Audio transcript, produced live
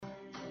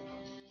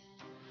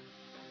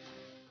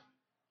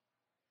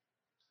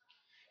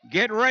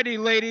Get ready,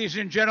 ladies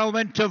and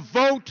gentlemen, to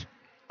vote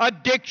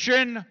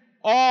addiction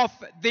off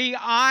the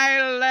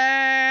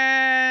island.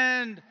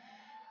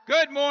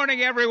 Good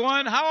morning,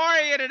 everyone. How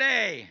are you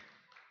today?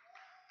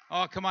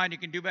 Oh, come on, you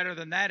can do better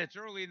than that. It's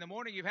early in the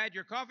morning. You've had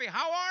your coffee.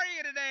 How are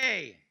you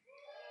today?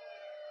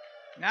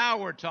 Now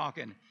we're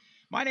talking.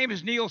 My name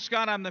is Neil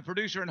Scott. I'm the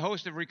producer and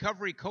host of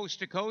Recovery Coast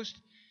to Coast.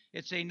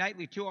 It's a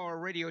nightly 2-hour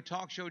radio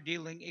talk show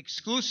dealing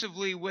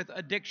exclusively with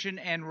addiction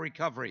and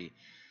recovery.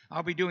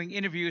 I'll be doing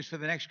interviews for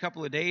the next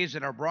couple of days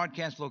at our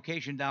broadcast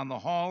location down the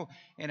hall,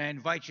 and I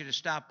invite you to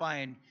stop by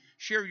and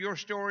share your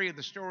story or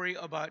the story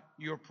about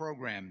your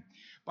program.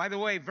 By the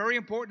way, very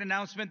important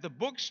announcement, the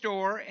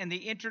bookstore and the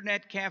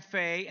internet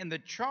cafe and the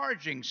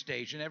charging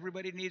station,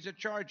 everybody needs a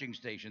charging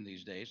station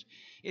these days,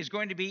 is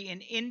going to be in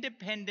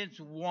Independence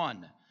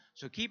 1.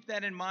 So keep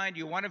that in mind.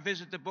 You want to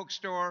visit the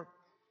bookstore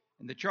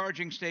and the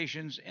charging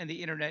stations and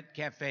the internet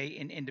cafe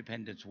in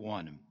Independence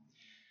 1.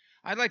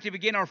 I'd like to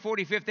begin our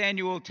 45th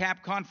annual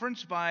TAAP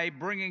conference by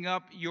bringing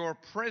up your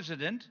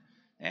president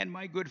and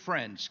my good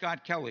friend,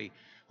 Scott Kelly,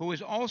 who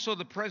is also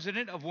the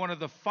president of one of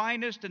the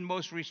finest and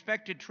most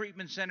respected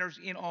treatment centers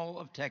in all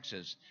of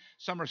Texas,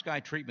 Summer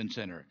Sky Treatment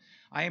Center.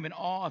 I am in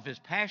awe of his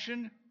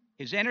passion,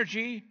 his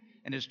energy,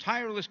 and his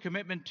tireless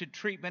commitment to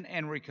treatment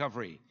and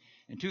recovery.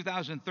 In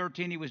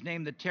 2013, he was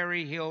named the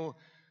Terry Hill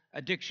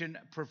Addiction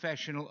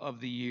Professional of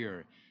the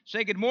Year.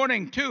 Say good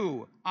morning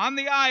to, on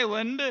the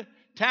island,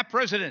 TAAP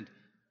President,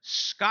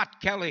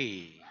 Scott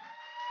Kelly.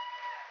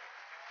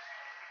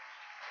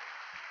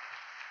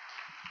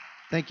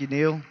 Thank you,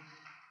 Neil.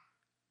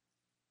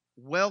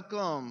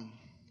 Welcome.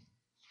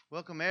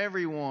 Welcome,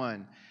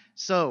 everyone.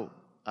 So,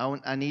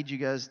 I need you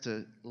guys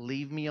to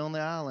leave me on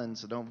the island,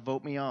 so don't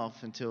vote me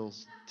off until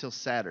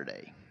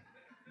Saturday.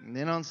 And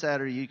then on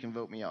Saturday, you can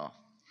vote me off.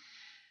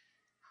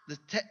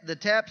 The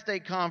TAAP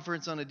State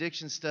Conference on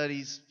Addiction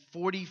Studies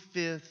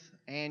 45th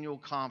Annual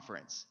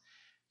Conference.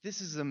 This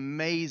is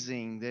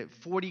amazing that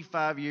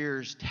 45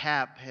 years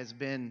TAAP has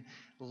been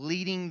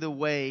leading the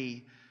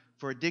way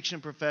for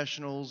addiction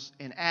professionals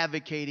and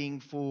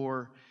advocating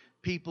for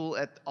people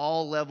at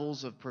all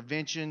levels of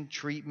prevention,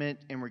 treatment,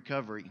 and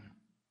recovery.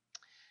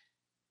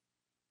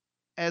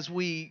 As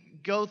we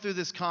go through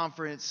this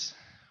conference,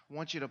 I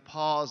want you to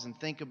pause and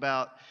think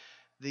about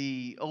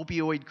the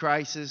opioid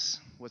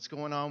crisis, what's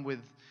going on with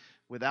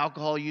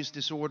alcohol use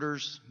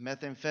disorders,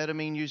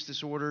 methamphetamine use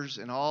disorders,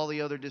 and all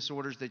the other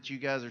disorders that you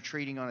guys are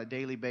treating on a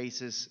daily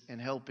basis and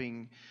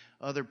helping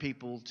other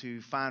people to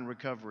find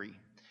recovery.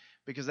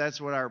 Because that's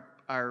what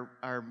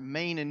our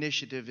main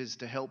initiative is,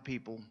 to help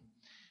people.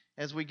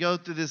 As we go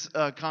through this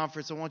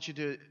conference, I want you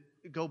to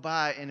go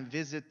by and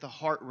visit the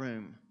Heart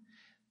Room.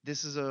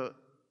 This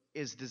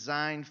is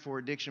designed for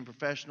addiction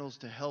professionals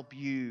to help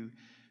you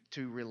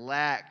to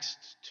relax,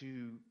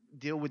 to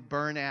deal with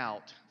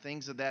burnout,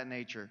 things of that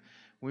nature.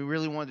 We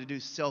really wanted to do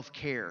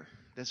self-care.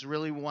 That's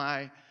really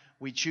why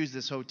we choose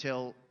this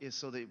hotel, is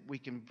so that we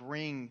can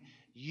bring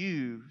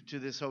you to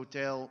this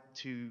hotel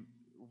to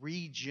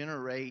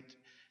regenerate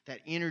that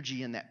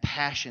energy and that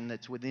passion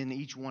that's within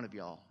each one of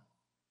y'all.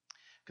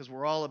 Because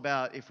we're all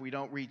about, if we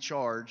don't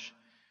recharge,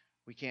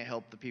 we can't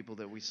help the people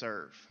that we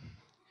serve.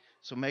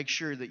 So make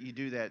sure that you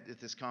do that at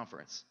this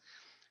conference.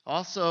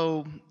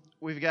 Also,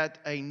 we've got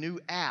a new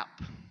app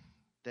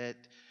that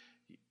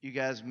you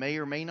guys may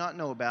or may not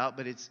know about,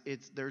 but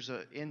there's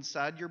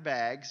inside your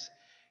bags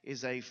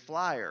is a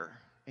flyer,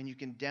 and you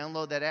can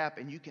download that app,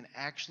 and you can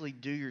actually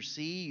do your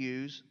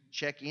CEUs,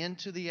 check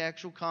into the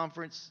actual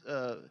conference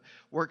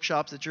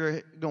workshops that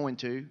you're going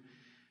to,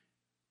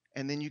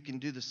 and then you can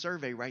do the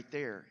survey right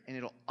there, and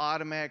it'll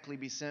automatically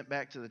be sent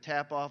back to the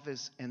TAAP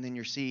office, and then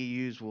your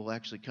CEUs will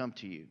actually come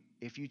to you.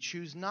 If you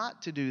choose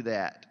not to do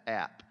that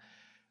app,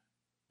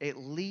 at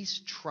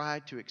least try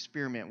to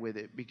experiment with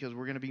it, because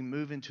we're going to be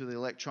moving to the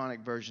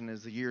electronic version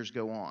as the years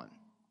go on.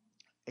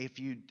 If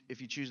you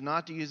choose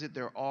not to use it,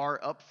 there are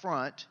up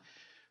front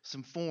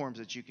some forms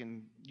that you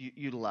can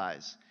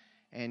utilize.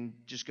 And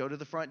just go to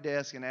the front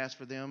desk and ask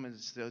for them.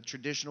 It's the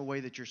traditional way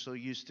that you're so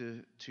used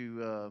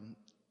to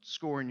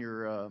scoring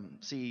your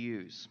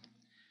CEUs.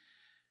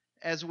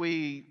 As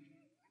we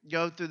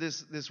go through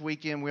this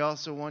weekend, we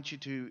also want you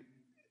to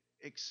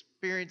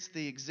experience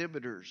the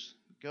exhibitors.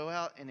 Go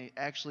out and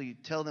actually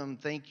tell them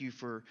thank you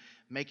for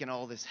making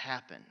all this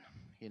happen,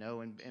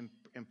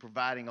 and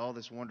providing all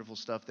this wonderful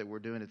stuff that we're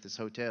doing at this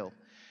hotel.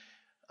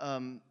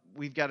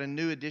 We've got a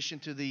new addition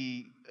to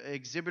the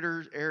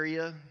exhibitor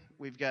area.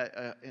 We've got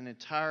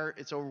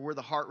it's over where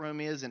the Heart Room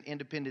is in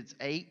Independence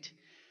 8.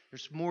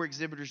 There's more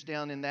exhibitors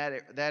down in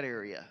that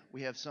area.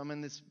 We have some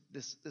in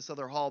this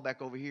other hall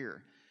back over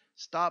here.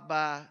 Stop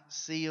by,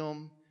 see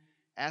them.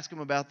 Ask them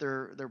about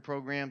their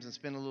programs and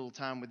spend a little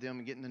time with them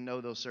and getting to know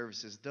those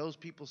services. Those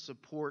people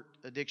support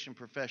addiction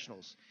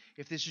professionals.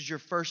 If this is your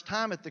first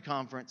time at the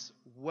conference,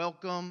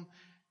 welcome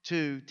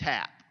to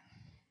TAAP.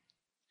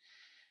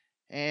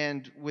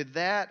 And with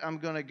that, I'm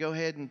going to go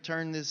ahead and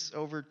turn this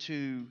over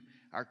to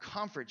our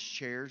conference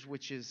chairs,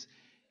 which is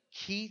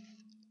Keith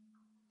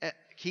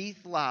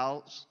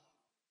Lyles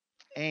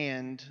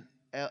and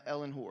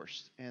Ellen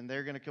Horst, and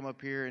they're going to come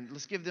up here, and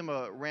let's give them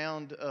a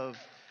round of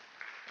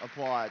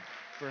applause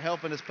for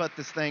helping us put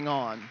this thing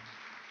on.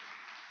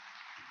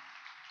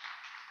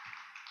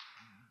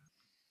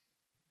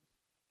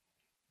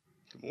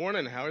 Good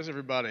morning. How is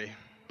everybody?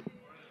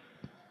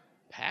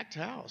 Packed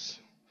house.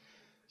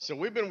 So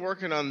we've been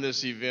working on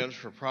this event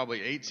for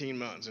probably 18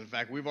 months. In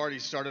fact, we've already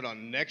started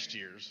on next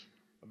year's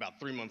about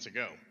 3 months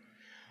ago.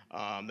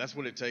 That's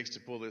what it takes to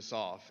pull this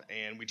off.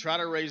 And we try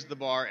to raise the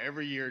bar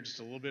every year just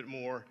a little bit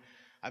more.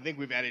 I think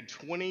we've added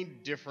 20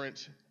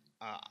 different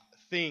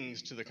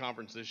things to the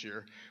conference this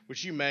year,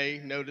 which you may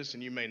notice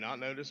and you may not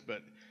notice,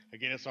 but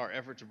again, it's our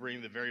effort to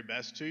bring the very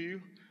best to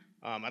you.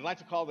 I'd like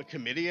to call the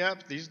committee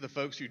up. These are the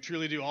folks who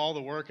truly do all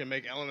the work and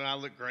make Ellen and I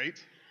look great.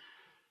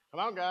 Come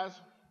on, guys.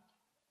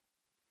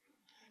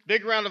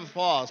 Big round of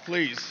applause,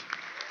 please.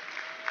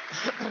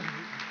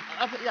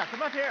 Yeah,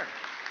 come up here.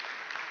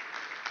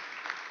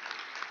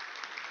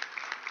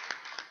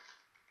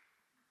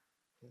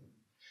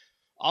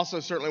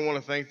 Also, certainly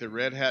want to thank the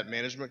Red Hat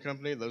Management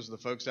Company. Those are the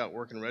folks out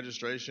working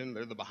registration.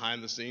 They're the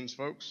behind-the-scenes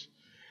folks.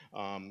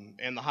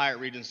 And the Hyatt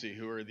Regency,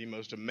 who are the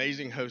most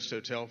amazing host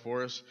hotel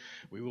for us.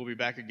 We will be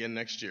back again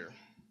next year.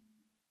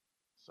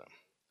 So,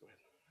 go ahead.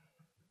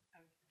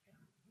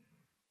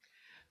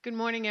 Good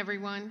morning,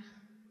 everyone.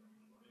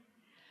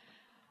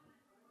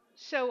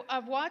 So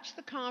I've watched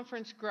the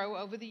conference grow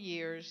over the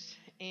years,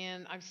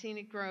 and I've seen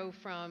it grow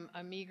from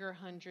a meager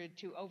 100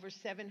 to over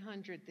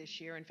 700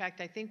 this year. In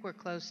fact, I think we're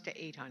close to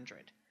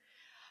 800,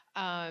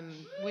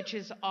 which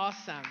is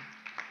awesome.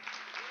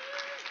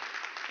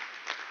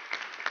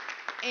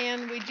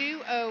 And we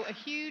do owe a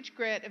huge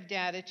debt of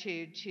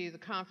gratitude to the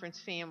conference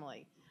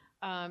family.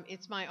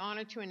 It's my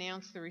honor to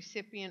announce the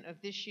recipient of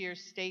this year's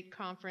State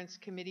Conference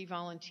Committee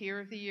Volunteer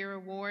of the Year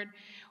Award,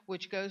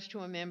 which goes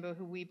to a member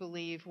who we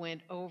believe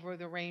went over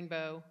the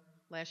rainbow,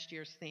 last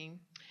year's theme,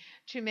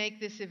 to make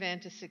this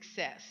event a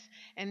success.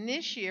 And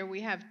this year we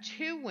have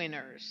 2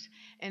 winners,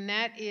 and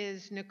that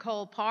is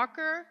Nicole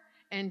Parker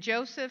and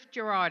Joseph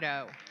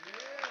Gerardo.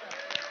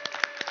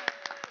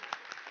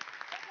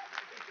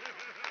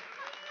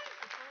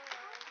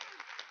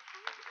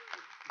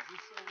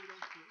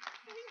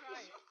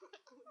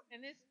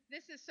 And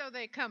this is so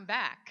they come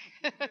back.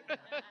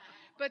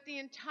 But the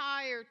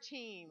entire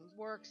team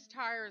works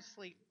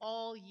tirelessly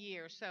all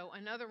year. So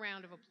another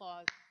round of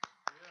applause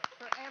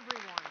for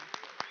everyone.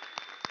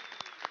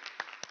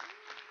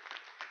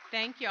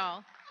 Thank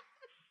y'all.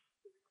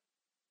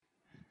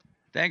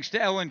 Thanks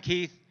to Ellen,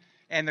 Keith,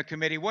 and the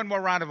committee. One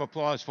more round of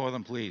applause for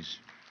them, please.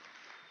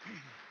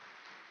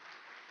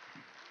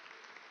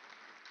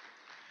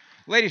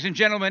 Ladies and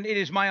gentlemen, it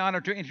is my honor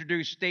to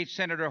introduce State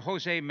Senator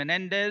Jose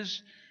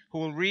Menendez, who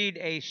will read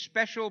a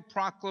special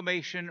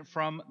proclamation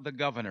from the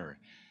governor.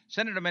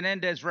 Senator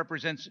Menendez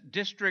represents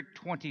District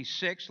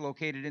 26,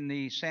 located in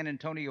the San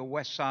Antonio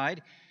West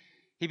Side.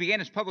 He began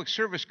his public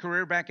service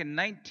career back in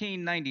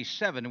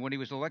 1997 when he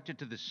was elected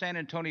to the San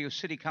Antonio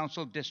City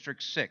Council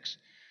District 6,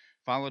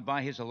 followed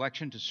by his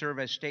election to serve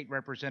as state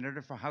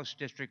representative for House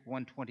District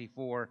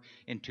 124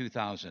 in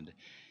 2000.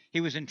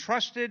 He was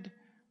entrusted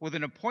with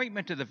an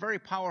appointment to the very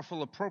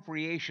powerful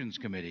Appropriations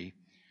Committee,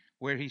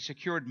 where he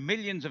secured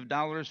millions of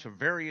dollars for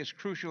various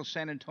crucial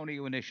San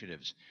Antonio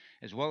initiatives,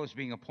 as well as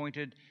being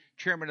appointed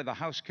chairman of the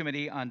House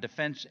Committee on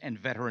Defense and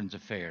Veterans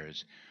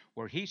Affairs,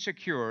 where he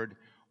secured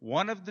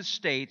one of the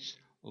state's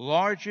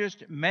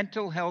largest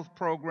mental health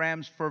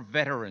programs for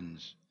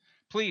veterans.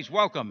 Please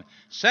welcome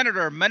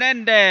Senator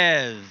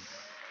Menendez.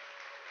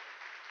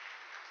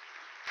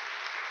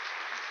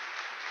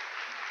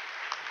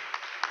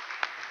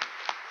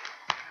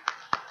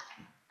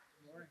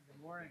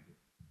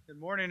 Good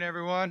morning,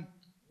 everyone.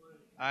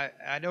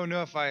 I don't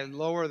know if I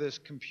lower this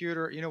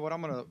computer. You know what?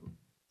 I'm going to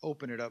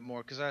open it up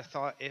more because I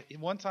thought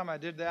one time I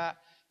did that,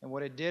 and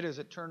what it did is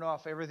it turned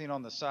off everything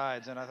on the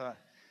sides, and I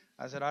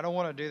said, I don't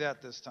want to do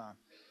that this time.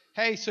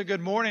 Hey, so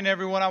good morning,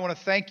 everyone. I want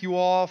to thank you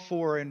all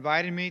for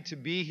inviting me to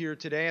be here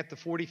today at the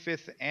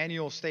 45th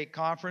Annual State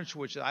Conference,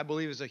 which I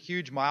believe is a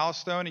huge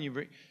milestone, and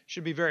you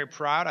should be very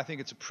proud. I think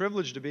it's a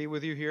privilege to be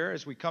with you here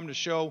as we come to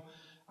show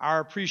our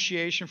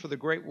appreciation for the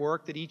great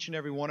work that each and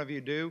every one of you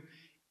do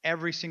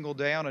every single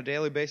day on a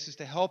daily basis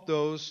to help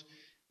those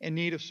in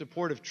need of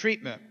supportive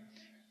treatment.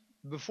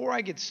 Before I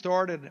get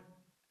started,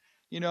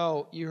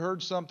 you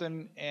heard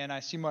something, and I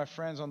see my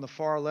friends on the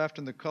far left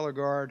in the color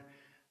guard.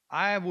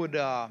 I would,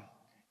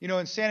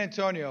 in San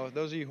Antonio,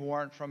 those of you who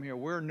aren't from here,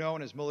 we're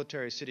known as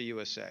Military City,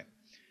 USA.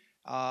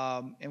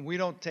 And we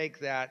don't take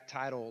that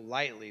title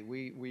lightly.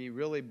 We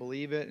really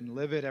believe it and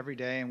live it every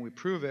day, and we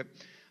prove it.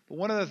 But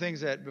one of the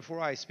things that, before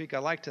I speak,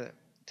 I'd like to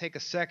take a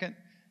second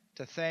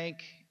to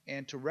thank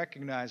and to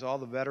recognize all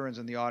the veterans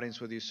in the audience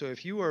with you. So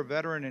if you are a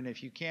veteran and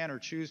if you can or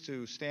choose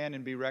to stand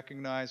and be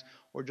recognized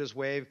or just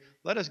wave,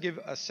 let us give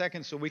a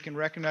second so we can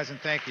recognize and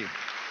thank you.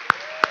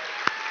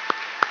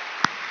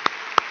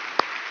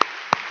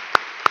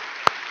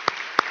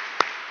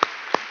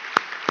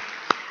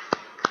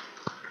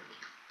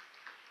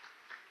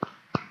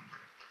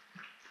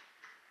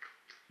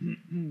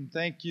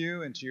 thank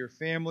you and to your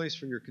families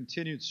for your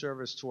continued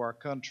service to our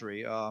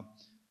country.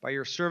 By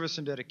your service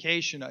and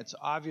dedication, it's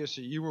obvious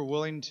that you were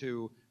willing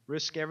to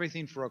risk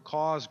everything for a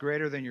cause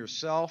greater than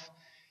yourself.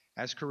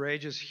 As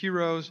courageous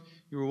heroes,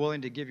 you were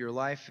willing to give your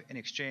life in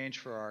exchange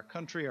for our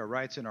country, our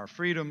rights, and our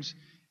freedoms,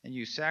 and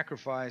you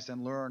sacrificed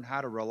and learned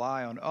how to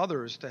rely on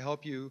others to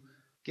help you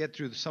get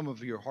through some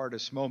of your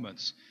hardest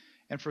moments.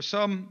 And for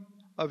some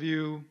of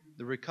you,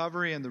 the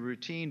recovery and the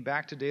routine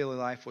back to daily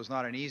life was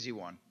not an easy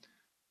one.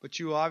 But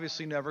you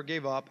obviously never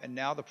gave up, and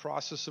now the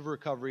process of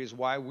recovery is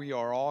why we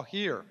are all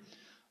here,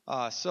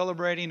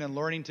 celebrating and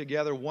learning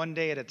together one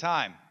day at a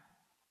time.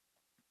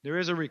 There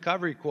is a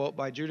recovery quote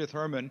by Judith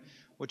Herman,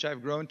 which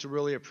I've grown to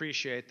really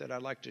appreciate, that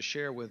I'd like to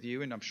share with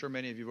you, and I'm sure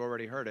many of you have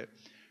already heard it.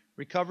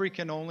 Recovery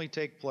can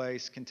take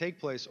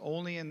place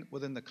only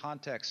within the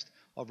context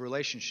of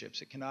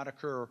relationships. It cannot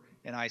occur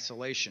in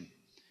isolation.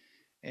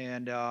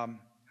 And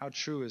how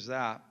true is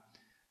that?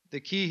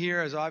 The key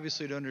here is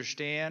obviously to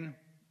understand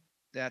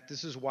that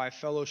this is why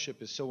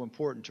fellowship is so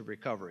important to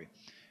recovery.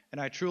 And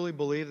I truly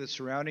believe that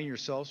surrounding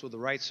yourselves with the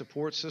right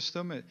support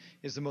system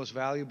is the most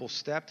valuable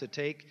step to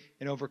take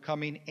in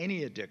overcoming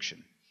any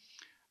addiction.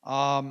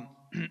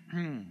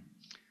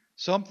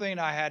 Something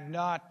I had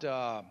not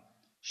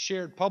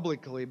shared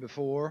publicly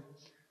before,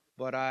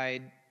 but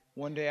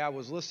one day I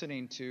was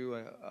listening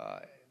to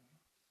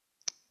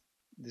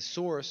the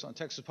Source on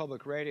Texas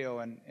Public Radio,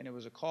 and it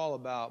was a call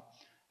about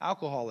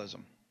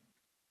alcoholism.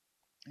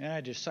 And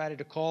I decided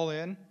to call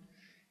in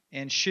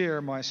and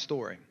share my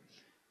story.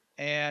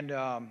 And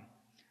I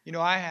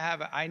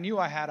knew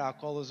I had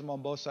alcoholism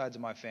on both sides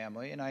of my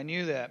family, and I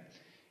knew that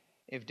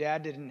if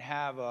Dad didn't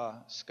have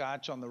a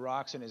scotch on the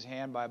rocks in his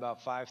hand by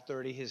about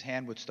 5:30, his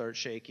hand would start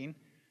shaking.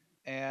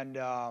 And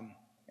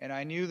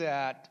I knew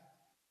that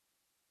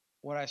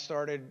when I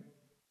started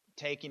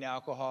taking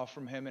alcohol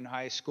from him in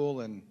high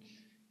school and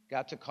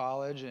got to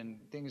college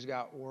and things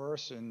got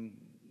worse and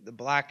the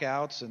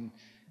blackouts, and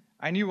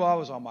I knew I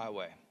was on my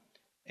way.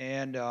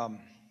 And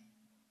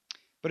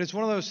but it's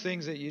one of those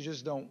things that you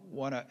just don't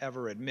want to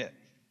ever admit.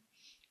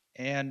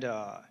 And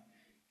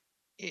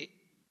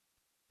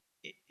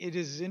it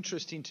is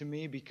interesting to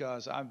me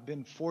because I've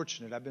been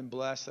fortunate, I've been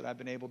blessed that I've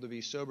been able to be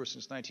sober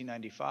since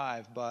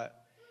 1995, but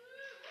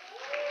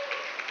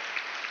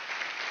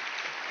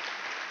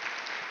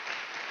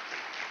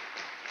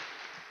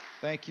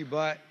thank you,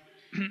 but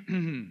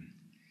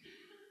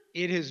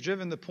it has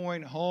driven the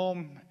point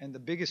home, and the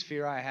biggest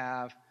fear I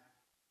have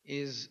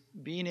is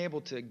being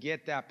able to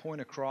get that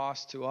point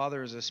across to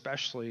others,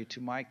 especially to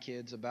my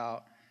kids,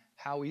 about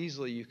how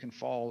easily you can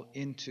fall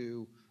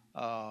into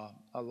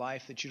a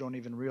life that you don't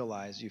even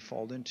realize you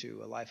fall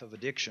into, a life of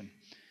addiction.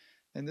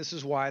 And this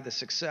is why the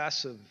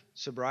success of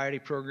sobriety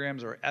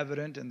programs are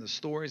evident in the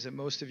stories that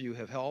most of you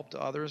have helped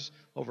others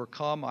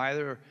overcome,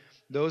 either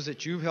those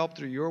that you've helped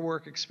through your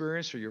work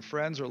experience or your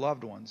friends or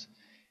loved ones.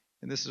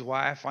 And this is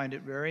why I find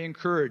it very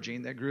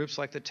encouraging that groups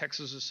like the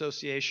Texas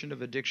Association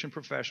of Addiction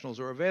Professionals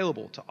are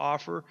available to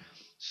offer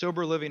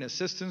sober living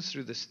assistance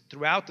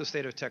throughout the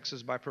state of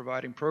Texas by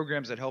providing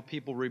programs that help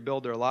people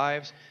rebuild their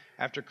lives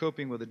after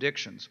coping with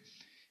addictions.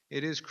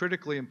 It is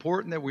critically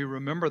important that we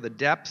remember the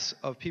depths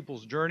of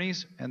people's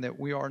journeys and that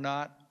we are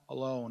not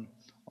alone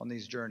on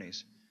these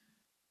journeys.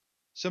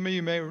 Some of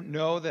you may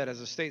know that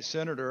as a state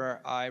senator,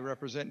 I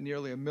represent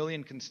nearly 1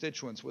 million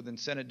constituents within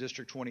Senate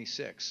District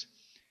 26.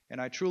 And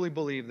I truly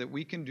believe that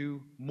we can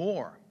do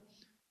more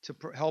to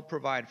help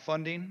provide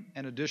funding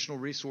and additional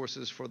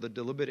resources for the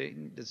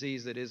debilitating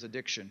disease that is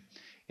addiction.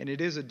 And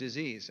it is a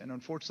disease, and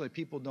unfortunately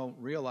people don't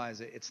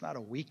realize it. It's not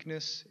a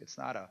weakness, it's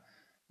not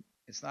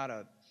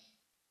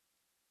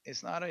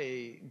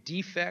a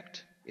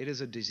defect, it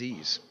is a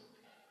disease.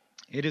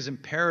 It is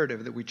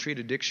imperative that we treat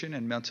addiction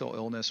and mental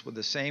illness with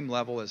the same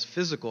level as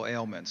physical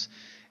ailments.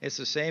 It's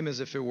the same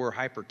as if it were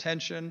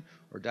hypertension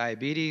or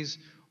diabetes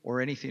or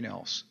anything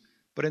else.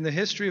 But in the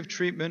history of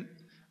treatment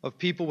of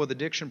people with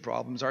addiction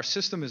problems, our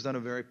system has done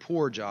a very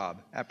poor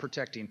job at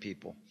protecting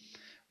people.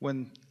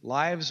 When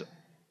lives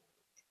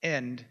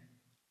end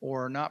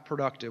or are not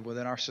productive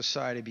within our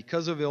society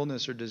because of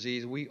illness or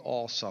disease, we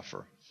all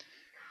suffer.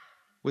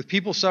 With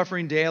people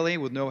suffering daily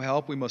with no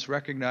help, we must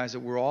recognize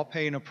that we're all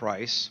paying a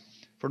price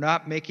for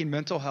not making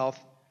mental health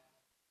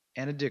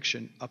and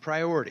addiction a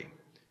priority.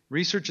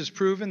 Research has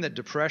proven that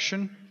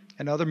depression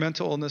and other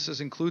mental illnesses,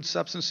 including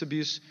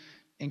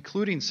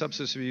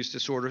substance abuse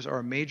disorders, are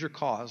a major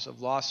cause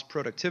of lost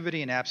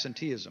productivity and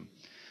absenteeism.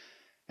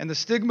 And the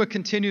stigma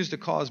continues to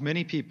cause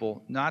many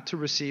people not to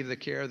receive the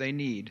care they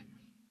need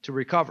to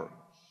recover.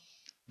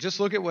 Just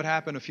look at what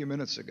happened a few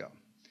minutes ago.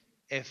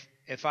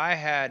 If I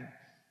had,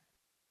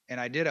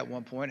 and I did at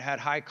one point, had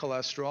high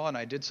cholesterol and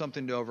I did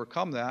something to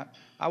overcome that,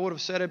 I would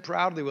have said it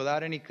proudly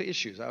without any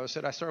issues. I would have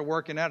said, I started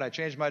working out, I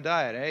changed my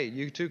diet. Hey,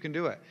 you too can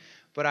do it.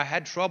 But I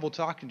had trouble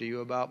talking to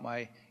you about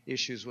my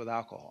issues with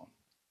alcohol.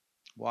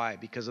 Why?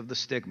 Because of the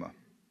stigma.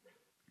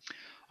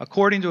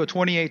 According to a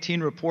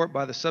 2018 report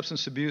by the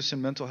Substance Abuse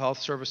and Mental Health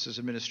Services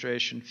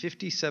Administration,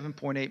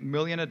 57.8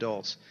 million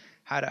adults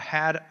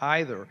had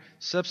either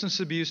substance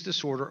abuse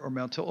disorder or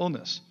mental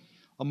illness.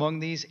 Among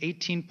these,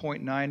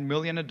 18.9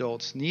 million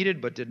adults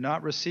needed but did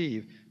not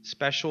receive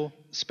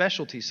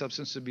specialty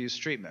substance abuse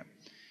treatment.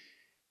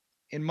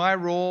 In my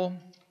role,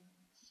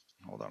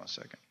 hold on a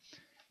second.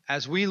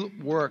 As we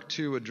work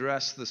to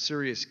address the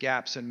serious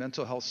gaps in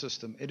mental health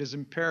system, it is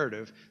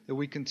imperative that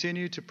we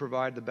continue to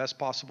provide the best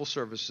possible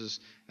services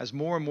as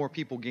more and more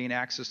people gain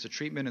access to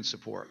treatment and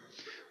support.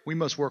 We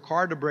must work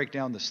hard to break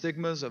down the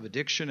stigmas of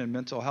addiction and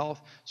mental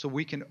health so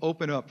we can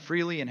open up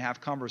freely and have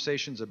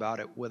conversations about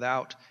it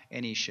without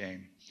any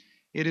shame.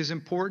 It is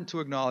important to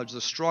acknowledge the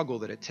struggle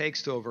that it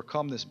takes to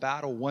overcome this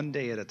battle one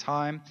day at a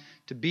time,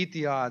 to beat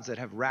the odds that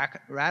have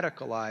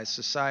radicalized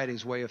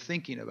society's way of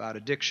thinking about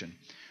addiction.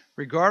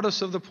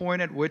 Regardless of the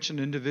point at which an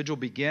individual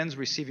begins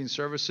receiving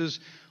services,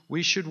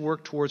 we should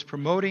work towards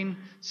promoting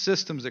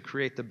systems that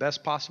create the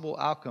best possible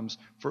outcomes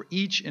for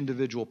each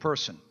individual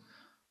person.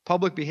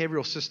 Public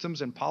behavioral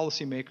systems and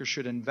policymakers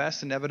should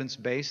invest in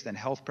evidence-based and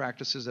health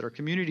practices that are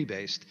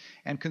community-based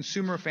and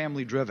consumer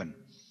family-driven.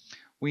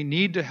 We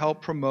need to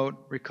help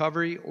promote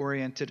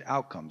recovery-oriented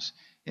outcomes.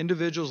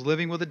 Individuals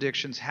living with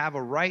addictions have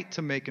a right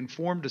to make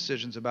informed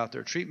decisions about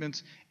their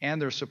treatments and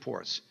their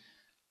supports.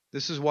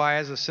 This is why,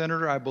 as a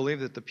senator, I believe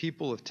that the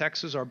people of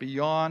Texas are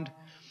the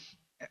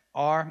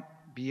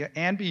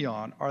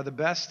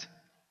best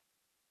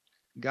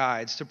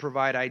guides to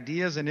provide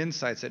ideas and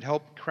insights that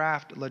help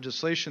craft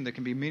legislation that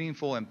can be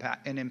meaningful and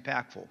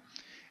impactful.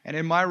 And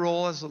in my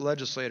role as a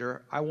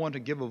legislator, I want to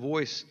give a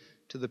voice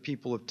to the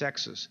people of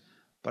Texas.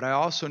 But I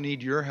also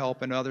need your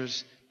help and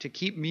others to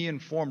keep me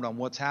informed on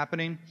what's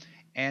happening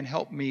and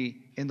help me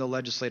in the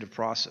legislative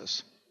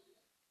process.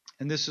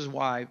 And this is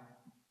why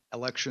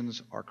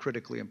elections are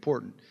critically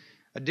important.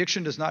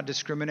 Addiction does not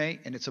discriminate,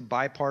 and it's a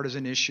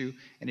bipartisan issue,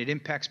 and it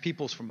impacts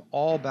people from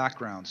all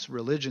backgrounds,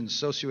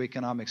 religions,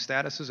 socioeconomic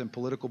statuses, and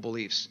political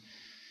beliefs.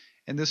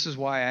 And this is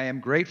why I am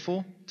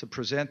grateful to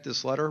present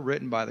this letter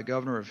written by the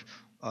governor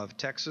of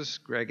Texas,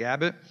 Greg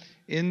Abbott,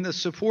 in the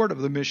support of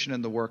the mission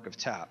and the work of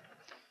TAAP.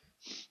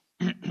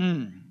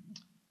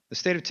 The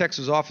State of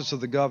Texas Office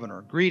of the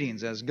Governor.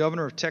 Greetings. As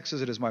Governor of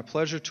Texas, it is my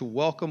pleasure to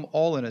welcome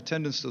all in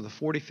attendance to the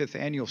 45th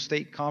Annual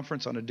State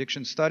Conference on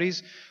Addiction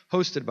Studies,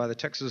 hosted by the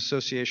Texas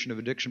Association of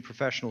Addiction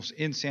Professionals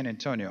in San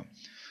Antonio.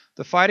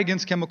 The fight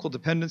against chemical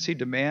dependency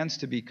demands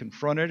to be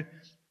confronted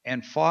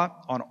and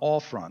fought on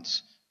all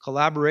fronts.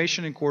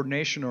 Collaboration and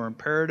coordination are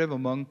imperative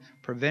among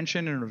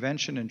prevention,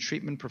 intervention, and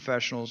treatment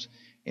professionals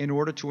in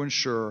order to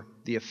ensure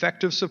the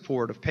effective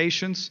support of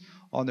patients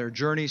on their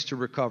journeys to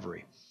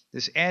recovery.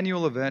 This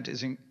annual event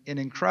is an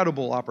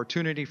incredible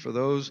opportunity for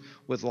those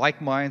with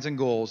like minds and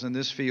goals in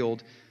this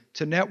field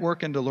to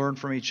network and to learn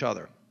from each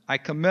other. I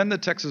commend the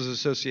Texas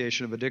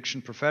Association of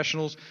Addiction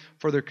Professionals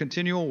for their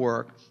continual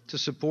work to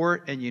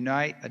support and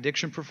unite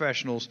addiction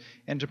professionals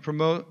and to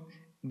promote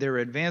their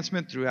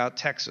advancement throughout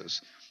Texas.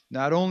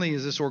 Not only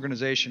is this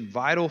organization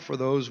vital for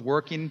those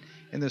working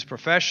in this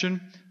profession,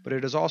 but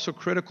it is also a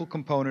critical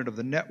component of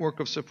the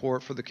network of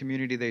support for the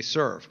community they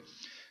serve.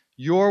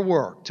 Your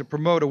work to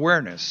promote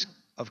awareness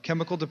of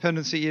chemical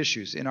dependency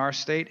issues in our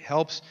state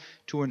helps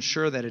to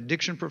ensure that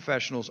addiction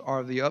professionals are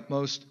of the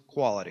utmost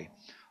quality.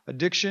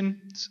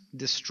 Addiction's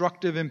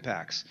destructive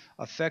impacts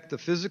affect the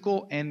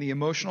physical and the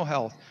emotional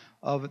health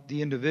of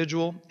the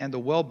individual and the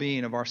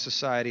well-being of our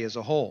society as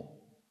a whole.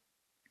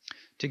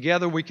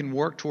 Together, we can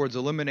work towards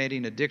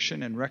eliminating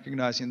addiction and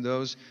recognizing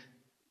those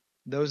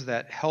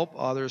that help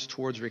others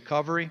towards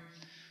recovery.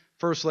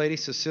 First Lady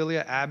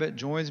Cecilia Abbott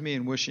joins me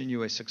in wishing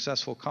you a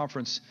successful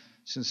conference.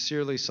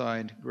 Sincerely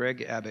signed,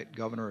 Greg Abbott,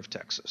 Governor of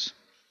Texas.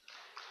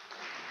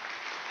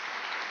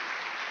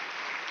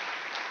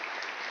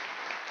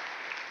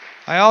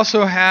 I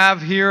also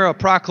have here a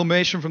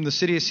proclamation from the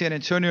City of San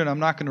Antonio, and I'm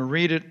not going to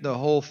read it, the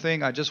whole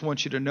thing. I just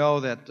want you to know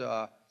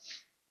that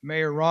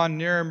Mayor Ron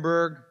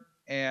Nierenberg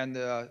and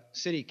the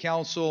City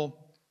Council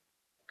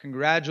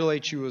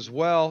congratulate you as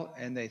well,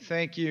 and they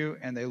thank you,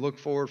 and they look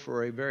forward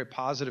for a very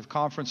positive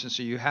conference. And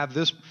so you have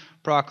this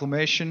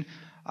proclamation.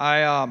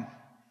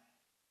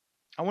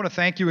 I want to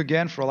thank you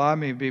again for allowing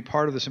me to be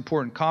part of this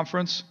important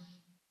conference.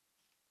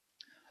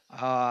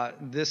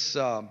 Those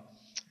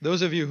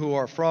of you who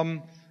are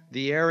from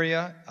the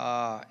area,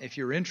 if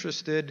you're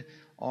interested,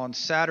 on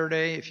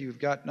Saturday, if you've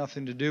got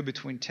nothing to do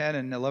between 10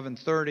 and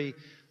 11:30,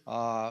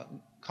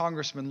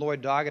 Congressman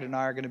Lloyd Doggett and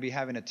I are going to be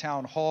having a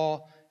town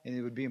hall, and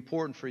it would be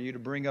important for you to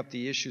bring up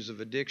the issues of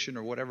addiction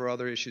or whatever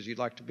other issues you'd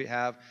like to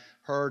have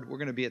heard. We're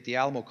going to be at the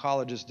Alamo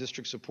College's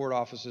district support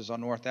offices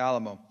on North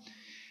Alamo.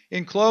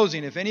 In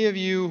closing, if any of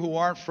you who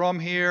aren't from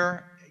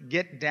here,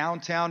 get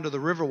downtown to the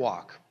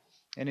Riverwalk.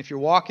 And if you're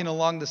walking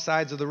along the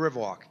sides of the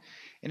Riverwalk.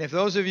 And if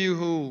those of you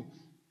who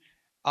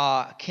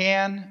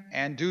can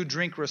and do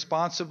drink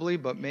responsibly,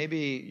 but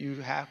maybe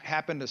you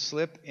happen to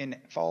slip and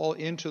fall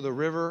into the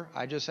river,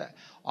 I just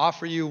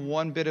offer you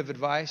one bit of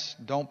advice.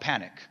 Don't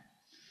panic.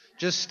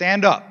 Just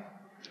stand up.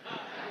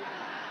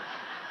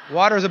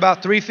 Water's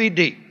about 3 feet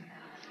deep.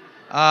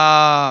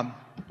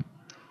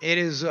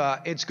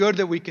 It's good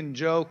that we can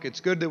joke.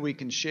 It's good that we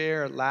can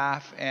share,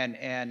 laugh,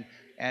 and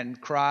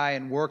cry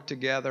and work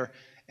together.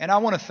 And I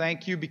want to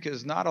thank you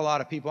because not a lot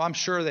of people, I'm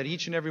sure that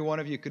each and every one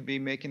of you could be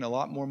making a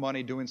lot more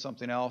money doing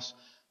something else.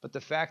 But the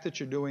fact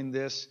that you're doing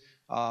this,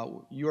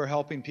 you are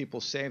helping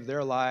people save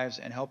their lives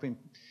and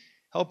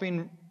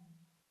helping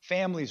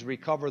families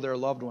recover their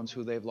loved ones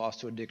who they've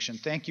lost to addiction.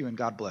 Thank you, and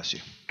God bless you.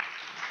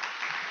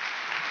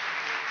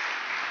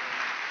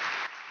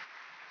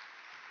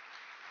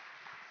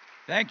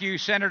 Thank you,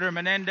 Senator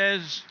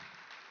Menendez,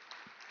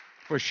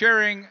 for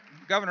sharing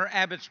Governor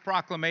Abbott's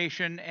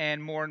proclamation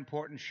and, more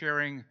important,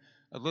 sharing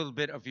a little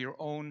bit of your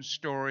own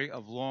story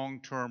of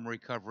long-term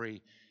recovery,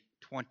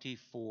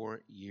 24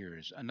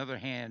 years. Another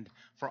hand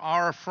for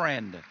our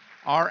friend,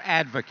 our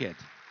advocate,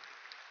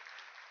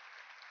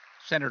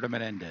 Senator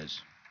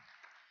Menendez.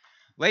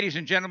 Ladies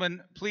and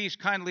gentlemen, please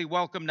kindly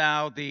welcome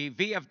now the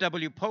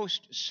VFW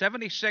Post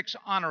 76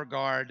 Honor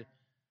Guard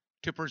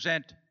to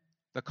present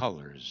the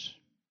colors.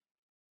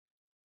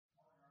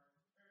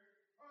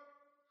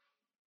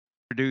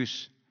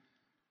 Produce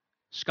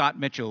Scott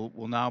Mitchell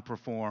will now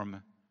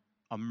perform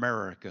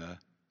America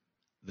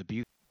the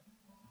Beautiful.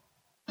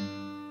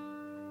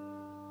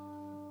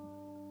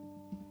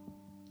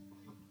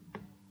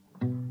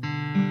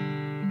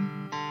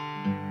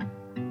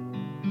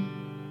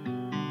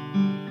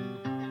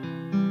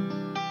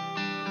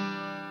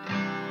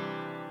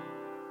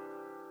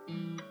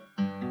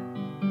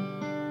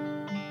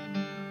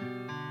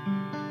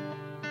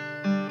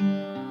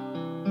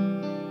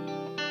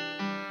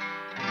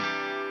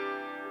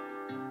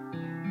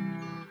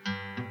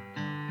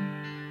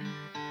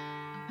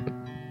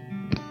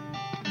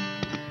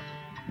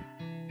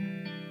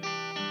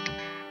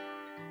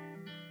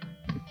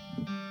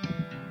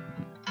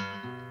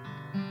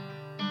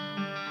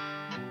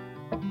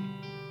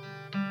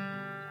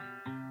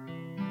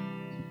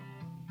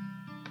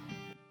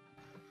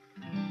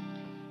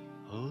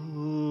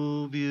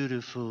 Oh,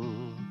 beautiful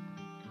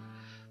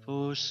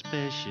for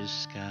spacious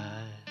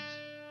skies,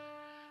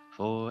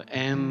 for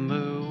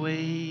amber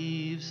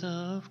waves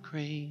of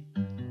grain,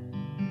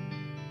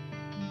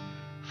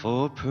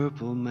 for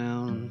purple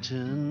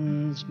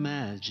mountains'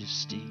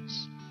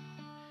 majesties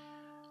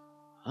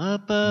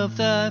above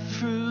thy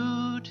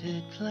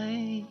fruited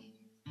plain.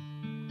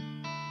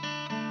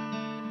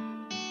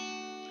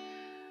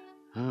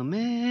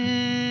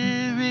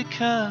 America,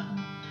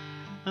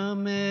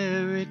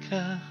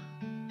 America,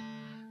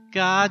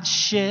 God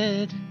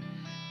shed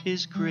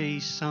his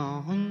grace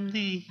on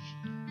thee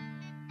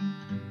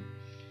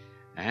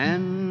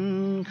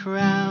and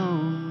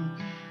crown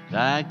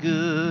thy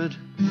good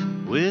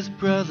with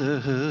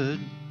brotherhood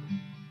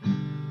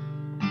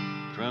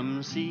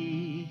from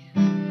sea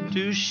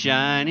to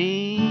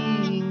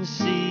shining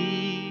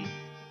sea.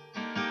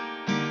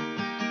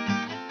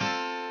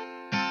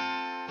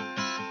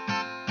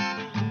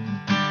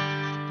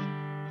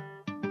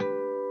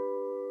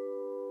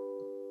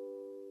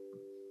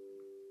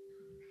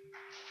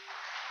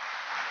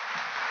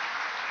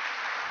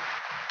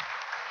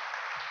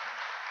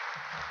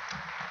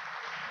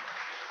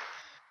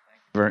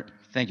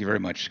 Thank you very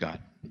much, Scott.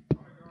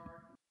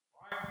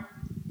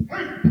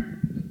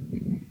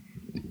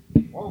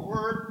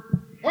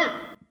 Forward.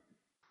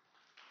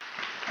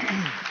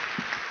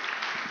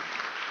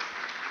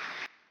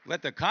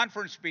 Let the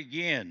conference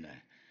begin.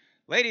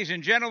 Ladies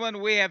and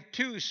gentlemen, we have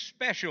two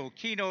special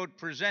keynote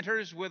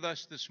presenters with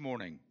us this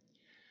morning.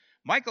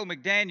 Michael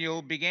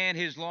McDaniel began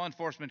his law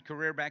enforcement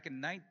career back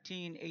in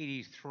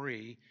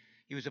 1983.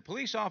 He was a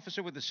police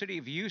officer with the city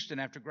of Houston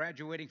after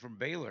graduating from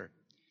Baylor.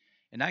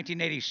 In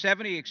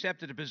 1987, he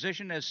accepted a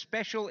position as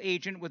special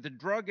agent with the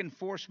Drug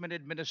Enforcement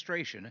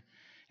Administration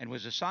and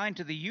was assigned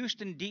to the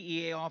Houston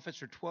DEA office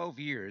for 12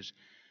 years,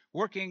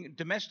 working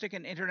domestic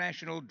and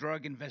international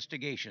drug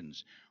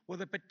investigations,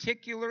 with a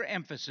particular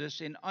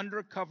emphasis in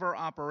undercover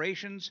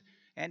operations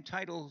and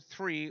Title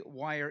III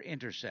wire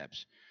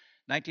intercepts.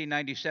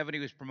 1997, he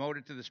was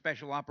promoted to the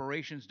Special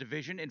Operations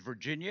Division in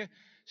Virginia,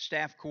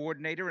 staff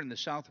coordinator in the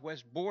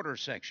Southwest Border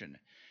Section.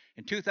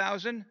 In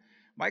 2000,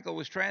 Michael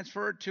was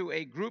transferred to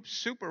a group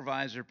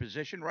supervisor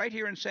position right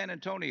here in San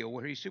Antonio,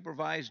 where he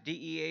supervised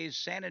DEA's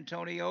San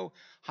Antonio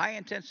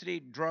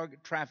High-Intensity Drug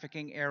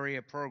Trafficking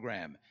Area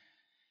Program.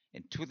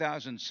 In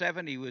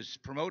 2007, he was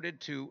promoted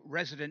to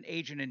resident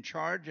agent in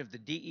charge of the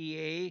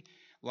DEA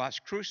Las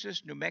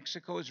Cruces, New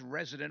Mexico's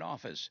resident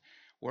office,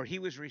 where he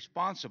was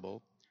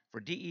responsible for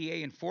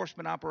DEA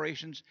enforcement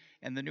operations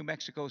and the New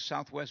Mexico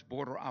Southwest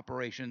Border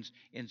operations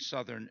in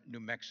southern New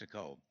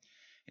Mexico.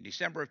 In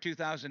December of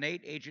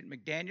 2008, Agent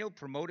McDaniel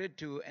promoted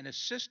to an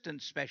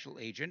assistant special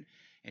agent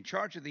in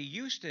charge of the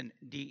Houston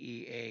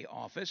DEA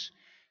office.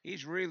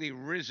 He's really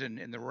risen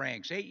in the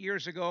ranks. 8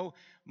 years ago,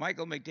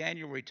 Michael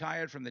McDaniel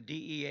retired from the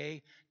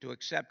DEA to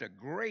accept a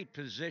great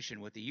position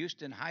with the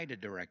Houston HIDA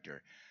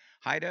director.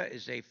 HIDA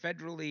is a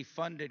federally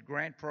funded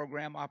grant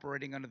program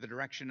operating under the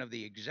direction of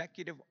the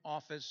Executive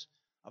Office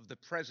of the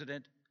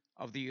President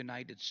of the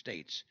United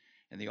States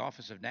and the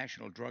Office of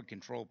National Drug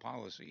Control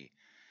Policy.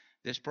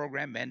 This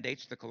program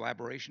mandates the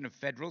collaboration of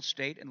federal,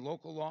 state, and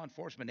local law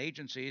enforcement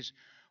agencies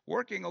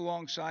working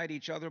alongside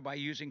each other by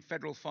using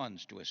federal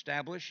funds to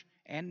establish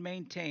and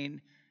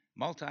maintain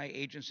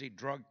multi-agency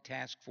drug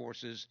task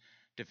forces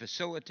to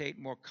facilitate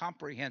more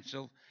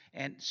comprehensive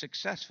and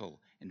successful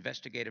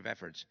investigative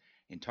efforts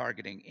in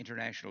targeting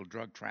international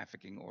drug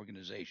trafficking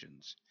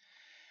organizations.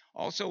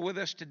 Also with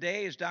us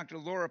today is Dr.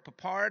 Lora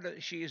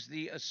Peppard. She is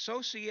the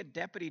Associate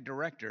Deputy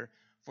Director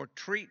for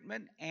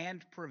Treatment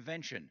and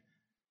Prevention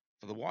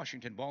for the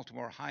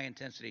Washington-Baltimore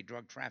high-intensity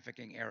drug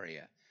trafficking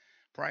area.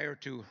 Prior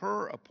to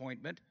her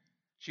appointment,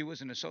 she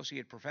was an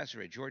associate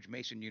professor at George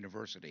Mason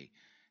University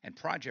and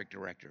project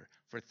director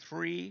for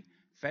 3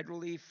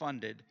 federally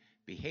funded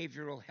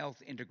behavioral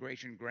health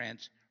integration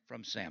grants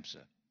from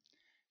SAMHSA.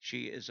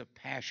 She is a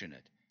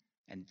passionate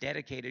and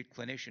dedicated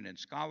clinician and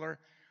scholar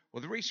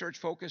with a research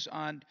focus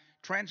on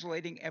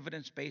translating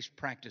evidence-based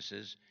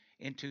practices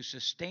into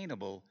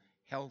sustainable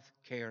health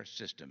care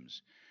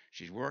systems.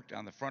 She's worked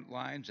on the front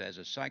lines as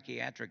a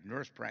psychiatric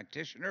nurse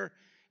practitioner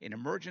in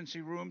emergency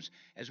rooms,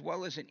 as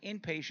well as in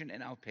inpatient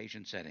and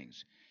outpatient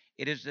settings.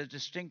 It is a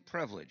distinct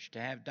privilege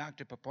to have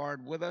Dr.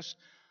 Peppard with us,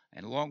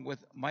 and along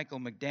with Michael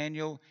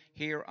McDaniel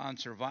here on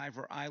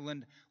Survivor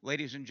Island.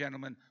 Ladies and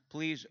gentlemen,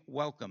 please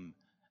welcome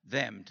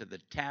them to the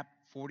TAAP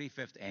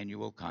 45th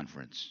Annual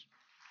Conference.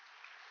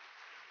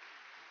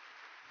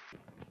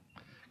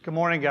 Good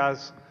morning,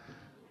 guys.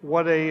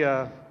 What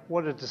a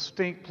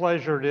distinct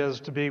pleasure it is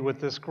to be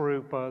with this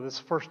group. This is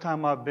the first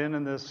time I've been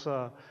in this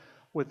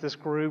with this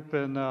group,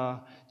 and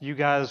you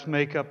guys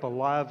make up a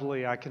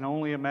lively. I can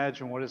only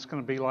imagine what it's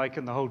going to be like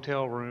in the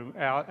hotel room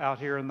out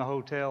here in the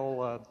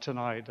hotel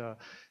tonight.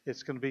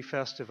 It's going to be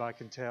festive, I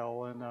can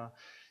tell. And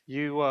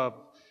you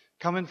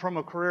coming from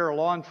a career of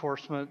law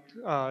enforcement,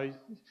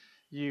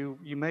 you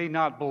may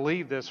not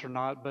believe this or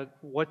not, but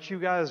what you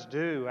guys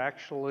do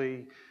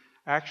actually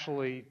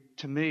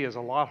to me is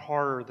a lot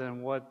harder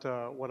than what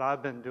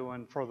I've been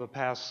doing for the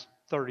past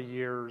 30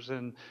 years,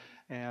 and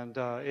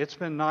it's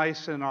been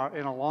nice in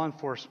a law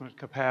enforcement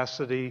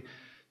capacity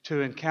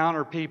to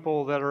encounter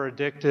people that are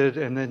addicted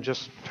and then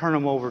just turn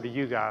them over to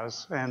you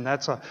guys. And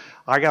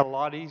I got a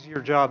lot easier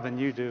job than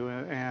you do,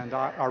 and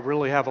I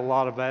really have a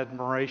lot of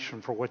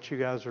admiration for what you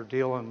guys are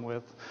dealing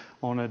with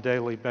on a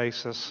daily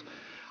basis.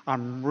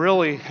 I'm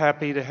really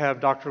happy to have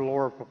Dr.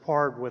 Lora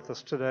Peppard with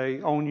us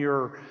today. On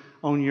your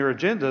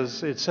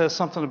agendas, it says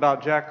something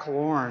about Jack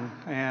Kaloran,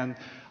 and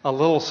a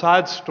little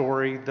side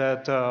story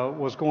that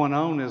was going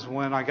on is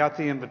when I got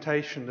the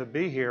invitation to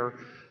be here,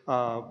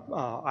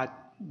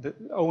 the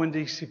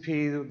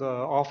ONDCP, the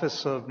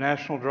Office of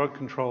National Drug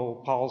Control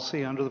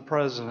Policy under the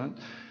President,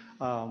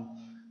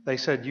 they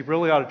said, you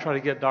really ought to try to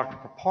get Dr.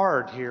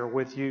 Peppard here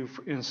with you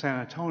in San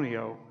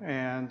Antonio.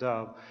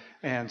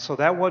 And so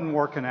that wasn't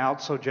working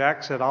out, so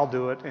Jack said, I'll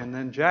do it. And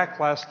then Jack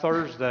last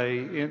Thursday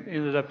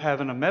ended up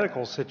having a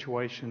medical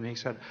situation. He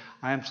said,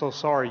 I am so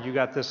sorry you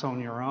got this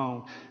on your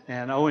own.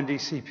 And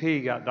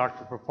ONDCP got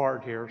Dr.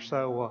 Peppard here.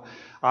 So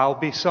I'll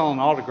be selling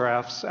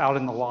autographs out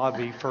in the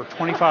lobby for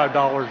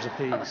 $25 a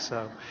piece.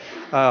 So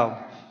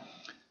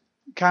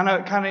kind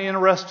of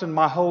interested in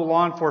my whole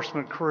law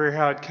enforcement career,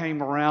 how it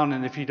came around.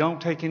 And if you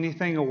don't take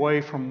anything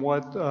away from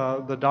what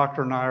the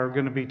doctor and I are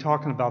going to be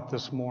talking about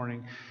this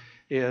morning,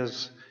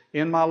 is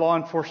in my law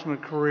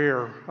enforcement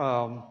career,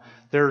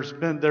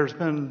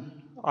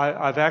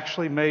 I've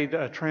actually made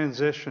a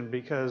transition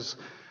because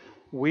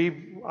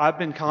I've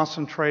been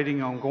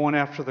concentrating on going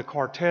after the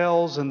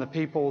cartels and the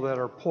people that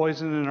are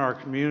poisoning our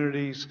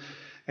communities,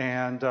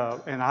 and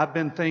I've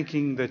been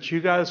thinking that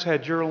you guys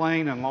had your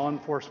lane and law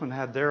enforcement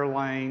had their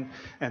lane,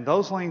 and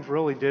those lanes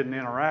really didn't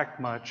interact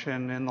much.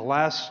 And in the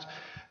last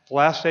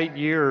 8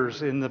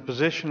 years, in the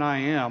position I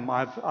am,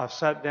 I've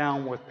sat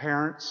down with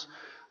parents.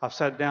 I've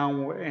sat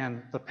down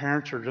and the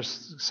parents are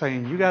just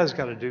saying, you guys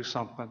got to do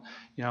something.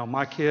 You know,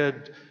 my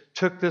kid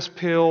took this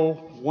pill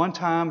one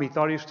time. He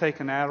thought he was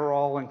taking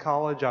Adderall in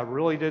college. I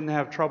really didn't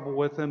have trouble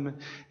with him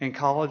in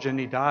college, and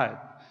he died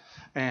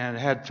and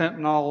had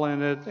fentanyl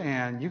in it.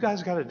 And you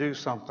guys got to do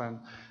something.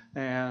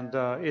 And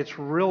it's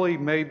really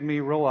made me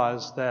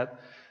realize that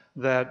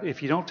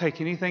if you don't take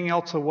anything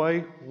else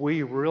away,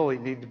 we really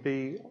need to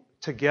be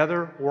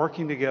together,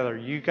 working together.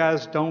 You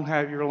guys don't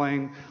have your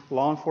lane.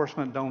 Law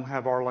enforcement don't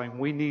have our lane.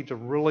 We need to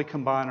really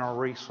combine our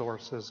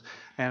resources.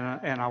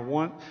 And I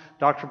want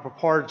Dr.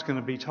 Peppard's going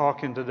to be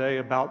talking today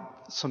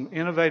about some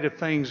innovative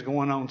things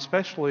going on,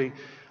 especially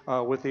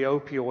with the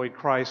opioid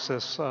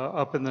crisis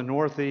up in the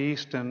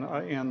Northeast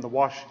and in the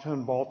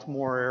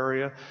Washington-Baltimore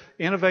area.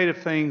 Innovative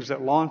things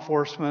that law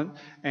enforcement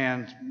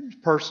and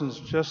persons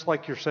just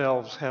like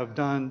yourselves have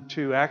done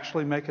to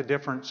actually make a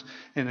difference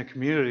in the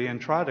community and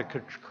try to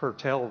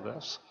curtail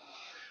this.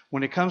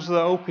 When it comes to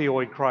the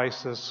opioid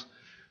crisis,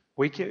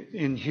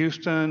 in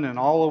Houston and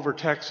all over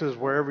Texas,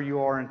 wherever you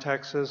are in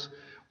Texas,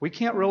 we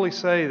can't really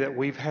say that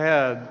we've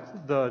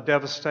had the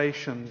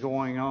devastation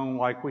going on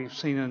like we've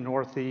seen in the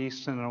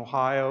Northeast and in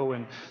Ohio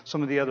and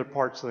some of the other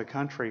parts of the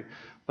country.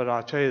 But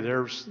I'll tell you,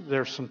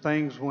 there's some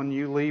things when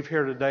you leave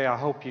here today, I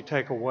hope you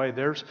take away.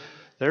 There's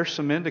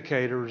some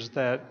indicators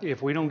that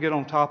if we don't get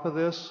on top of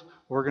this,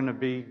 we're going to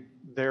be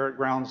there at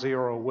ground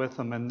zero with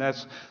them. And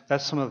that's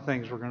some of the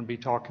things we're going to be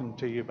talking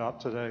to you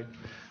about today.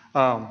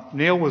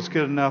 Neil was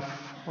good enough.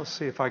 Let's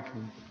see if I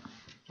can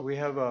we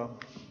have a,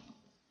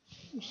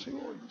 let's see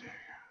what we can do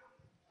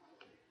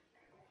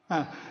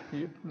here.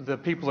 The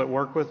people that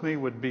work with me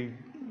would be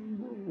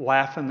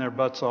laughing their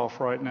butts off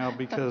right now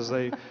because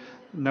they,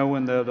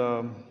 knowing that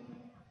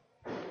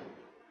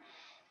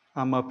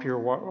I'm up here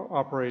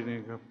operating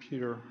a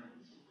computer.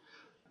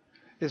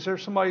 Is there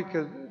somebody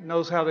who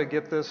knows how to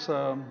get this?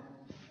 Oh,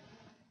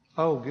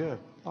 good.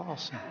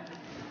 Awesome.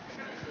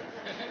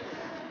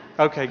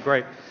 Okay,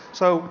 great.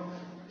 So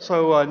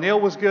Neil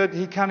was good.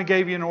 He kind of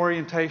gave you an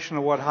orientation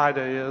of what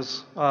HIDA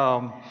is.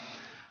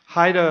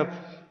 HIDA,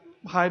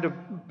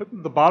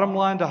 the bottom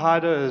line to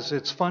HIDA is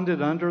it's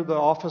funded under the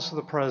Office of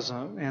the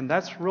President, and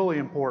that's really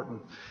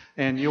important.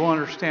 And you'll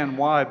understand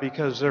why,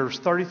 because there's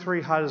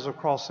 33 HIDAs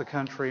across the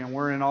country, and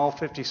we're in all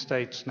 50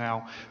 states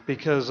now,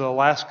 because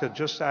Alaska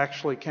just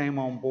actually came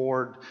on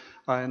board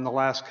in the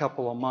last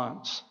couple of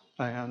months.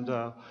 And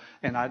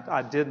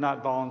I did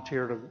not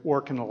volunteer to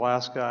work in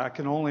Alaska. I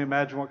can only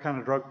imagine what kind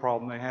of drug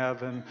problem they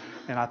have, and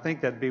I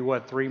think that'd be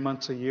 3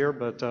 months a year,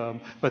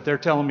 but they're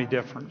telling me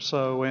different.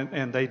 So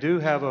and they do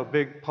have a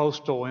big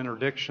postal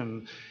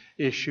interdiction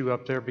issue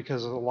up there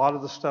because a lot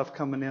of the stuff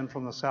coming in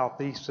from the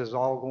southeast is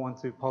all going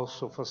through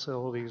postal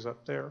facilities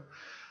up there.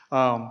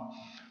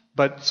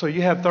 But so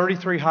you have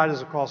 33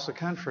 HIDAs across the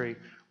country.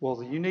 Well,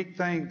 the unique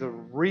thing, the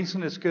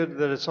reason it's good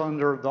that it's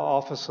under the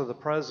Office of the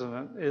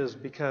President is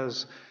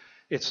because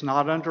it's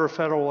not under a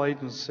federal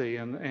agency.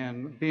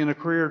 And being a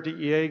career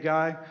DEA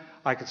guy,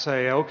 I could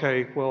say,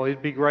 okay, well,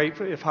 it'd be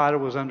great if HIDA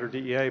was under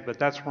DEA, but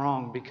that's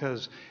wrong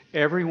because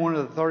every one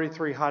of the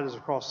 33 HIDAs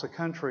across the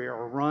country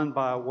are run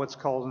by what's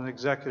called an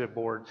executive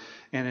board.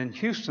 And in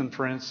Houston,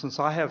 for instance,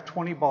 I have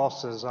 20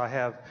 bosses. I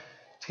have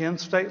 10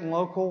 state and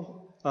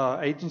local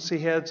agency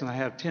heads, and I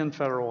have 10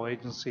 federal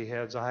agency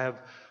heads. I have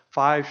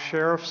 5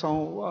 sheriffs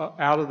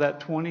out of that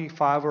 20.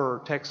 5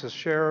 are Texas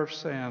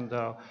sheriffs, and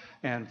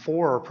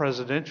 4 are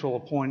presidential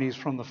appointees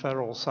from the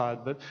federal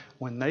side. But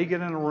when they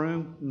get in a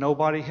room,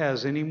 nobody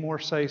has any more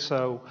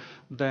say-so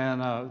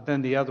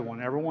than the other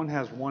one. Everyone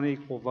has one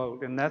equal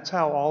vote, and that's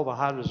how all the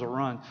HIDAs are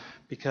run,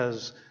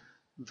 because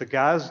the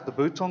guys, the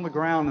boots on the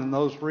ground in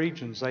those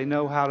regions, they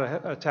know how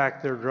to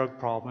attack their drug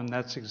problem, and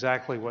that's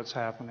exactly what's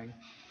happening.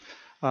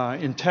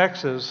 In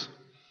Texas,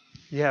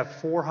 you have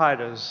 4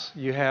 HIDAs.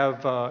 You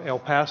have El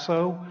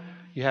Paso,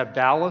 you have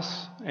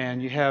Dallas,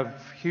 and you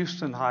have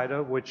Houston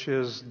HIDA, which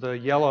is the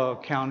yellow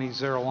counties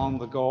there along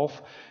the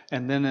Gulf,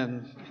 and then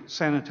in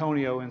San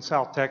Antonio in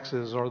South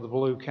Texas are the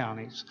blue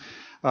counties.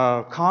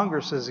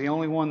 Congress is the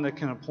only one that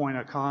can appoint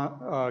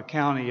a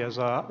county as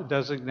a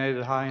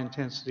designated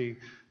high-intensity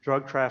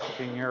drug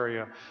trafficking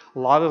area. A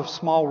lot of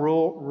small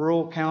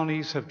rural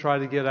counties have tried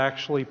to get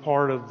actually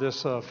part of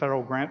this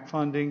federal grant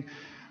funding.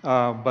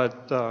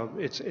 But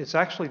it's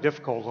actually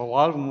difficult. A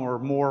lot of them are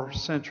more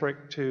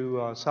centric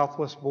to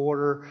southwest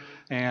border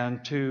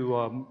and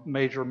to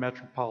major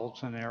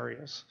metropolitan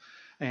areas.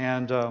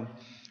 And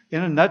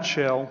in a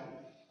nutshell,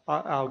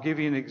 I'll give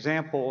you an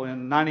example.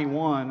 In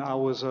 '91, I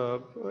was,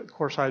 of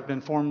course, I had been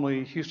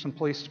formerly Houston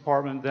Police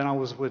Department, then I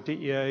was with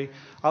DEA.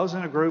 I was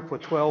in a group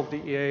with 12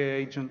 DEA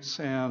agents,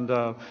 and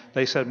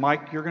they said,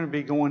 Mike, you're going to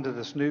be going to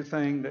this new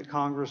thing that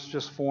Congress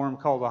just formed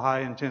called the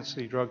High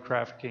Intensity Drug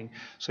Trafficking.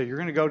 So you're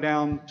going to go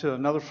down to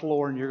another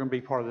floor, and you're going to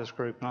be part of this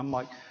group. And I'm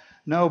like,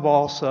 no,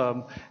 boss.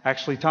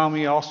 Actually,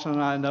 Tommy Austin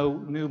and I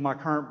knew my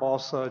current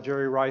boss,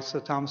 Jerry Rice,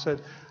 at the time.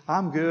 Said,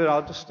 I'm good.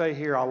 I'll just stay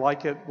here. I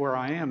like it where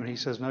I am. And he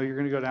says, no, you're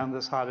going to go down to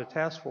this HIDA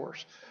task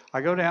force.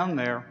 I go down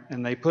there,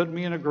 and they put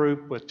me in a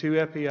group with 2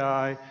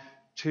 FBI,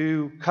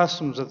 2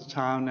 Customs at the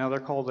time. Now they're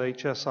called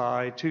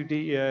HSI, 2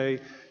 DEA,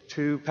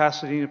 2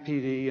 Pasadena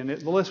PD, and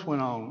the list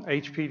went on.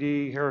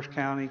 HPD, Harris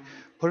County,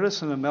 put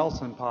us in a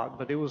melting pot.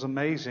 But it was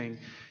amazing.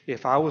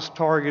 If I was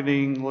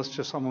targeting, I'm going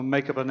to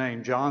make up a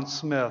name, John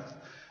Smith,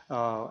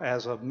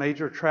 as a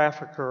major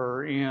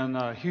trafficker in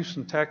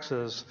Houston,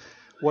 Texas,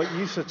 what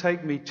used to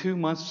take me 2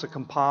 months to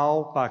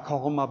compile by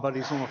calling my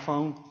buddies on the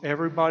phone,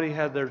 everybody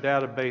had their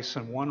database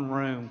in one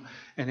room,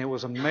 and it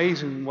was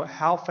amazing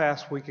how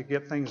fast we could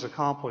get things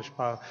accomplished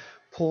by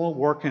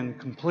working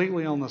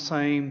completely on the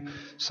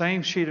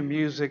same sheet of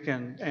music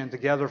and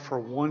together for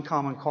one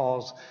common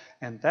cause.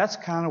 And that's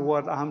kind of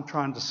what I'm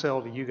trying to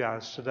sell to you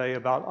guys today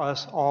about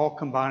us all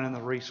combining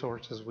the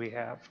resources we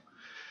have.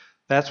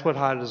 That's what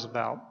HIDA is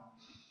about.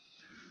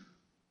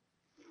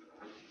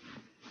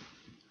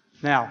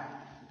 Now,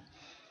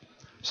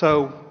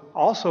 so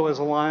also as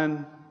a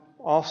line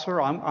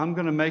officer, I'm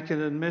going to make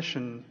an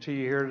admission to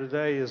you here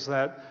today is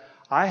that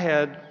I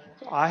had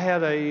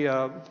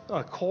a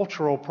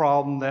cultural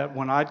problem that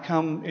when I'd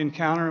come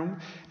encounter,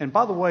 and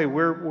by the way,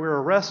 we're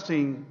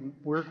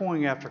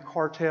going after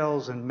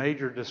cartels and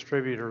major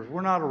distributors.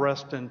 We're not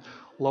arresting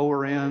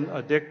lower end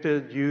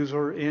addicted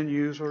end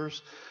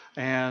users,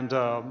 and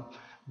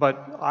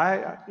but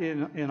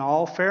in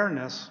all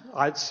fairness,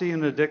 I'd see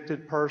an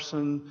addicted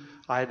person.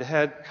 I'd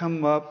had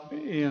come up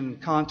in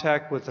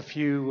contact with a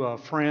few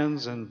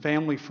friends and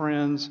family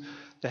friends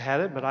that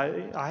had it, but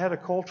I had a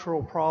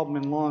cultural problem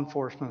in law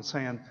enforcement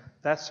saying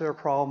that's their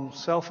problem,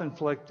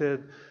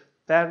 self-inflicted.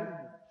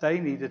 they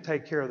need to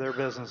take care of their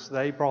business.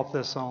 They brought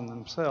this on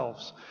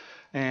themselves.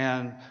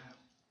 And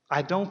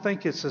I don't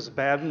think it's as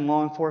bad in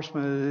law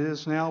enforcement as it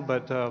is now,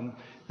 but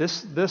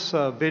this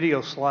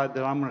video slide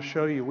that I'm going to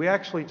show you, we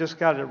actually just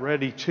got it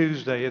ready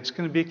Tuesday. It's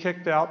going to be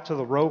kicked out to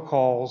the roll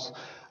calls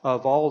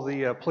of all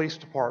the police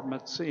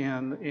departments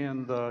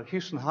in the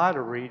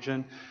Houston-Hyder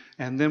region,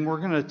 and then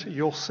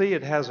you'll see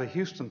it has a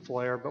Houston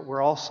flair, but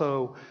we're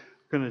also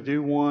going to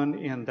do one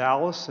in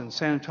Dallas and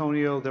San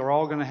Antonio. They're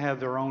all going to have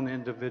their own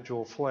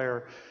individual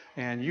flair,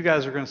 and you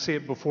guys are going to see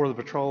it before the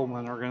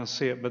patrolmen are going to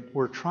see it, but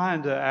we're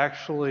trying to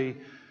actually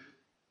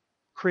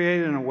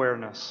create an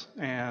awareness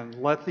and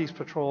let these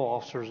patrol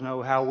officers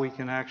know how we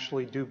can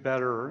actually do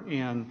better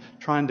in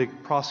trying to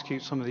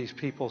prosecute some of these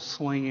people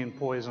slinging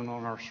poison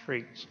on our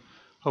streets.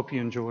 Hope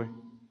you enjoy.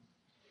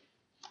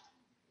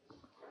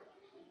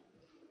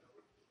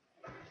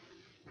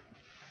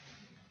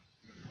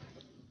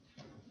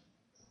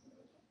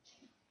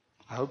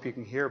 I hope you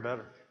can hear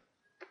better.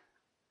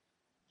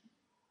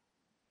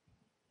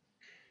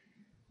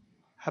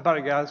 How about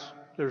it, guys?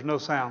 There's no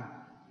sound.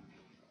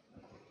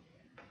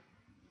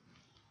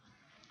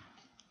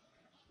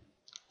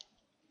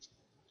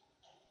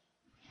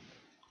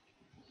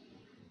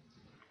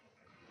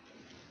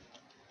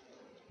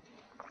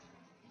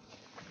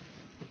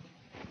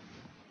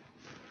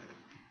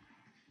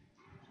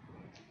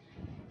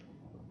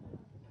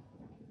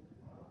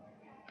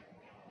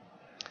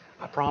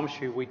 I promise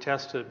you, we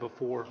tested it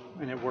before,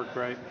 and it worked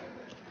great.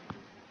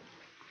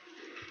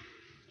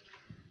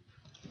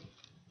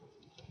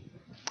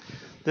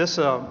 This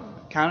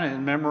kind of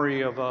in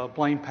memory of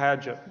Blaine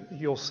Padgett.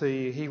 You'll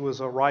see he was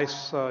a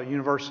Rice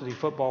University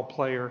football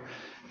player,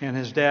 and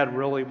his dad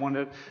really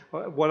wanted.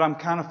 What I'm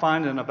kind of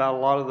finding about a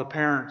lot of the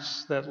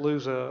parents that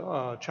lose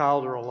a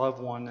child or a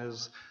loved one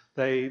is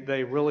they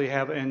really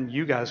have, and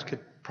you guys could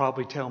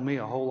probably tell me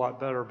a whole lot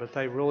better, but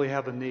they really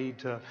have a need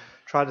to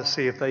try to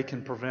see if they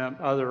can prevent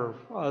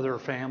other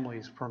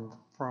families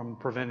from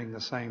preventing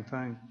the same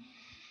thing.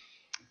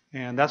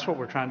 And that's what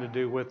we're trying to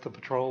do with the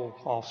patrol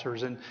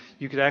officers. And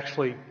you could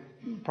actually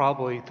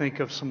probably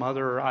think of some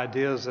other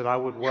ideas that I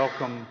would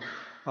welcome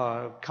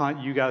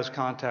you guys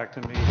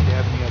contacting me if you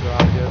have any other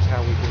ideas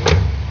how we do it.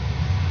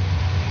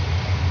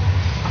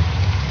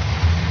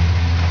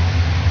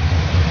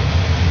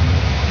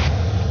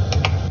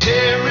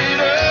 Tear it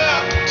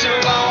up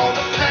till all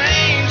the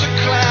pain's a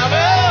cloud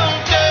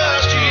of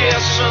dust.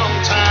 Yes,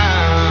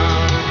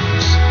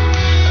 sometimes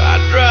I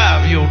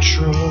drive your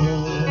truck.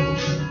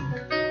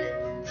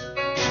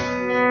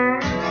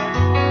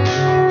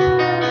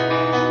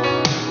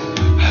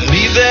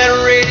 That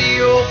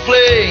radio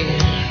playing,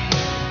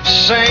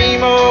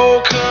 same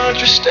old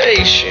country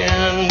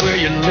station where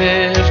you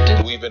left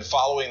it. We've been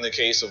following the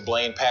case of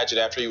Blaine Padgett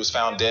after he was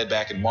found dead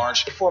back in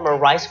March. The former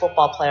Rice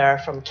football player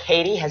from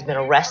Katy has been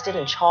arrested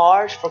and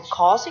charged for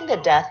causing the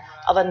death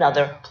of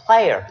another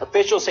player.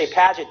 Officials say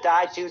Padgett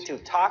died due to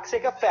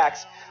toxic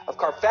effects of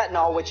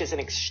carfentanil, which is an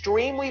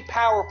extremely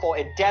powerful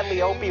and deadly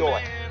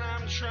opioid.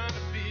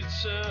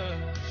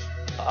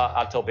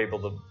 I tell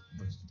people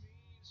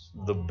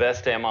the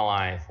best day of my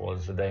life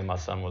was the day my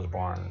son was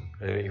born.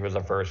 He was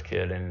the first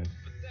kid, and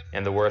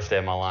the worst day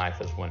of my life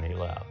is when he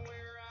left.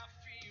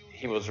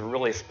 He was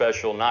really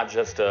special, not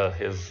just to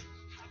his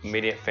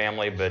immediate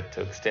family, but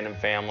to extended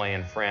family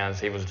and friends.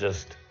 He was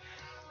just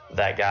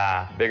that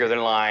guy, bigger than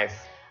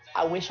life.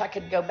 I wish I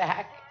could go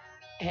back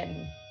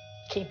and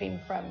keep him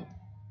from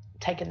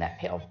taking that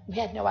pill. We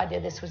had no idea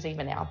this was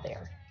even out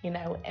there,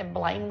 and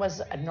Blaine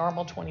was a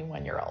normal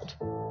 21-year-old.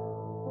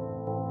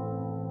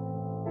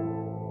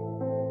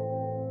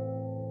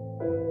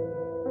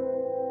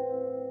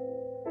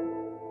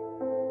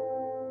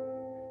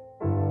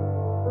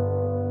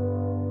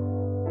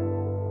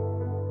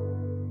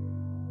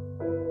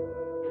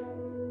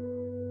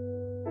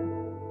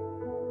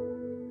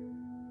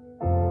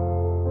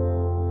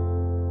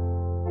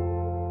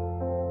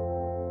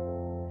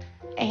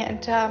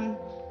 And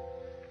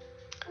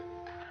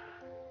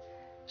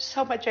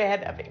so much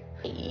ahead of him.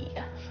 He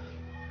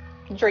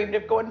dreamed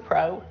of going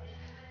pro.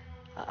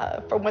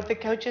 From what the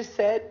coaches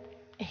said,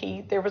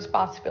 there was a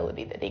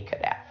possibility that he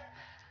could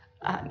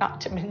have.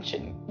 Not to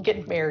mention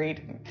getting married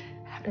and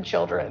having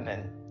children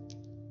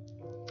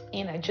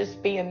and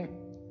just being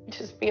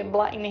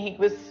Blaine. He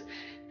was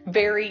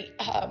very,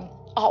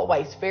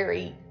 always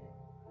very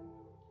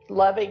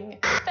loving.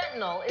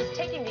 Fentanyl is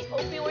taking the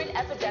opioid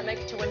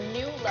epidemic to a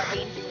new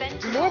level.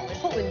 Fentanyl more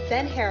potent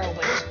than heroin.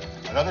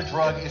 Another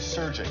drug is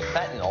surging.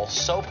 Fentanyl,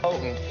 so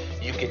potent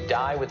you could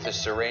die with the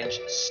syringe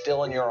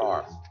still in your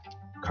arm.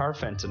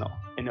 Carfentanil,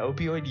 an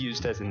opioid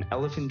used as an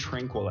elephant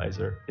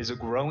tranquilizer, is a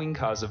growing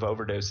cause of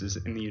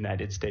overdoses in the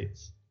United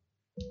States.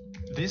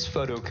 This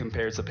photo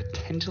compares a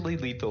potentially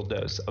lethal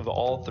dose of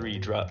all three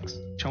drugs,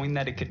 showing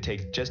that it could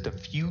take just a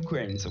few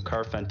grains of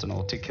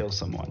carfentanil to kill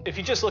someone. If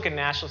you just look at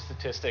national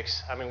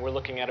statistics, we're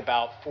looking at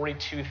about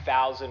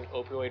 42,000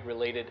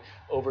 opioid-related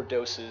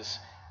overdoses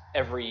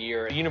every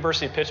year. The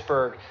University of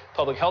Pittsburgh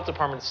Public Health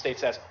Department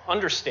states that's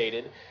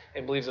understated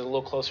and believes it's a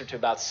little closer to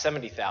about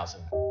 70,000.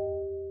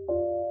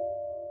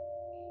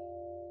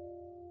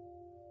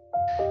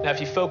 Now, if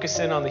you focus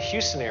in on the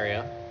Houston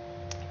area,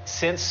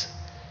 since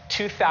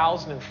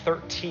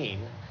 2013,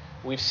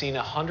 we've seen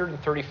a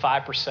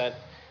 135%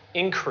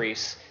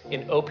 increase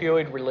in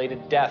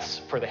opioid-related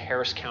deaths for the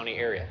Harris County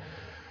area.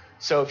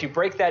 So if you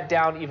break that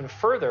down even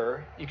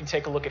further, you can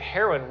take a look at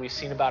heroin. We've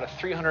seen about a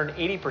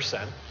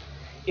 380%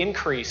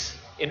 increase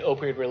in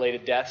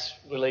opioid-related deaths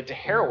related to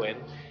heroin.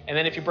 And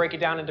then if you break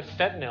it down into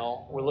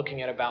fentanyl, we're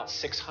looking at about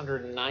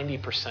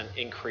 690%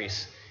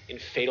 increase in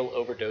fatal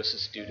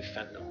overdoses due to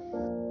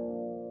fentanyl.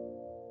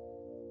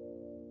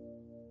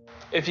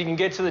 If you can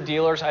get to the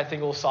dealers, I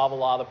think it will solve a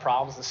lot of the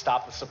problems and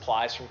stop the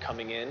supplies from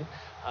coming in.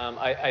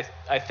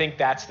 I think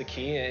that's the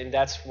key, and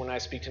that's when I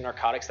speak to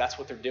narcotics, that's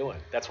what they're doing.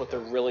 That's what they're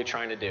really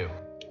trying to do.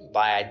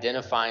 By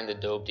identifying the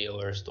dope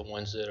dealers, the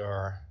ones that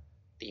are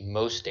the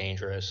most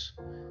dangerous,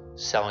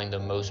 selling the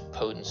most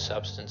potent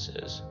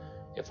substances,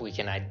 if we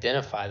can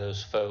identify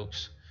those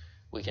folks,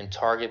 we can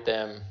target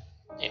them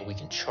and we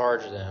can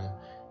charge them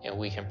and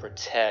we can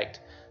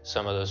protect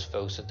some of those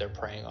folks that they're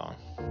preying on.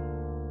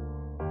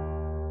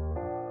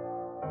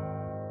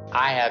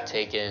 I have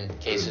taken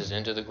cases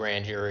into the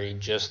grand jury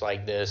just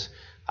like this.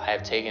 I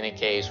have taken a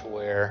case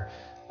where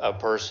a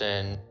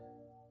person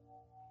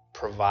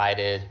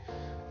provided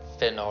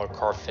fentanyl or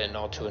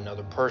carfentanil to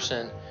another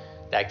person.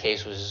 That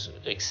case was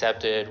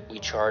accepted. We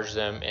charged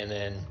them and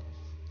then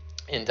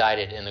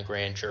indicted in the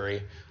grand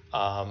jury.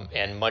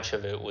 And much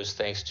of it was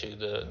thanks to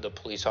the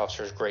police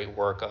officer's great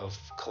work of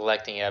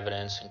collecting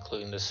evidence,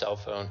 including the cell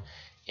phone,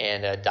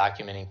 and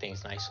documenting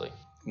things nicely.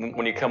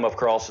 When you come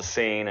across a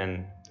scene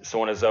and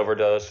someone has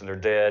overdosed and they're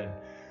dead,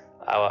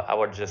 I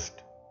would just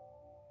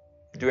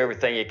do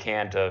everything you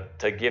can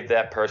to give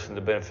that person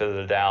the benefit of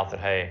the doubt that,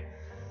 hey,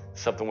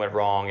 something went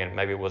wrong and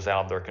maybe it was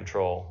out of their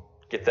control.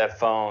 Get that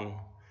phone,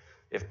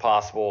 if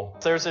possible.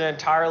 There's an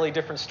entirely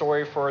different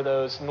story for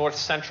those north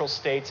central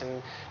states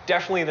and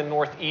definitely the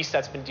northeast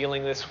that's been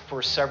dealing with this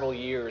for several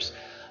years.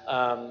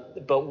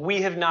 But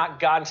we have not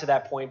gotten to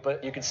that point,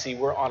 but you can see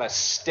we're on a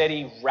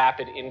steady,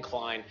 rapid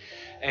incline.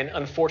 And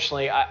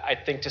unfortunately, I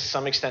think to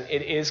some extent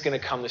it is going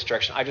to come this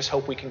direction. I just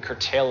hope we can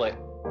curtail it.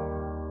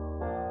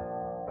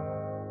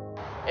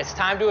 It's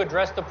time to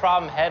address the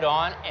problem head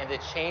on and to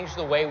change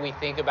the way we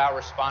think about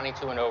responding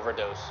to an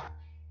overdose.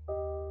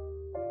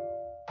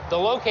 The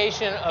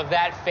location of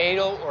that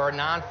fatal or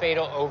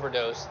non-fatal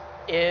overdose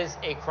is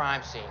a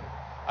crime scene.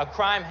 A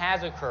crime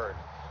has occurred.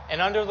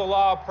 And under the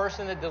law, a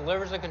person that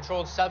delivers a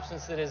controlled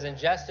substance that is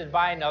ingested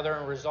by another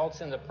and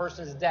results in the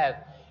person's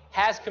death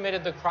has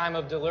committed the crime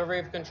of delivery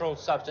of controlled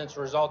substance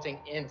resulting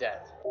in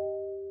death.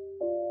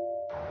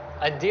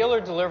 A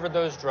dealer delivered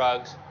those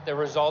drugs that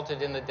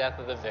resulted in the death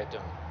of the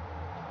victim.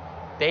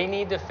 They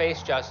need to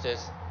face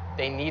justice.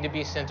 They need to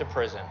be sent to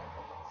prison.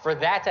 For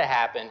that to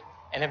happen,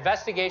 an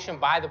investigation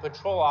by the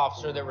patrol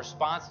officer that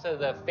responds to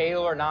the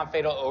fatal or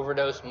non-fatal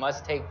overdose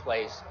must take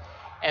place,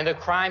 and the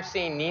crime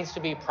scene needs to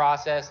be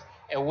processed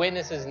and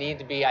witnesses need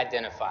to be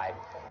identified.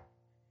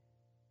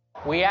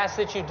 We ask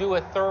that you do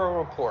a thorough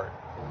report,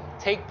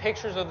 take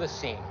pictures of the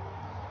scene,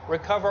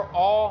 recover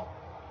all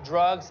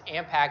drugs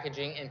and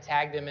packaging and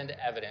tag them into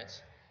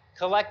evidence,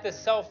 collect the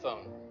cell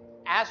phone,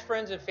 ask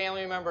friends and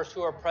family members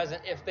who are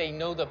present if they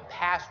know the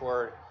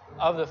password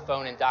of the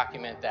phone and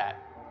document that.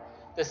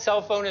 The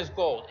cell phone is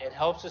gold. It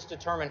helps us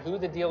determine who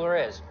the dealer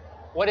is,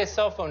 what his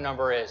cell phone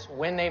number is,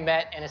 when they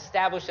met, and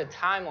establish a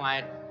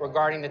timeline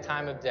regarding the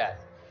time of death.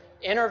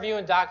 Interview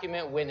and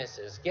document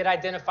witnesses, get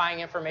identifying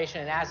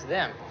information and ask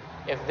them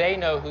if they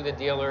know who the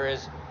dealer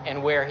is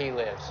and where he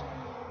lives.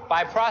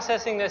 By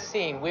processing this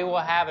scene, we will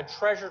have a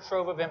treasure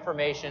trove of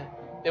information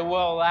that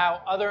will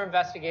allow other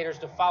investigators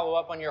to follow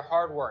up on your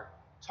hard work,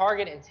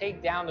 target and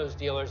take down those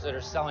dealers that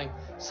are selling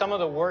some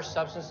of the worst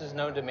substances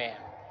known to man.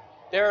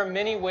 There are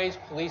many ways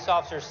police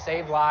officers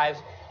save lives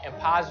and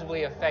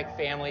positively affect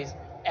families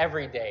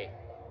every day.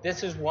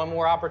 This is one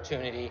more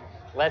opportunity.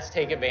 Let's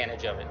take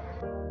advantage of it.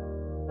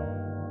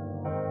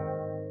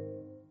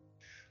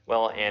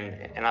 Well,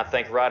 and I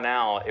think right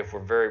now, if we're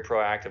very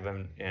proactive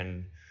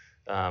in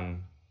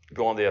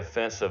going the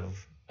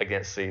offensive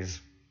against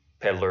these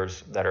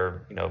peddlers that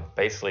are,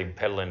 basically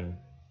peddling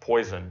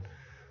poison,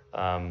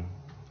 and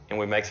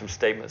we make some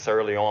statements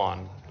early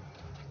on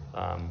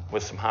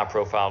with some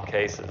high-profile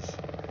cases,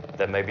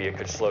 that maybe it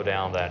could slow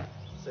down that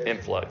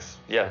influx,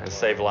 and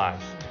save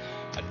lives.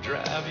 I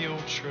drive your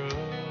truck.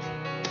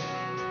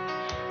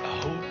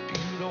 I hope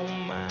you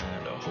don't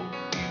mind. I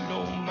hope you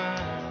don't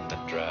mind.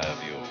 I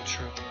drive your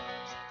truck.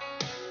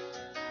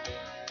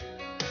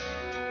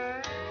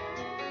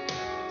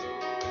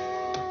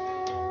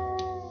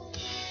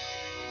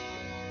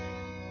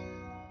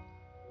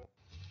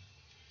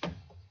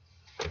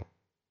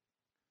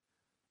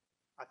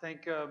 I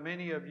think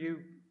many of you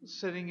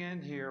sitting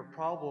in here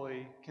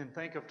probably can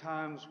think of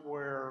times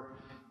where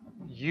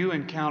you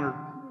encountered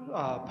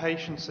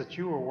patients that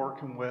you were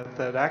working with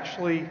that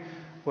actually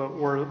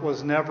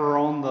was never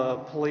on the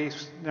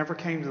police, never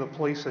came to the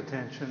police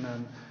attention,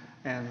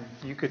 and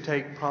you could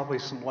take probably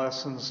some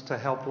lessons to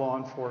help law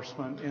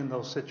enforcement in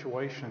those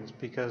situations,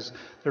 because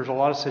there's a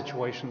lot of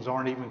situations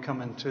aren't even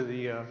coming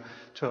to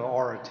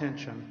our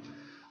attention.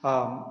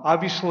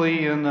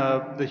 Obviously, in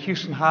the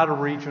Houston-Hyder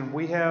region,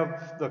 we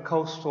have the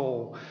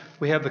coastal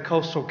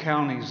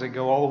counties that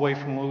go all the way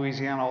from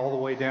Louisiana all the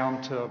way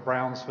down to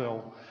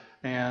Brownsville,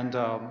 and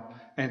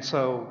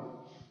so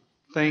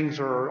things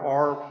are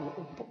our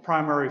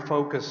primary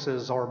focus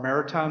is our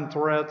maritime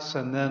threats,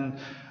 and then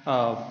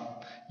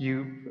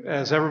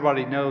as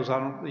everybody knows,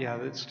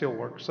 it still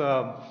works.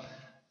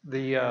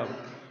 The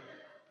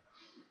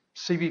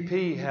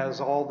CBP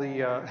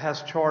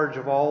has charge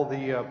of all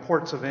the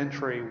ports of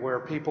entry where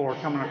people are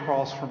coming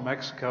across from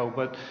Mexico,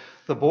 but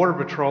the Border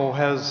Patrol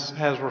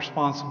has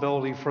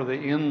responsibility for the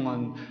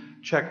inland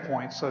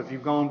checkpoints. So if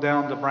you've gone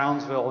down to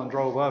Brownsville and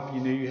drove up, you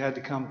knew you had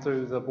to come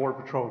through the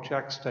Border Patrol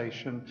check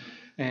station.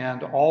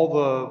 And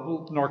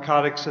all the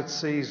narcotics it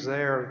sees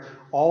there,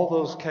 all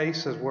those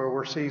cases where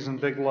we're seizing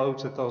big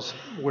loads at those,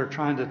 we're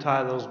trying to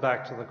tie those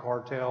back to the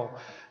cartel.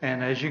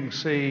 And as you can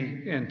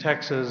see in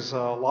Texas, a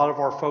lot of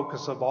our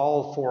focus of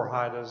all 4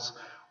 HIDAs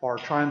are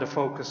trying to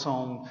focus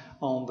on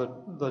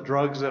the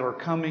drugs that are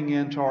coming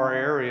into our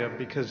area,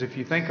 because if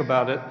you think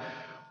about it,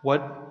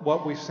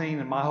 what we've seen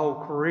in my whole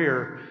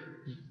career,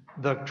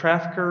 the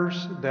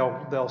traffickers,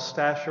 they'll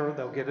stash her,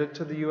 they'll get it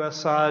to the U.S.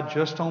 side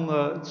just on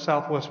the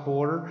southwest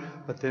border,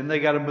 but then they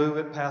got to move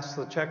it past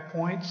the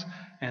checkpoints,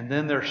 and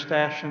then they're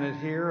stashing it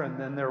here, and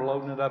then they're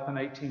loading it up in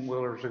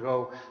 18-wheelers to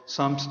go.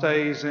 Some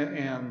stays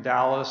in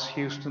Dallas,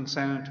 Houston,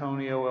 San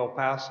Antonio, El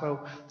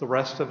Paso. The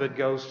rest of it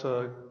goes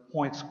to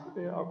points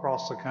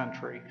across the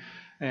country,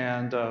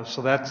 and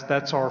so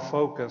that's our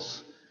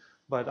focus.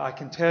 But I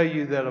can tell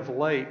you that of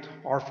late,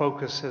 our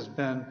focus has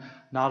been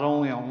not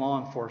only on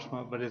law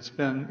enforcement, but it's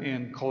been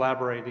in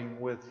collaborating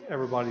with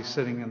everybody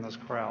sitting in this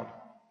crowd.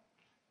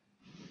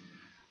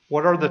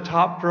 What are the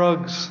top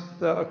drugs,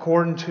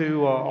 according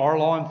to our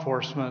law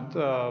enforcement?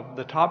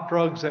 The top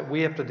drugs that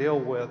we have to deal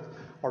with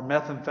are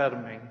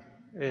methamphetamine.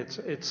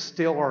 It's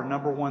still our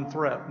 #1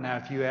 threat. Now,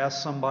 if you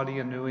ask somebody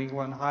in New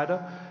England,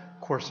 HIDA,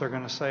 of course they're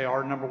going to say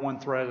our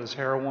 #1 threat is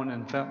heroin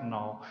and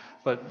fentanyl.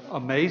 But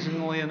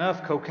amazingly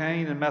enough,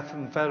 cocaine and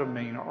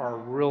methamphetamine are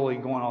really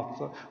going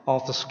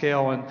off the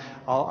scale. And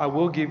I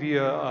will give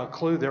you a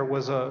clue. There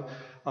was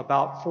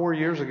about 4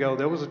 years ago,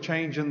 there was a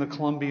change in the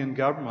Colombian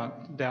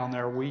government down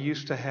there. We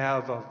used to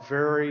have a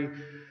very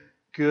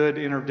good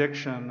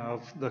interdiction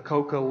of the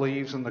coca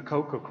leaves and the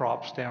coca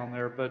crops down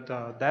there, but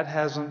that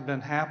hasn't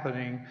been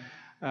happening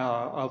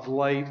of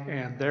late,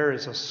 and there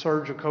is a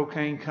surge of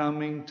cocaine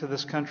coming to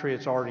this country.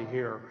 It's already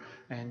here,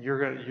 and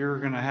you're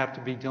going to have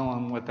to be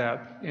dealing with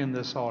that in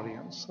this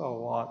audience a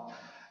lot.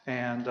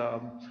 And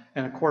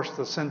of course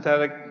the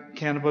synthetic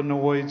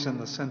cannabinoids and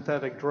the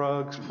synthetic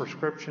drugs,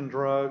 prescription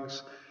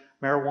drugs,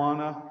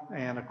 marijuana,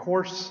 and of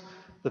course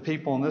the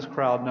people in this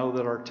crowd know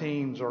that our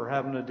teens are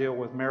having to deal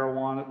with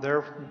marijuana.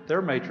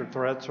 Their major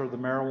threats are the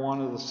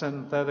marijuana, the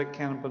synthetic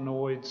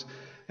cannabinoids,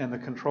 and the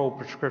controlled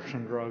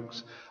prescription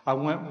drugs. I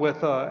went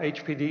with a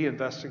HPD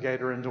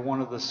investigator into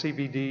one of the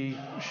CBD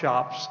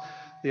shops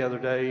the other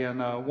day, and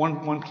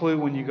one clue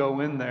when you go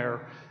in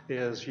there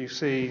is you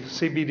see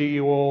CBD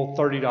oil,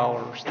 $30,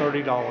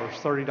 $30,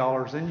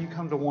 $30, then you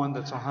come to one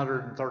that's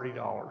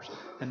 $130,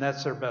 and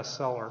that's their best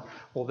seller.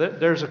 Well,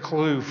 there's a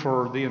clue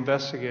for the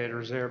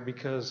investigators there,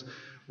 because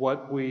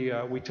what we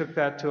took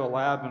that to a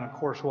lab, and of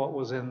course what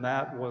was in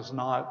that was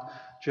not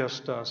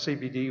just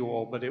CBD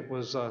oil, but it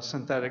was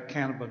synthetic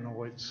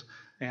cannabinoids.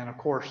 And of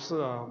course,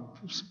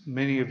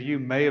 many of you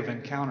may have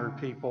encountered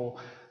people,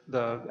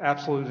 the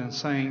absolute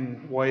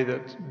insane way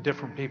that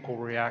different people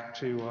react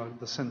to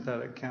the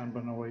synthetic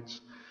cannabinoids.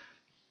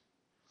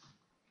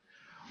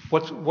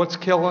 What's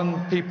killing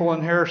people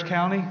in Harris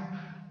County?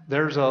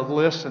 There's a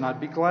list, and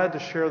I'd be glad to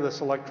share this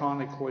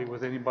electronically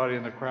with anybody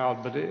in the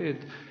crowd, but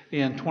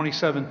in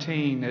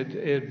 2017,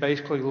 it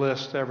basically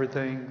lists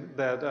everything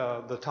that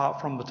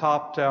from the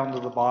top down to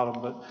the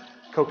bottom, but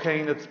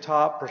cocaine at the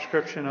top,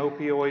 prescription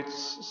opioids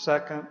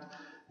second,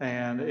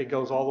 and it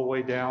goes all the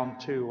way down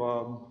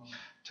to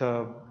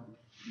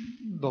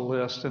the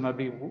list, and I'd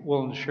be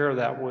willing to share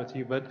that with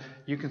you. But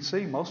you can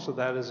see most of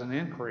that is an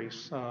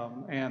increase,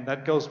 and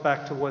that goes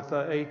back to what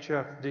the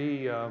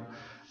HFD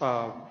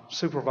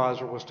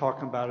supervisor was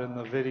talking about in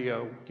the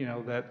video. You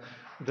know, that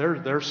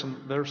there's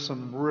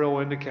some real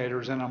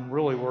indicators, and I'm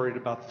really worried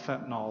about the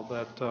fentanyl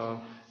that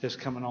is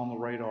coming on the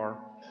radar.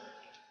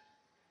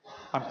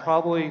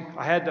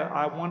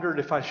 I wondered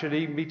if I should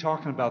even be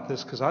talking about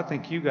this, because I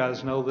think you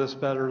guys know this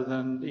better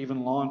than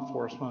even law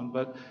enforcement,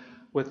 but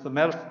with the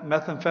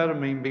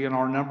methamphetamine being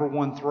our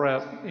 #1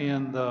 threat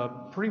in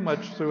pretty much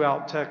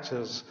throughout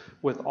Texas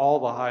with all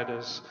the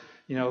HIDAs,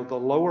 you know, the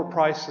lower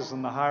prices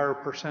and the higher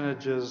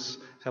percentages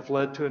have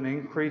led to an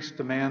increased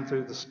demand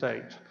through the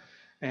state.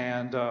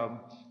 And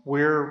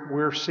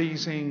we're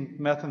seizing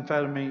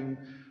methamphetamine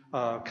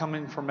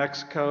coming from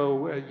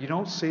Mexico. You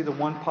don't see the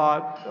one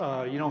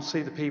pot, you don't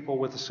see the people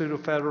with the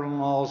pseudoephedrine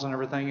laws and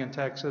everything in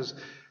Texas.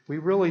 We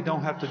really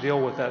don't have to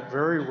deal with that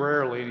very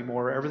rarely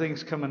anymore.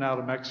 Everything's coming out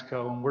of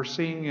Mexico, and we're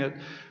seeing it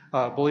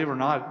Believe it or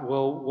not,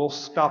 we'll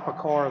stop a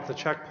car at the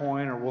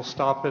checkpoint, or we'll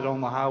stop it on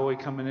the highway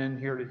coming in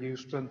here to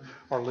Houston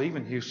or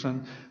leaving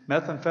Houston.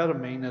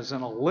 Methamphetamine is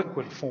in a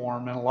liquid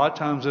form, and a lot of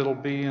times it'll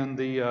be in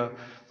the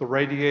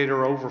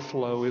radiator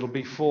overflow. It'll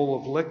be full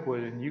of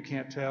liquid, and you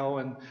can't tell.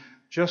 And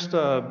just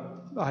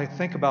I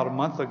think about a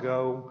month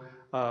ago,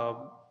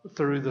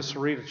 through the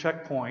Sarita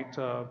checkpoint,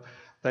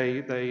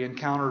 they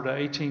encountered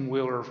an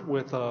 18-wheeler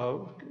with a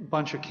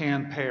bunch of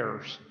canned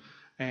pears.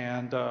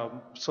 And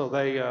so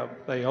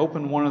they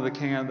opened one of the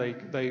cans.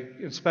 They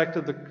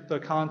inspected the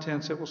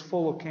contents. It was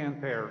full of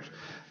canned pears.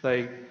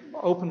 They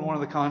opened one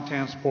of the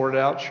contents, poured it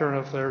out. Sure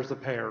enough, there's the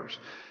pears.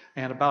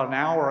 And about an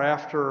hour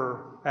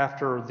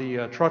after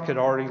the truck had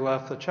already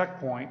left the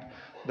checkpoint,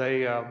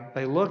 they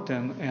looked,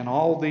 and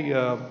all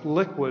the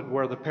liquid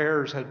where the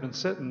pears had been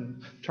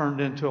sitting turned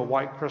into a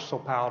white crystal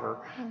powder.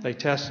 They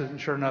tested, and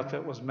sure enough,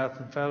 it was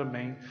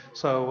methamphetamine.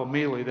 So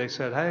immediately they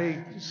said,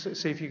 hey,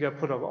 see if you got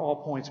put up all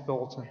points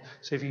bulletin,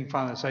 see if you can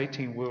find this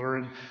 18-wheeler.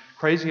 And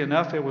crazy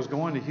enough, it was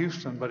going to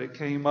Houston, but it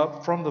came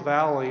up from the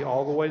valley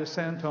all the way to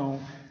San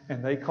Antonio,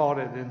 and they caught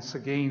it in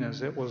Seguin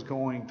as it was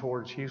going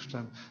towards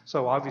Houston.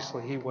 So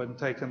obviously he wasn't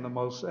taking the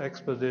most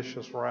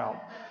expeditious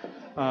route.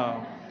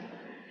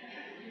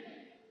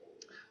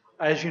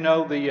 As you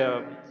know,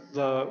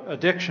 the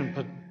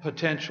addiction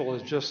potential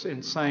is just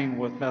insane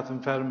with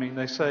methamphetamine.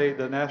 They say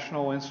the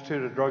National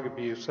Institute of Drug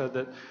Abuse said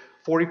that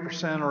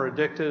 40% are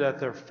addicted at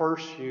their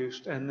first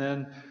use, and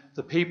then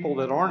the people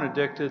that aren't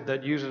addicted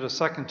that use it a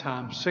second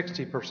time,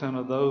 60%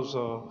 of those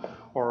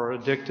are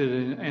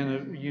addicted.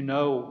 And you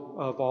know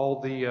of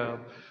all the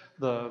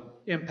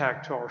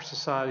impact to our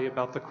society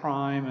about the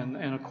crime.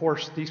 And of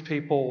course, these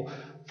people,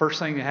 first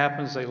thing that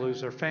happens, they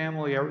lose their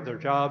family, their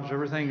jobs,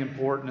 everything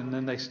important, and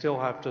then they still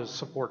have to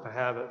support the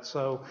habit.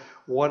 So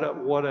what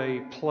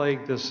a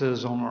plague this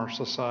is on our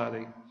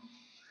society.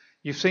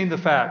 You've seen the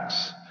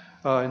facts.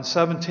 In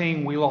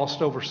 2017, we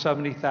lost over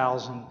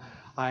 70,000.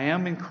 I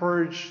am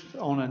encouraged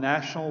on a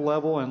national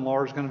level, and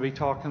Laura's going to be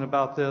talking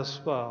about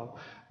this,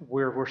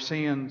 where we're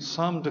seeing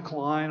some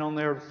decline on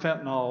there.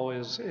 Fentanyl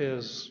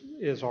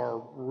is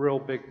our real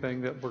big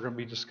thing that we're going to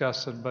be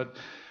discussing. But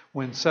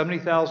when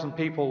 70,000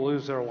 people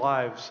lose their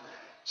lives,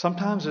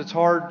 sometimes it's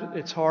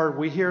hard.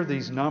 We hear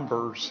these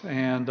numbers,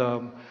 and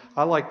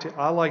I like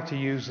to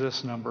use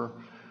this number.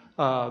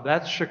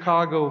 That's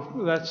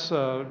Chicago. That's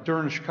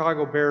during the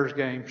Chicago Bears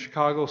game,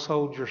 Chicago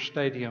Soldier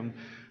Stadium.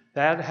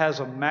 That has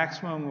a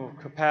maximum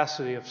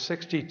capacity of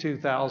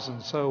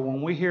 62,000. So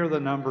when we hear the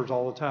numbers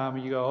all the time,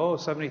 you go,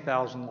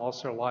 70,000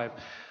 lost their life.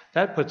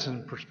 That puts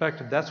in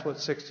perspective, that's what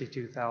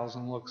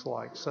 62,000 looks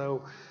like.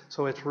 So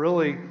it's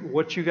really,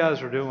 what you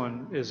guys are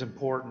doing is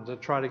important to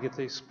try to get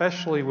these,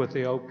 especially with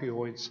the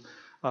opioids.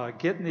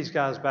 Getting these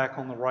guys back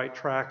on the right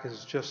track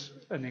is just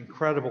an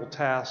incredible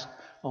task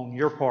on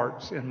your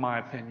parts, in my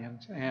opinion.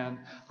 And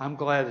I'm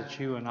glad it's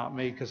you and not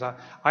me, because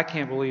I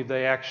can't believe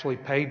they actually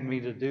paid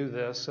me to do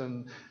this.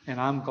 And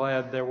I'm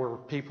glad there were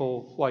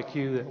people like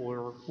you that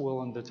were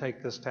willing to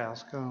take this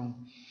task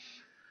home.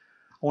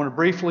 I want to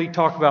briefly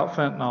talk about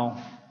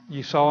fentanyl.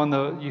 You saw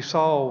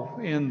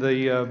in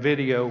the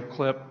video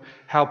clip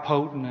how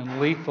potent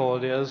and lethal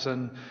it is,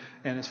 and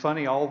it's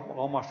funny.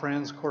 All my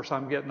friends, of course,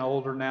 I'm getting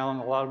older now,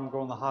 and a lot of them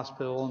go in the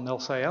hospital, and they'll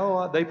say,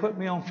 "Oh, they put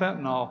me on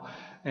fentanyl,"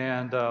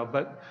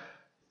 but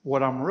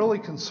what I'm really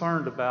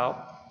concerned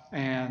about,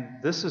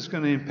 and this is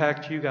going to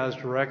impact you guys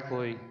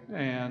directly,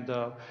 and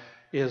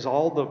is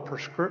all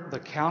the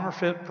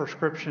counterfeit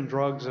prescription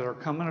drugs that are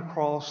coming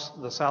across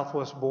the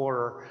southwest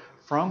border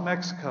from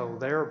Mexico.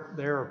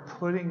 They're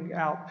putting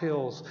out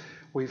pills.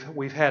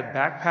 We've had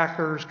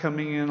backpackers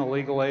coming in,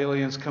 illegal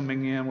aliens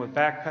coming in with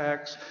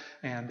backpacks,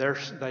 and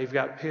they've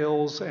got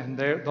pills, and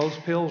those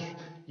pills,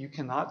 you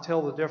cannot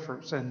tell the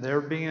difference, and they're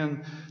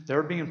being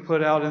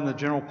put out in the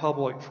general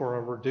public for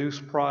a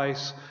reduced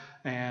price,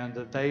 and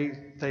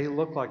they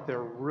look like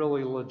they're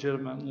really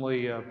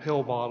legitimately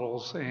pill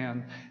bottles,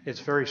 and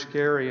it's very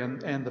scary.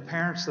 And the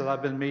parents that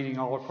I've been meeting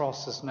all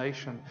across this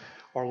nation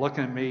are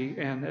looking at me,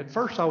 and at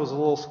first I was a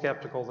little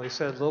skeptical. They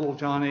said, little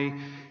Johnny,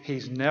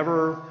 he's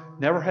never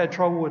had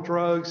trouble with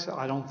drugs.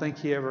 I don't think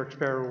he ever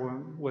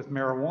experimented with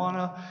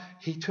marijuana.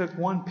 He took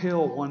one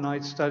pill one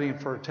night studying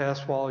for a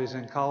test while he's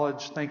in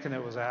college, thinking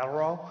it was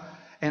Adderall.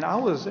 And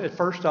at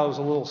first I was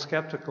a little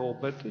skeptical,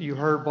 but you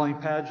heard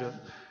Blaine Padgett.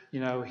 You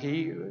know,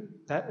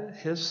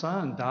 his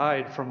son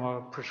died from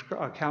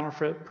a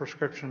counterfeit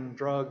prescription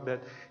drug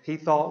that he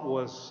thought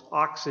was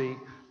Oxy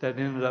that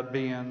ended up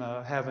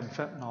having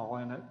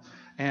fentanyl in it.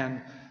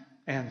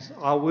 And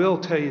I will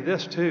tell you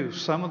this too,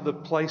 some of the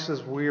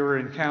places we were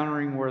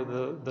encountering were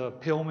the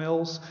pill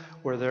mills,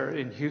 where they're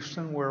in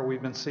Houston, where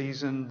we've been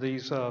seizing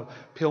these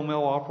pill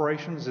mill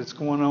operations. It's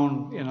going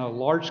on in a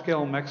large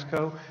scale in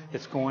Mexico.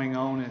 It's going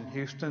on in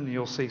Houston.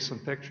 You'll see some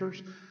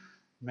pictures.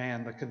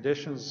 man, the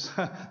conditions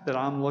that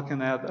I'm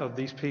looking at of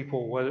these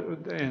people,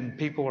 and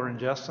people are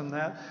ingesting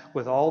that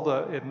with all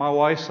my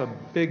wife's a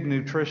big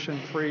nutrition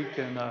freak,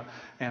 and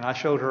I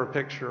showed her a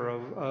picture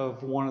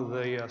of one of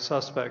the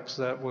suspects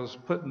that was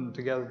putting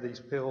together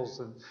these pills,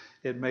 and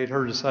it made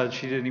her decide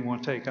she didn't even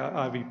want to take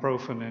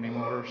ibuprofen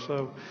anymore.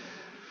 So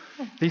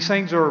these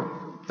things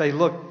they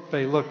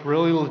look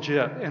really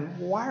legit. And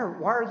why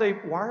are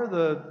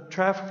the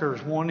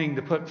traffickers wanting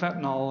to put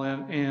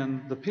fentanyl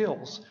in the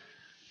pills?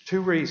 2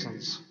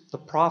 reasons. The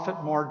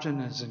profit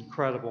margin is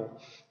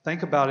incredible.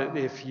 Think about it.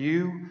 If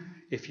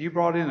you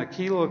brought in a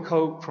kilo of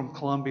coke from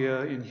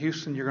Colombia in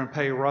Houston, you're going to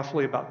pay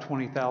roughly about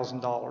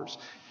 $20,000.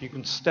 You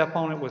can step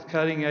on it with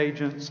cutting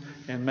agents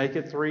and make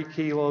it 3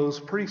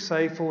 kilos pretty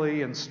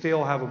safely and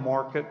still have a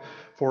market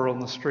for it on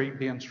the street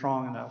being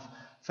strong enough.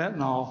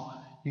 Fentanyl,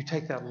 you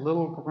take that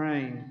little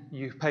grain,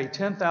 you pay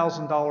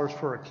 $10,000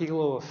 for a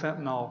kilo of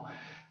fentanyl.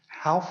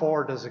 How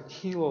far does a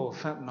kilo of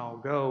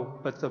fentanyl go?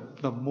 But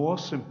the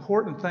most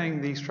important thing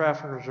these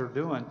traffickers are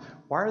doing,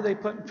 why are they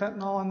putting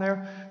fentanyl in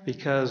there?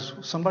 Because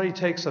somebody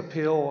takes a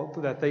pill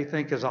that they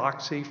think is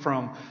oxy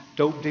from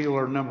dope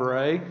dealer number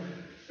A.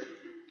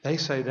 They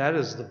say that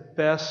is the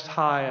best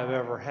high I've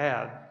ever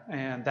had.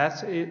 And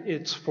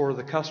it's for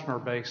the customer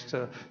base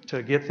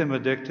to get them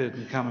addicted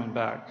and coming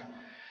back.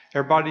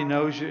 Everybody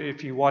knows,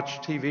 if you watch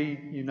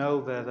TV, you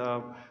know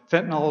that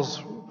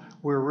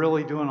we're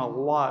really doing a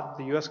lot.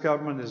 The U.S.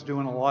 government is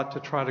doing a lot to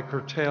try to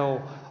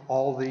curtail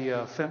all the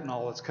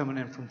fentanyl that's coming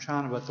in from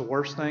China. But the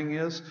worst thing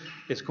is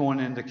it's going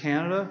into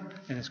Canada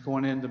and it's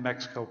going into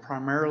Mexico.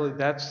 Primarily,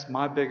 that's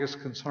my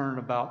biggest concern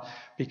about,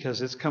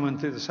 because it's coming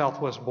through the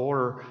southwest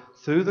border,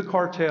 through the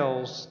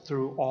cartels,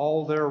 through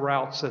all their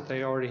routes that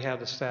they already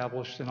had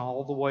established, and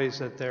all the ways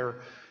that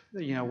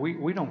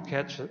we don't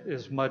catch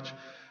as much.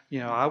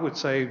 I would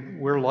say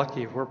we're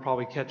lucky if we're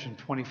probably catching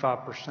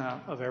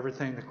 25% of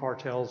everything the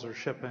cartels are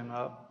shipping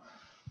up.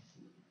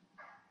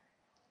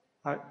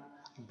 I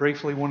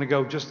briefly want to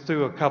go just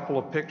through a couple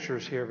of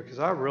pictures here, because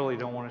I really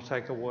don't want to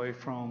take away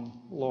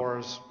from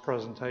Laura's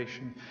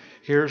presentation.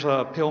 Here's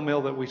a pill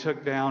mill that we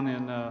took down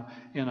in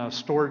a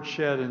storage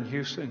shed in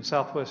Houston, in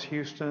southwest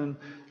Houston.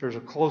 There's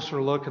a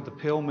closer look at the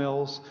pill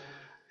mills,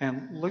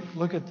 and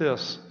look at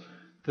this.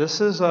 This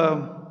is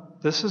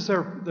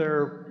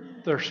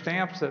their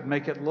stamps that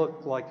make it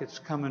look like it's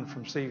coming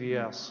from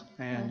CVS,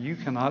 and you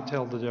cannot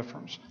tell the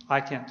difference.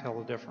 I can't tell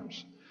the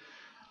difference.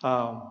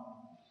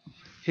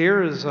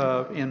 Here is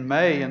in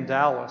May in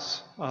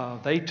Dallas.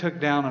 They took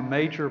down a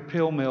major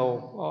pill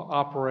mill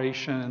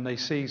operation, and they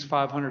seized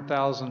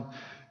 500,000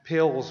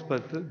 pills,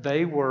 but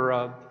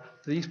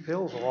these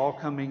pills are all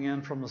coming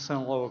in from the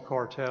Sinaloa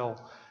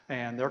cartel.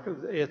 And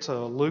it's a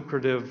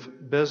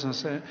lucrative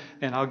business.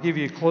 And I'll give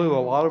you a clue. A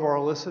lot of our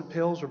illicit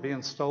pills are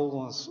being sold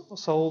on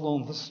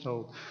the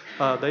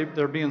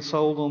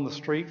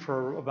street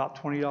for about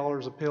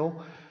 $20 a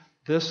pill.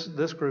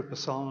 This group is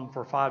selling them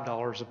for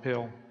 $5 a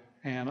pill.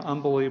 And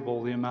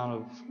unbelievable the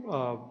amount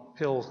of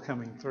pills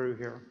coming through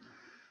here.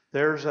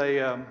 There's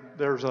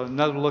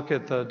another look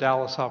at the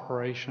Dallas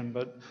operation,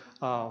 but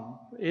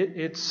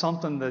it's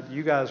something that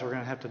you guys are going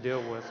to have to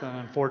deal with, and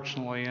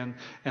unfortunately, and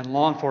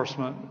law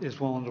enforcement is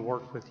willing to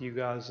work with you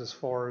guys as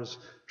far as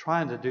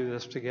trying to do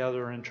this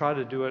together and try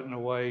to do it in a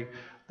way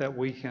that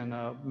we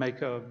can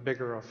make a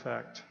bigger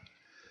effect.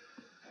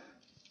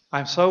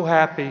 I'm so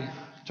happy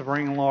to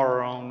bring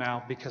Lora on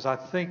now, because I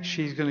think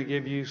she's going to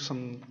give you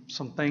some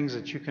things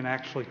that you can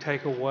actually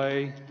take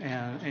away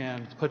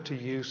and put to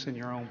use in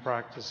your own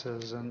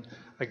practices. And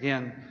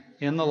again,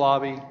 in the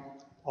lobby,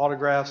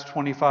 autographs,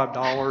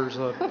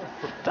 $25.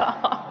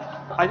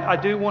 I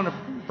do want to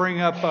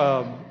bring up,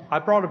 I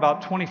brought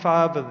about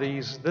 25 of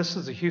these. This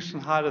is the Houston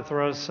Height of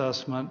Threat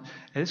Assessment,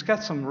 and it's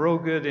got some real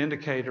good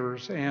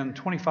indicators, and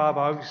 25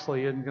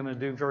 obviously isn't going to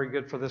do very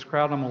good for this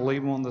crowd. I'm going to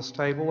leave them on this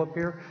table up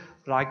here,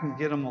 but I can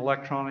get them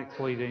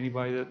electronically to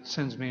anybody that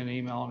sends me an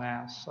email and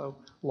asks. So,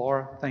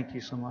 Lora, thank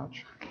you so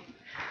much.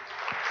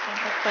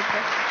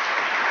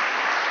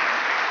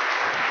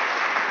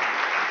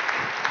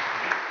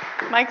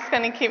 Mike's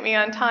going to keep me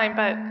on time,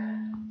 but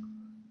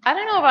I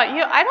don't know about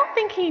you. I don't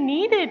think he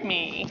needed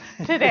me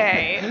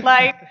today.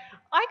 I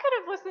could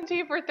have listened to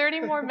you for 30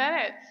 more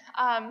minutes.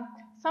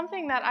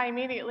 Something that I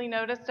immediately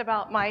noticed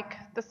about Mike,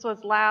 this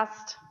was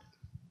last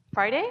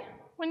Friday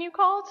when you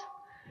called,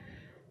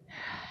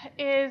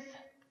 is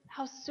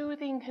how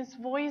soothing his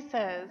voice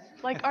is.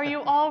 Are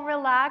you all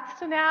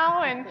relaxed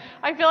now? And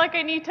I feel like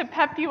I need to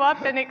pep you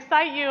up and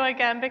excite you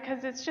again,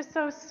 because it's just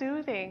so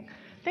soothing.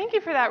 Thank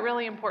you for that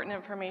really important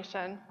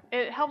information.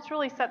 It helps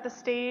really set the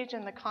stage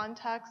and the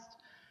context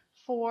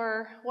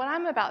for what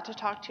I'm about to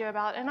talk to you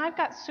about. And I've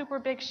got super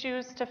big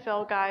shoes to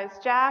fill, guys.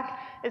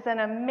 Jack is an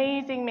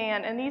amazing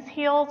man, and these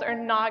heels are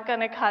not going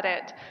to cut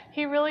it.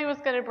 He really was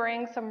going to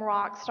bring some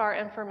rock star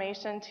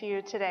information to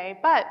you today.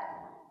 But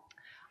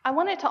I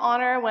wanted to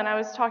honor, when I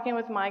was talking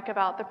with Mike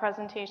about the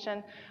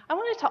presentation, I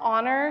wanted to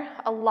honor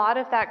a lot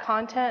of that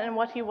content and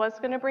what he was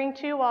going to bring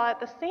to you, while at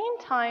the same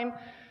time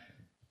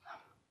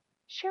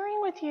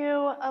sharing with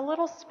you a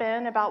little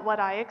spin about what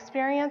I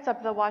experience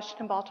of the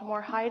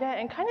Washington-Baltimore HIDA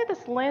and kind of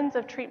this lens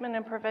of treatment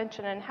and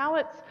prevention and how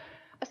it's,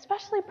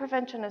 especially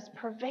prevention, is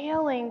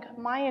prevailing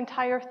my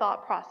entire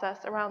thought process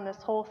around this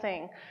whole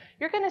thing.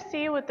 You're going to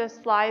see with the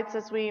slides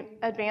as we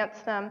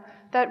advance them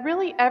that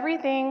really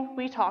everything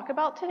we talk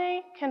about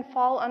today can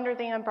fall under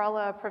the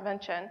umbrella of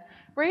prevention.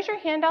 Raise your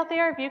hand out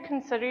there if you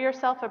consider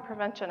yourself a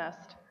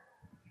preventionist.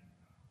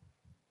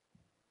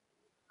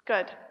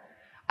 Good.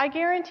 I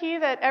guarantee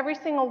that every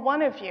single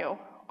one of you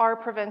are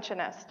a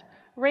preventionist.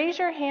 Raise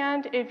your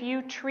hand if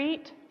you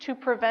treat to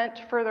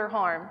prevent further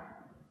harm.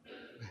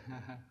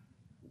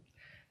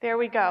 There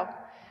we go.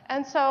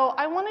 And so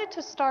I wanted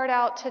to start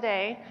out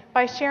today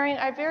by sharing,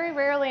 I very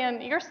rarely,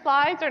 and your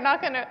slides are not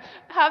going to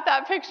have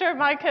that picture of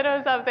my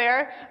kiddos up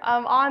there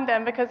on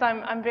them because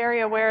I'm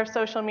very aware of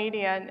social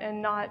media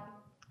and not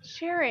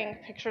sharing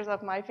pictures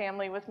of my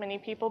family with many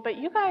people. But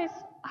you guys,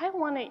 I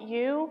wanted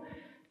you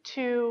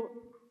to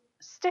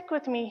stick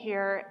with me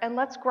here and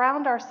let's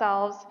ground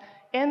ourselves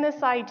in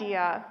this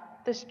idea,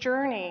 this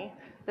journey,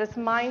 this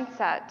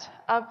mindset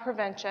of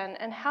prevention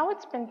and how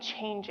it's been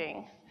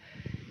changing.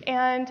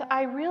 And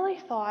I really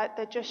thought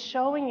that just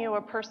showing you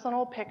a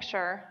personal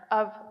picture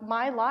of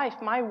my life,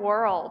 my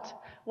world,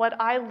 what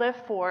I live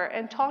for,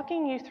 and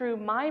talking you through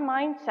my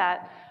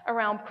mindset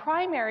around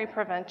primary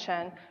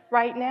prevention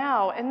right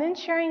now, and then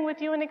sharing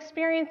with you an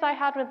experience I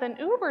had with an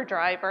Uber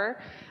driver,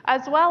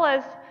 as well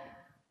as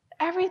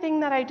everything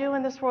that I do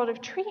in this world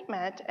of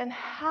treatment and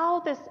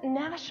how this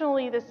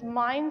nationally, this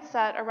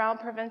mindset around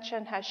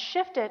prevention has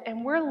shifted,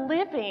 and we're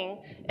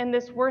living in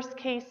this worst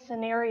case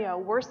scenario,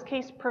 worst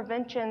case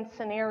prevention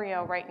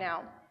scenario right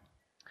now.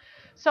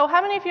 So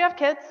how many of you have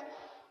kids?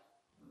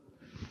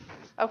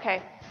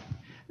 Okay.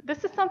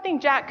 This is something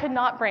Jack could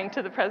not bring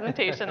to the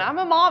presentation. I'm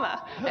a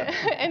mama,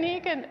 and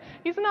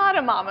he's not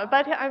a mama,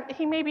 but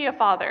he may be a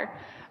father.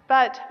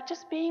 But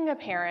just being a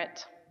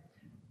parent,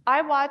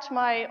 I watch,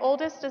 my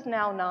oldest is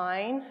now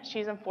 9.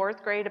 She's in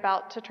 4th grade,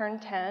 about to turn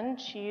 10.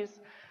 She's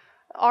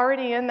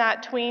already in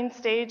that tween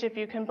stage, if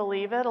you can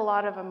believe it. A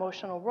lot of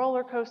emotional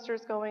roller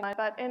coasters going on.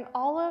 But in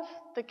all of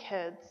the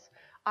kids,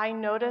 I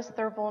notice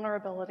their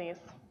vulnerabilities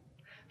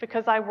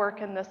because I work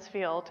in this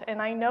field.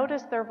 And I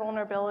notice their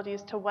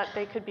vulnerabilities to what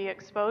they could be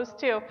exposed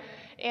to.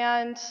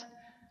 And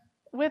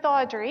with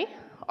Audrey,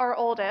 our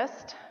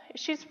oldest,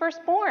 she's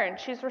firstborn.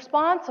 She's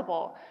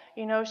responsible.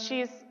 You know,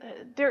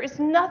 there is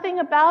nothing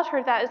about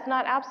her that is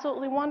not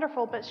absolutely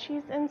wonderful, but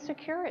she's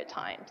insecure at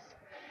times.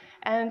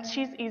 And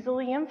she's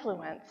easily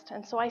influenced.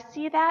 And so I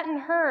see that in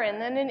her.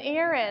 And then in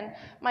Aaron,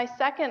 my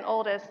second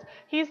oldest,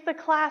 he's the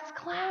class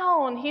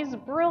clown. He's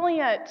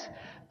brilliant,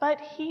 but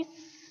he's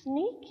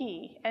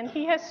sneaky. And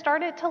he has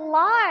started to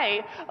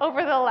lie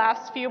over the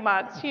last few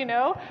months, you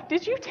know.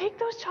 Did you take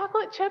those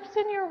chocolate chips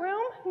in your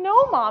room?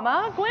 No,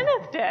 Mama.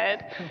 Gwyneth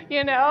did,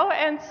 you know.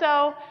 And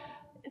so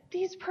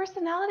these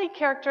personality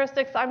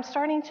characteristics I'm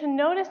starting to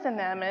notice in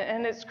them,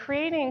 and it's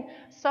creating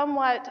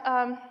somewhat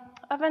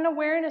of an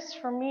awareness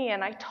for me.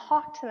 And I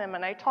talk to them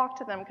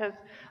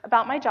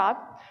about my job,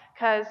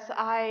 because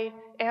I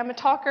am a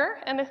talker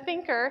and a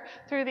thinker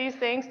through these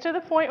things, to the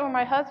point where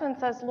my husband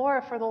says,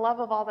 Laura, for the love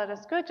of all that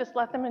is good, just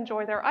let them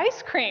enjoy their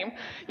ice cream.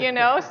 You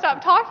know,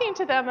 stop talking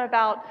to them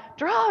about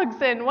drugs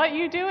and what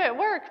you do at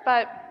work.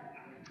 But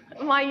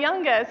my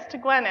youngest,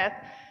 Gwyneth,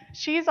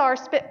 she's our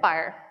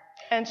Spitfire.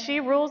 And she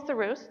rules the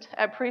roost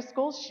at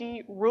preschool.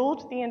 She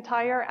ruled the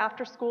entire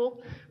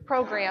after-school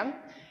program.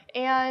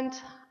 And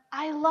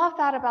I love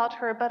that about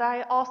her, but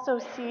I also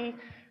see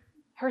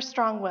her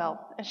strong will,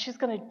 and she's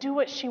going to do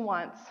what she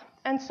wants.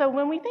 And so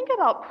when we think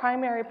about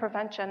primary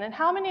prevention, and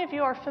how many of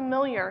you are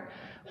familiar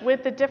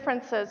with the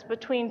differences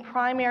between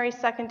primary,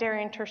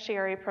 secondary, and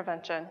tertiary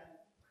prevention?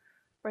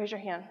 Raise your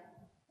hand.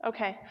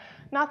 Okay,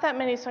 not that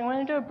many, so I'm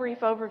going to do a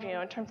brief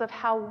overview in terms of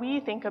how we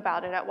think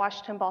about it at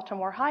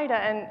Washington-Baltimore HIDA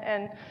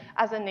and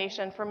as a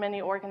nation for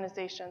many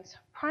organizations.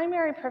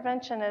 Primary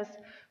prevention is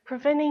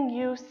preventing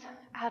use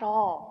at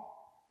all.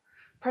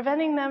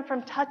 Preventing them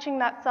from touching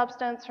that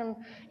substance, from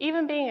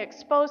even being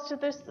exposed to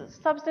this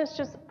substance,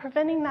 just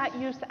preventing that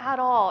use at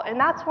all. And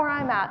that's where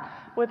I'm at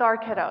with our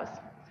kiddos.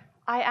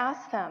 I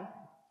ask them,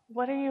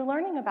 what are you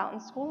learning about in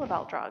school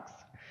about drugs?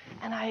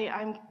 And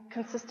I'm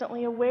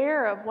consistently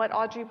aware of what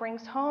Audrey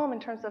brings home in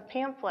terms of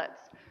pamphlets.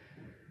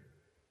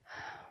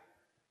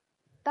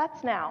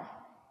 That's now.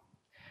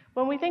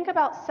 When we think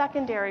about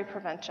secondary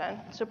prevention,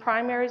 so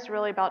primary is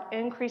really about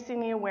increasing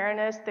the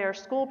awareness. There are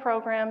school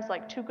programs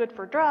like Too Good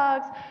for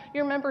Drugs.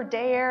 You remember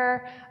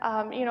DARE.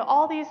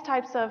 All these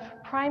types of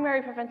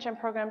primary prevention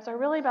programs are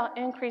really about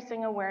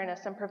increasing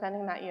awareness and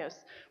preventing that use.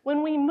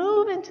 When we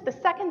move into the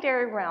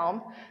secondary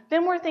realm,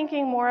 then we're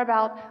thinking more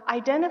about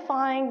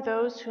identifying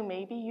those who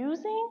may be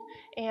using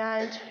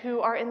and who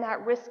are in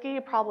that risky,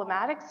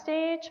 problematic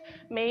stage.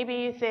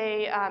 Maybe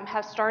they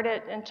have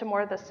started into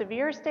more of the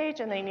severe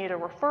stage and they need a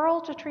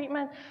referral to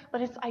treatment,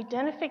 but it's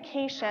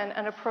identification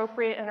and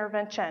appropriate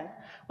intervention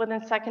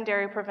within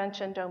secondary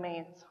prevention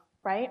domains,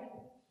 right?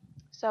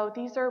 So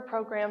these are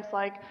programs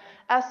like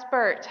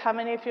SBIRT. How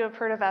many of you have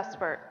heard of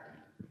SBIRT?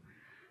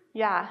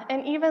 Yeah,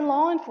 and even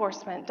law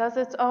enforcement does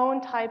its own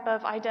type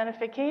of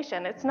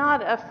identification. It's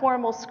not a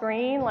formal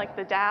screen like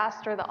the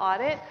DAST or the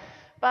audit,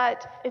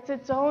 but it's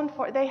its own,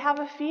 they have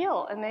a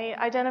feel and they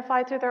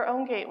identify through their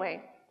own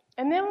gateway.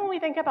 And then when we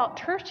think about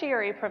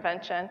tertiary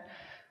prevention,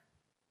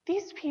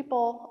 these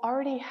people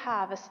already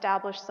have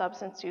established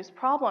substance use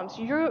problems.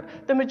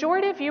 The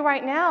majority of you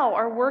right now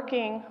are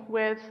working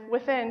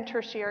within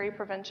tertiary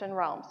prevention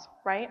realms,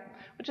 right?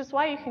 Which is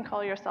why you can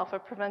call yourself a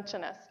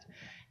preventionist.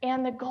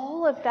 And the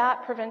goal of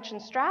that prevention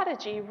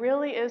strategy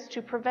really is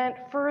to prevent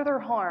further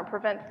harm,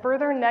 prevent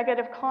further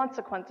negative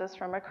consequences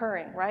from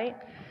occurring, right?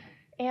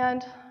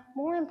 And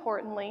more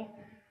importantly,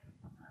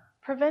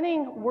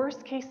 preventing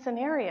worst case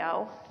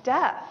scenario,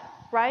 death,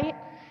 right?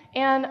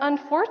 And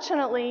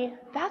unfortunately,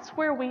 that's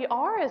where we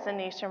are as a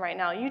nation right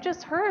now. You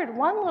just heard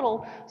one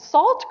little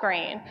salt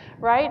grain,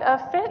 right,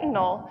 of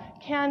fentanyl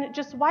can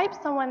just wipe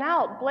someone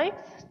out.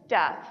 Blake's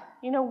death,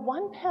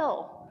 one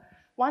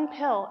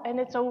pill, and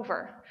it's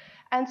over.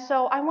 And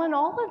so I want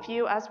all of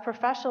you as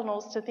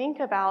professionals to think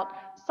about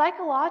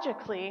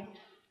psychologically,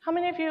 how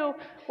many of you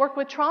work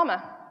with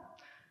trauma?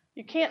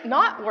 You can't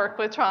not work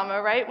with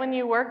trauma, right, when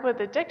you work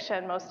with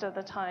addiction most of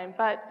the time.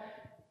 But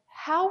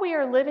how we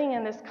are living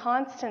in this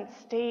constant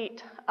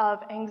state of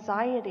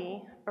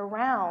anxiety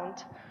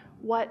around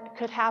what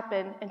could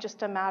happen in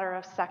just a matter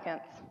of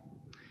seconds.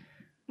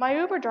 My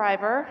Uber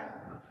driver,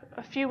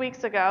 a few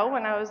weeks ago,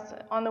 when I was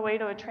on the way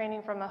to a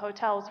training from the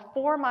hotel, it was a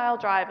 4-mile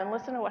drive, and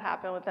listen to what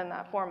happened within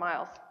that 4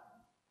 miles.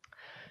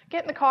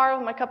 Get in the car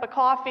with my cup of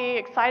coffee,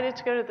 excited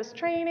to go to this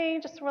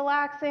training, just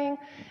relaxing.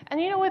 And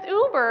with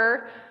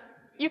Uber,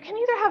 you can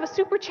either have a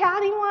super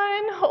chatty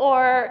one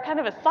or kind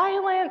of a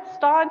silent,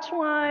 staunch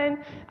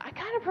one. I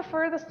kind of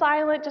prefer the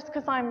silent just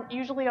because I'm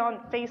usually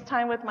on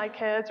FaceTime with my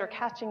kids or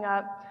catching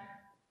up.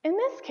 In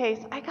this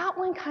case, I got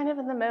one kind of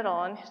in the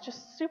middle, and he's just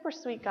a super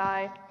sweet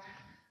guy.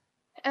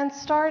 And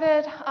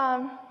started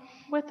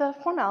with the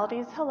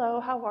formalities. Hello,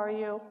 how are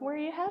you? Where are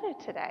you headed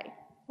today?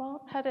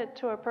 Well, headed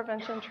to a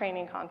prevention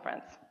training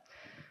conference.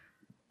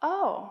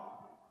 Oh,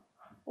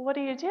 what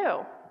do you do?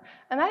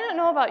 And I don't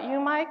know about you,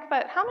 Mike,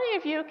 but how many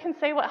of you can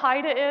say what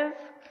HIDA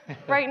is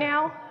right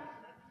now?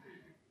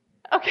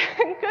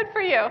 Okay, good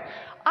for you.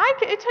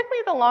 It took me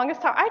the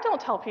longest time. I don't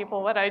tell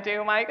people what I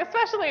do, Mike,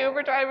 especially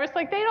Uber drivers.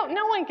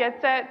 No one gets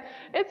it.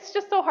 It's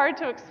just so hard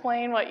to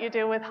explain what you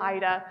do with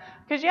HIDA,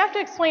 because you have to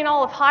explain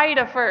all of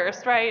HIDA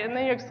first, right? And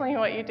then you explain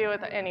what you do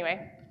with it.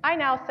 Anyway, I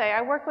now say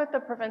I work with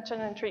the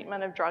prevention and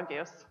treatment of drug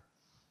use.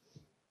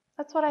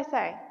 That's what I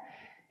say.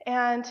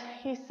 And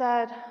he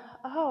said,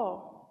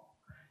 oh.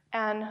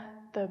 And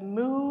the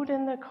mood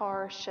in the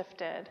car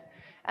shifted.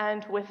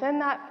 And within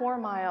that 4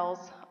 miles,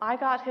 I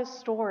got his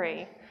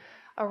story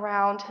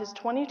around his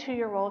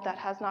 22-year-old that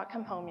has not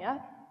come home yet.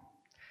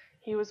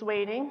 He was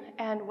waiting.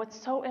 And what's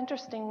so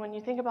interesting when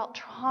you think about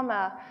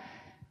trauma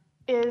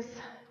is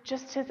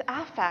just his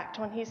affect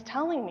when he's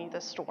telling me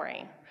this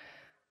story.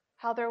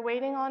 How they're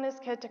waiting on his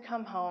kid to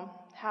come home.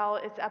 How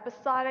it's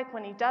episodic.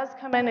 When he does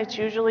come in, it's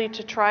usually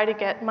to try to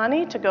get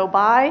money to go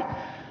buy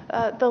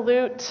the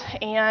loot,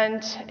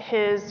 and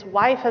his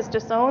wife has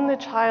disowned the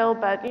child,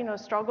 but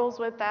struggles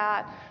with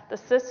that. The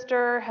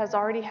sister has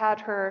already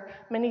had her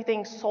many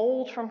things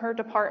sold from her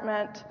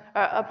apartment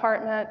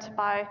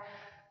by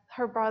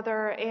her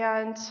brother,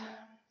 and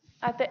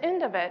at the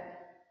end of it,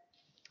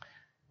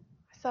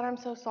 I said, I'm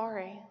so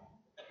sorry.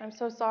 I'm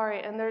so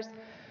sorry. And there's,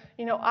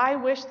 I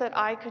wish that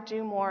I could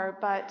do more,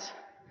 but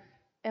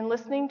in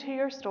listening to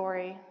your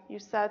story, you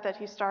said that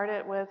he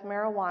started with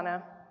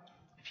marijuana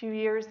a few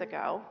years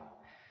ago.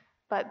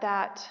 But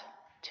that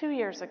 2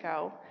 years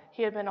ago,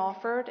 he had been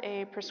offered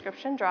a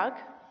prescription drug,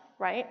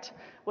 right,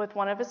 with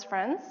one of his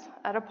friends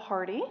at a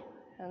party,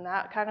 and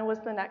that kind of was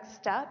the next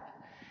step.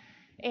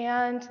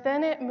 And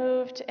then it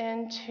moved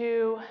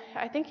into,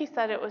 I think he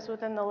said it was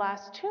within the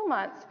last 2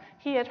 months,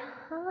 he had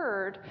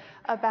heard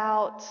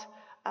about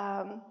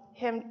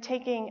him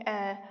taking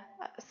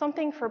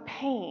something for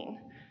pain,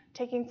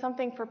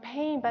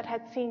 but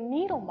had seen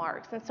needle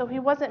marks. And so he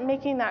wasn't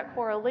making that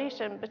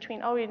correlation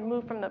between, he'd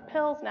moved from the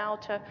pills now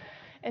to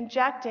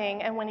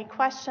injecting. And when he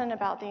questioned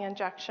about the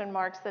injection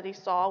marks that he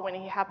saw when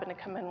he happened to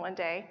come in one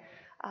day,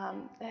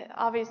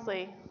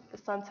 obviously the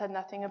son said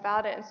nothing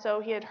about it. And so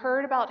he had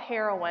heard about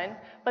heroin,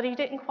 but he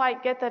didn't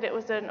quite get that it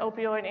was an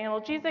opioid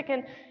analgesic.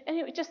 And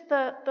it was just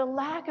the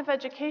lack of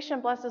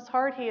education, bless his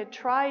heart. He had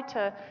tried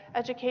to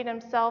educate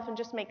himself and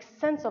just make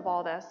sense of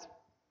all this.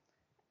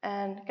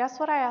 And guess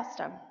what I asked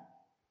him?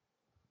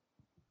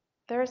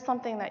 There is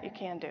something that you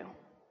can do.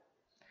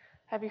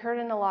 Have you heard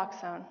of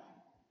naloxone?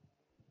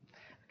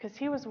 Because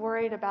he was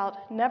worried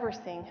about never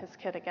seeing his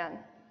kid again.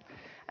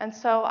 And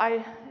so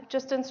I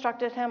just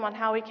instructed him on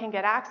how he can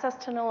get access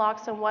to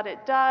naloxone, what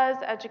it does,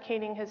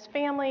 educating his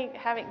family,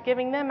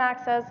 giving them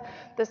access,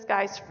 this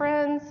guy's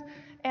friends,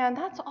 and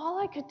that's all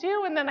I could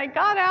do. And then I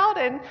got out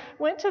and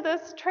went to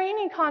this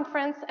training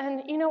conference,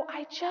 and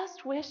I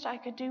just wished I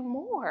could do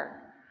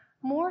more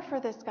for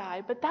this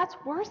guy. But that's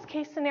worst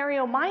case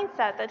scenario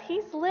mindset that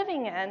he's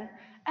living in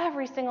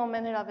every single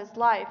minute of his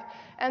life.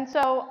 And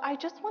so I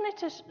just wanted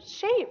to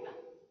shape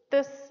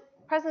this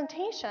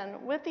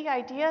presentation with the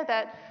idea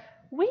that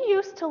we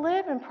used to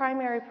live in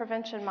primary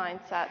prevention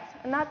mindsets,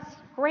 and that's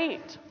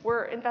great.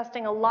 We're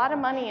investing a lot of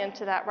money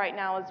into that right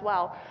now as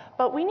well.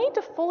 But we need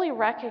to fully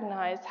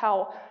recognize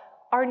how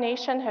our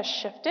nation has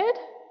shifted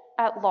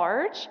at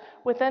large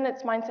within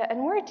its mindset,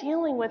 and we're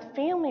dealing with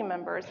family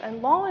members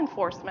and law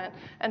enforcement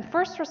and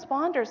first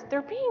responders.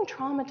 They're being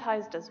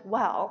traumatized as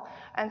well.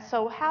 And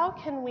so how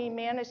can we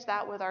manage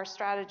that with our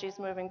strategies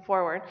moving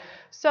forward?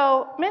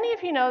 So many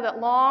of you know that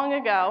long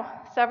ago,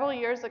 several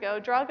years ago,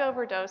 drug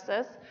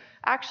overdoses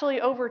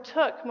actually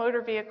overtook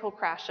motor vehicle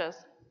crashes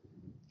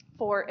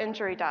for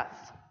injury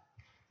deaths,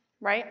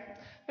 right?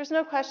 There's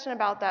no question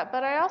about that.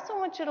 But I also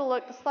want you to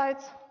look, the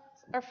slides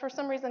are for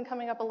some reason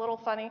coming up a little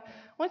funny.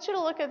 I want you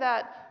to look at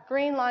that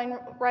green line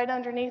right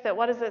underneath it.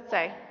 What does it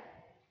say?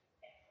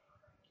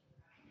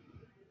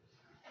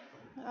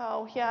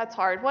 Oh, yeah, it's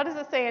hard. What does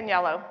it say in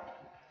yellow?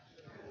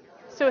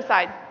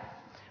 Suicide.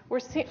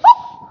 We're seeing,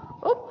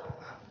 oh,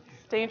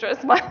 it's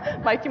dangerous.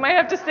 Mike, you might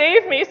have to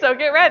save me, so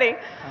get ready.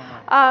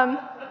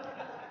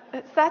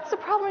 That's the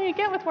problem you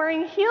get with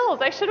wearing heels.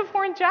 I should have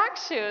worn Jack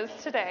shoes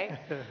today.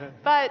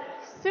 But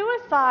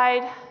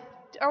suicide,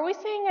 are we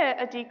seeing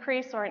a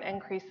decrease or an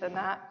increase in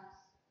that?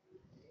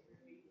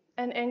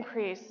 An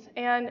increase.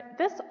 And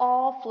this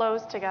all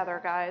flows together,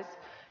 guys.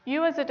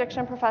 You as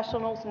addiction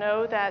professionals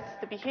know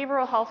that the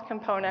behavioral health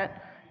component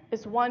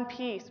is one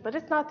piece, but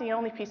it's not the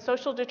only piece.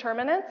 Social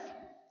determinants.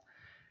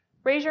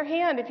 Raise your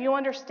hand if you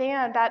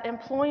understand that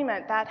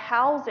employment, that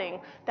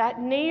housing,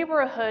 that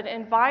neighborhood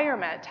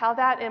environment, how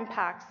that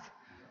impacts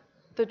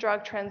the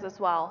drug trends as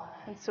well,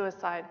 and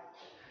suicide.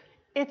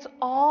 It's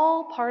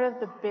all part of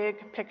the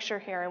big picture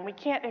here, and we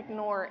can't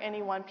ignore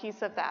any one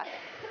piece of that.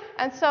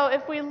 And so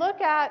if we look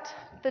at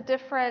the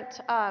different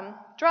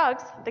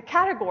drugs, the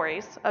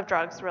categories of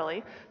drugs,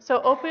 really. So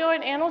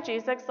opioid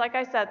analgesics, like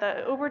I said,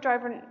 the Uber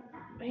driver,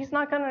 he's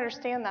not going to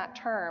understand that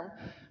term.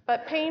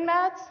 But pain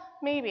meds,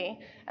 maybe.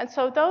 And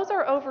so those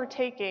are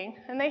overtaking,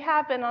 and they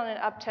have been on an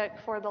uptick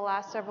for the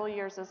last several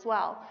years as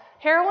well.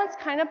 Heroin's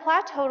kind of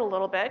plateaued a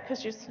little bit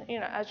because, you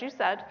know, as you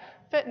said,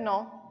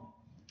 fentanyl,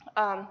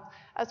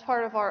 as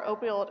part of our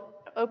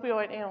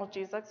opioid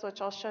analgesics, which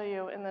I'll show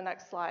you in the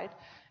next slide.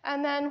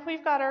 And then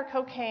we've got our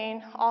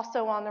cocaine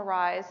also on the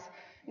rise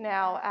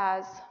now,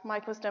 as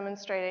Mike was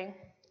demonstrating.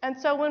 And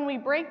so when we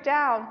break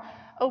down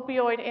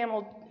opioid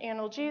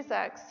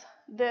analgesics,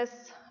 this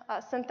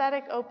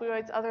synthetic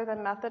opioids other than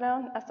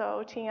methadone,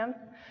 SOOTM,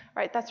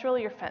 right, that's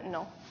really your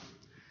fentanyl.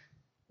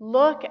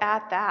 Look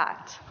at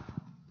that,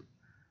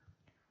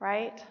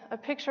 right? A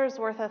picture is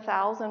worth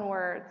 1,000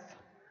 words.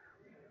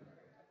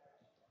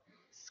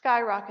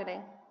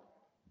 Skyrocketing.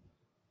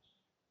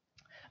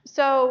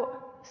 So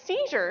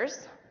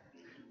seizures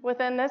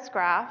within this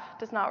graph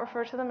does not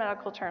refer to the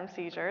medical term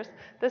seizures.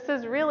 This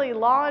is really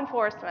law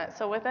enforcement.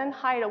 So within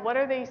HIDTA, what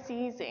are they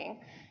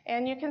seizing?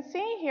 And you can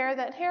see here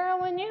that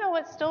heroin, you know,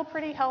 it's still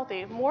pretty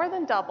healthy, more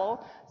than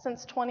double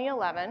since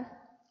 2011.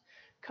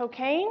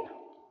 Cocaine,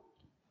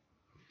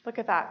 look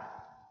at that.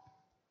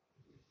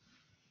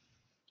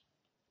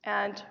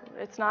 And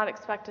it's not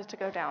expected to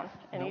go down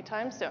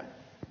anytime soon.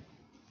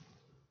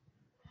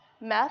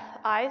 Meth,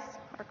 ice,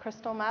 or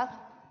crystal meth.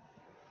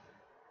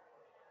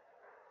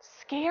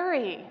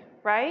 Scary,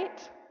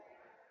 right?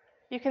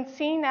 You can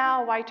see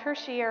now why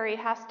tertiary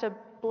has to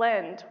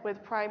blend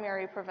with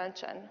primary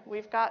prevention.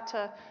 We've got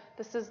to,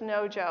 this is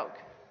no joke.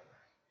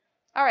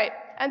 All right,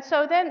 and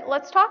so then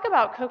let's talk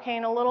about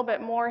cocaine a little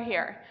bit more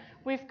here.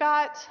 We've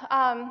got,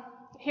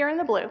 here in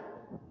the blue,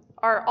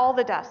 are all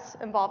the deaths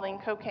involving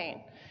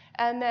cocaine.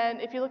 And then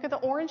if you look at the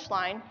orange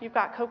line, you've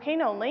got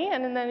cocaine only,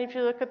 and then if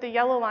you look at the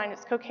yellow line,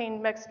 it's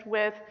cocaine mixed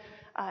with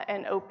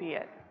an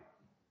opiate,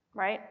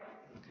 right,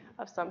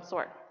 of some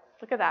sort.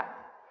 Look at that.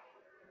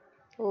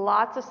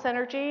 Lots of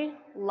synergy,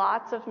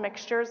 lots of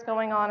mixtures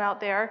going on out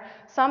there,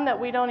 some that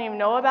we don't even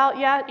know about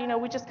yet. You know,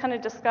 we just kind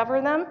of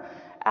discover them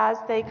as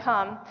they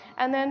come.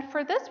 And then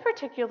for this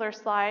particular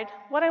slide,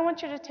 what I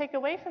want you to take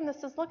away from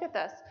this is look at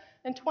this.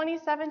 In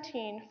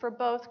 2017, for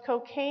both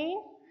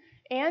cocaine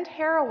and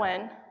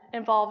heroin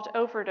involved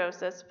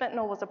overdoses,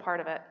 fentanyl was a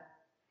part of it.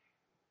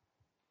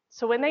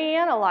 So when they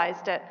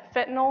analyzed it,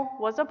 fentanyl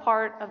was a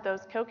part of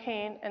those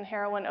cocaine and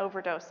heroin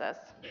overdoses.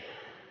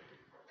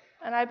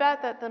 And I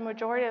bet that the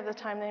majority of the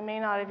time they may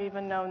not have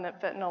even known that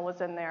fentanyl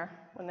was in there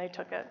when they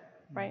took it,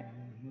 right?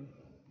 Mm-hmm.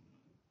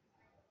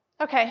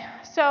 Okay,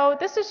 so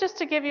this is just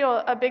to give you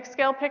a big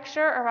scale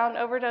picture around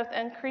overdose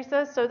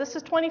increases. So this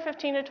is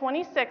 2015 to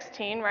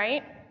 2016,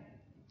 right?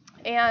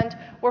 And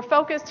we're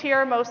focused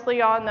here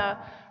mostly on the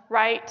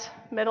right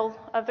middle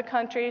of the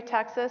country,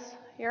 Texas.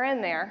 You're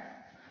in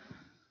there,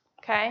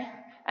 okay?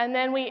 And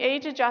then we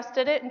age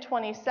adjusted it in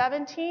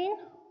 2017.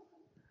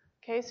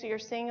 Okay, so you're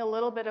seeing a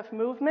little bit of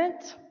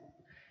movement.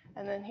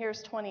 And then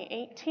here's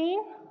 2018.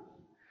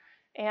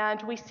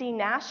 And we see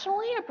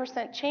nationally a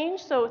 %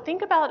 change. So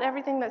think about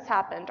everything that's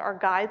happened. Our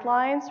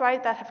guidelines,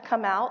 right, that have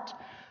come out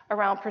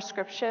around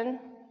prescription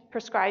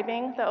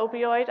prescribing the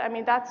opioid. I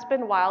mean, that's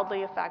been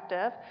wildly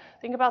effective.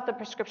 Think about the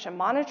prescription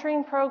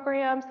monitoring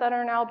programs that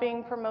are now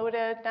being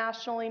promoted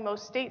nationally.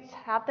 Most states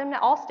have them.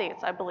 All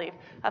states, I believe,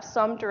 have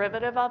some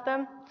derivative of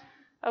them.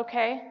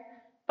 Okay,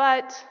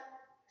 but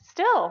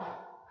still,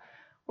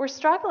 we're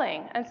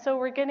struggling. And so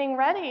we're getting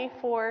ready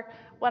for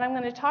what I'm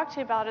going to talk to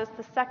you about is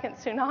the second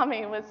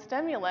tsunami with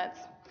stimulants.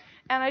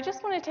 And I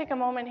just want to take a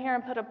moment here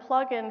and put a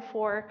plug in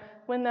for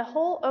when the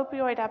whole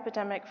opioid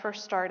epidemic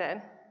first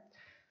started.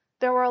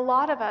 There were a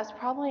lot of us,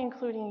 probably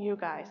including you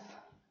guys,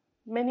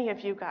 many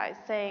of you guys,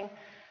 saying,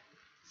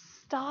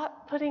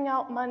 stop putting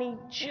out money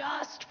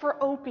just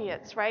for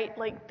opiates, right?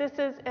 Like, this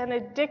is an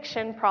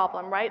addiction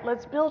problem, right?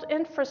 Let's build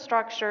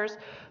infrastructures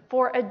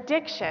for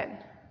addiction,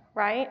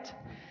 right?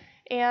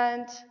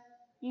 And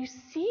you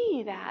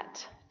see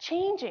that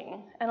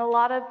changing in a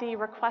lot of the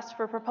requests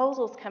for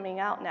proposals coming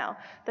out now,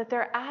 that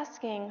they're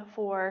asking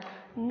for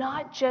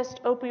not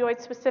just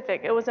opioid specific.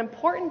 It was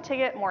important to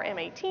get more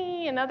MAT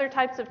and other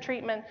types of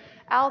treatment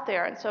out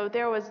there, and so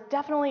there was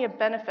definitely a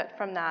benefit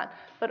from that.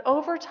 But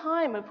over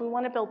time, if we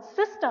want to build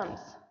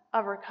systems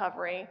of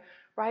recovery,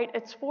 right,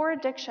 it's for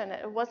addiction.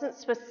 It wasn't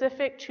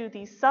specific to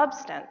the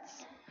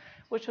substance,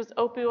 which was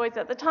opioids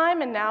at the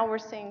time, and now we're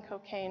seeing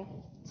cocaine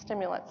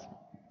stimulants.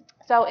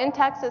 So in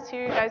Texas,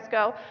 here you guys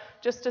go,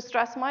 just to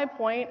stress my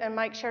point, and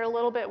Mike shared a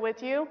little bit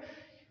with you.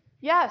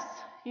 Yes,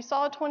 you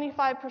saw a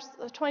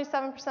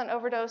 27%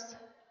 overdose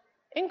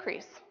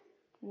increase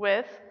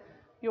with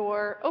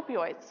your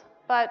opioids,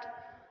 but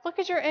look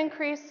at your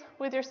increase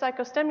with your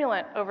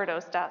psychostimulant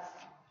overdose deaths.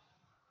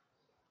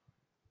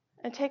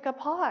 And take a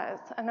pause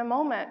and a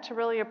moment to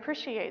really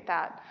appreciate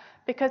that,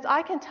 because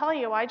I can tell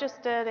you, I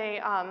just did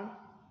a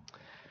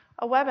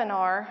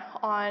webinar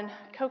on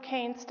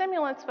cocaine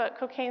stimulants, but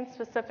cocaine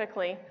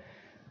specifically,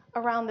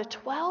 around the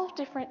 12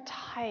 different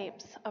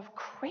types of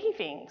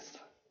cravings.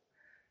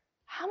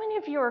 How many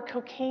of you are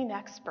cocaine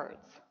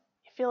experts?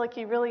 You feel like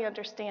you really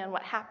understand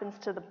what happens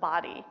to the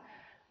body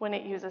when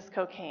it uses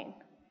cocaine.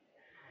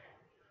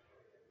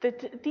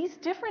 These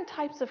different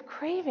types of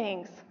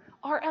cravings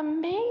are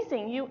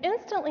amazing. You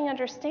instantly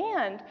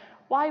understand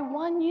why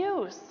one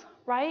use,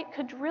 right,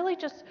 could really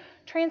just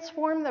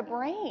transform the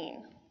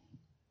brain.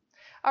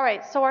 All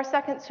right, so our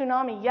second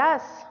tsunami,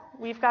 yes,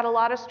 we've got a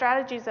lot of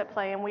strategies at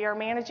play, and we are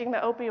managing the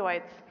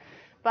opioids,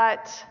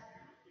 but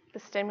the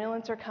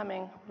stimulants are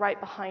coming right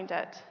behind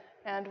it,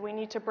 and we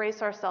need to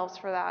brace ourselves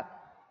for that.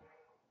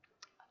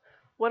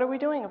 What are we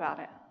doing about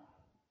it?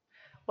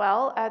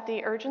 Well, at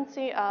the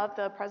urgency of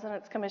the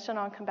President's Commission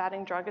on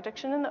Combating Drug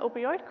Addiction and the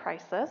Opioid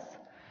Crisis,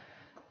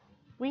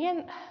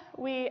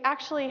 we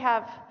actually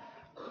have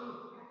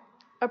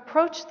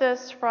approach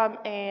this from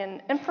an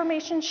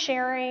information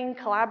sharing,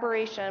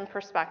 collaboration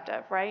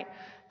perspective, right?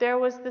 There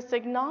was this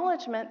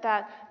acknowledgement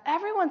that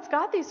everyone's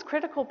got these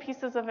critical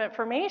pieces of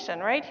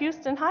information, right?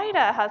 Houston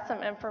HIDA has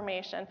some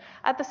information.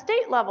 At the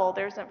state level,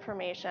 there's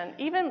information.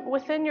 Even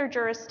within your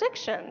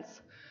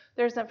jurisdictions,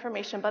 there's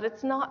information, but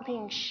it's not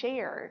being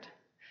shared.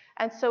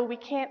 And so we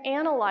can't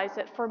analyze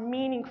it for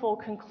meaningful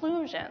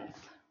conclusions,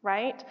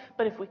 right?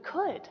 But if we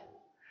could,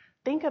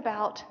 think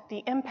about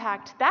the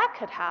impact that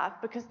could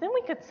have, because then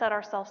we could set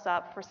ourselves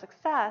up for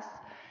success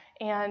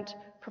and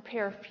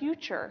prepare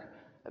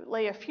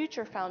lay a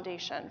future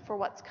foundation for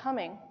what's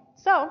coming.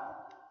 So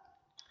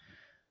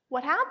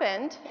what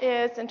happened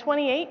is in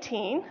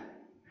 2018,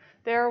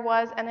 there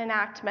was an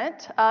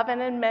enactment of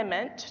an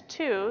amendment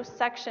to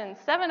Section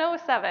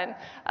 707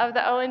 of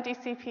the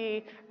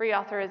ONDCP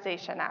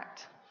Reauthorization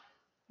Act.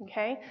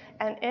 Okay?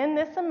 And in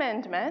this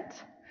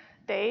amendment,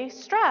 they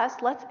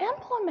stressed, let's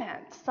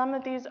implement some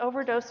of these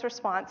overdose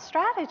response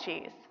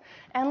strategies,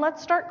 and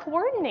let's start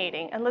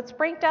coordinating, and let's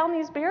break down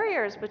these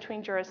barriers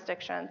between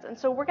jurisdictions. And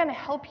so we're going to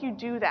help you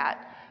do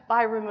that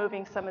by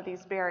removing some of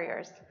these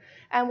barriers.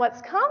 And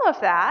what's come of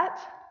that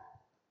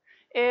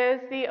is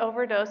the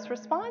overdose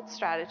response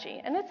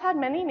strategy. And it's had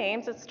many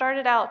names. It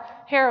started out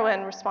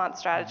heroin response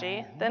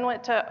strategy, then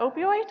went to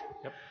opioid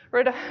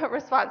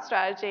response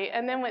strategy,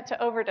 and then went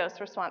to overdose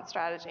response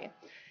strategy.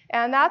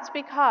 And that's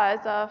because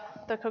of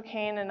the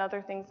cocaine and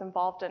other things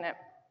involved in it.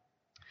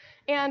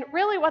 And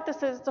really what this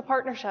is, it's a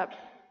partnership.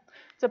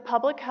 It's a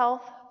public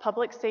health,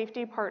 public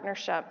safety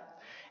partnership.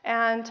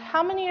 And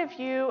how many of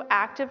you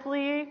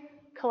actively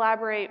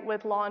collaborate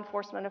with law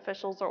enforcement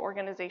officials or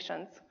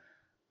organizations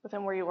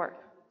within where you work?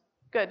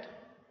 Good.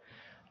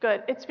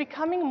 Good. It's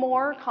becoming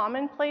more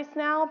commonplace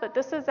now, but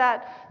this is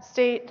at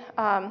state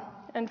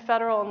and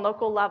federal and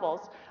local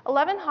levels.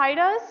 11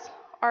 HIDAs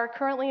are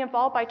currently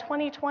involved. By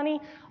 2020,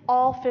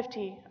 all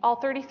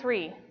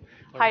 33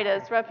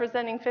 HIDAs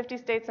representing 50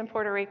 states and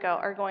Puerto Rico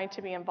are going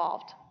to be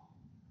involved.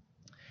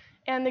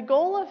 And the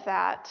goal of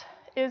that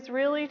is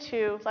really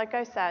to, like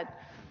I said,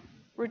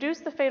 reduce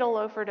the fatal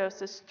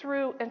overdoses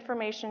through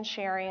information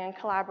sharing and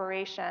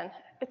collaboration.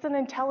 It's an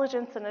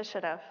intelligence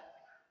initiative.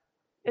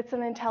 It's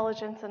an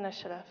intelligence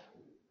initiative.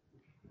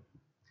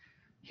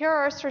 Here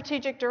are our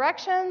strategic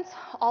directions.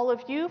 All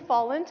of you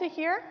fall into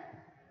here.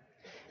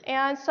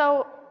 And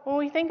so when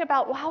we think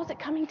about, well, how is it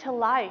coming to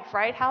life,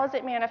 right? How is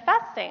it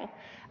manifesting?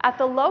 At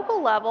the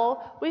local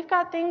level, we've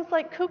got things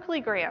like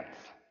Kukli grants,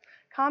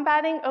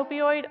 combating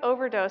opioid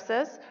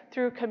overdoses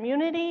through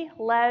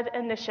community-led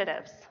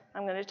initiatives.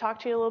 I'm going to talk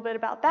to you a little bit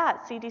about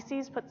that.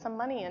 CDC's put some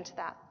money into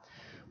that.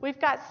 We've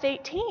got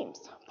state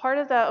teams. Part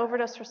of the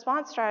overdose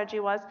response strategy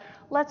was,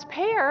 let's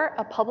pair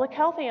a public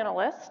health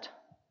analyst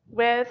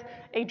with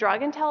a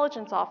drug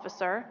intelligence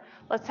officer.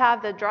 Let's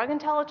have the drug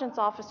intelligence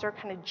officer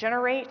kind of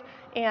generate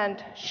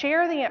and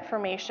share the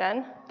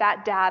information,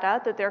 that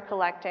data that they're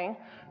collecting,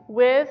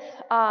 with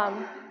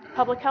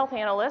public health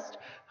analysts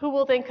who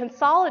will then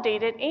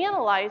consolidate it,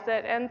 analyze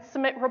it, and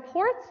submit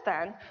reports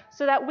then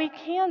so that we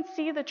can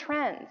see the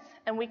trends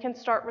and we can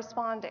start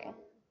responding.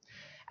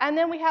 And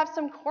then we have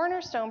some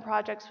cornerstone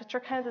projects, which are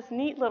kind of this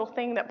neat little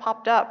thing that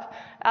popped up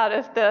out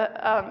of the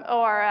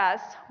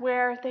ORS,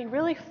 where they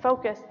really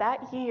focus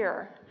that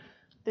year,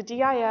 the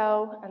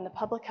DIO and the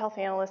public health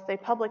analysts, they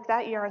published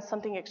that year on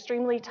something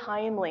extremely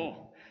timely,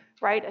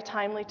 right, a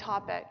timely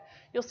topic.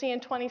 You'll see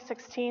in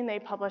 2016, they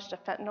published a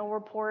fentanyl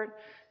report.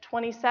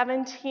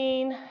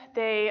 2017,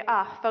 they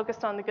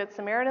focused on the Good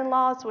Samaritan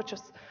laws, which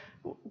was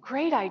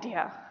great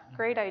idea,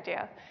 great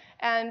idea.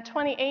 And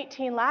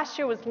 2018, last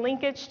year, was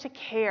linkage to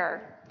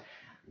care.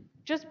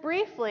 Just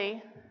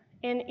briefly,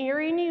 in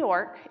Erie, New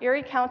York,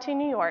 Erie County,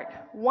 New York,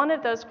 one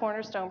of those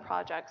cornerstone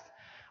projects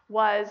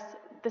was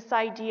this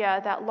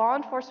idea that law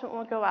enforcement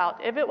would go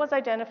out, if it was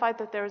identified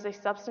that there was a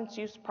substance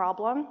use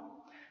problem,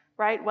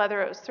 right,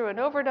 whether it was through an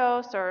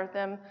overdose or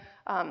them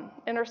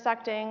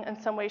intersecting in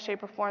some way,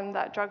 shape, or form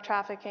that drug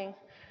trafficking,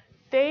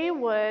 they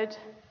would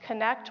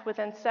connect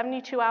within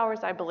 72 hours,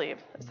 I believe.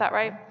 Is that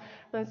right?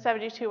 Within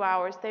 72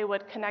 hours, they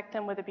would connect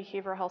them with a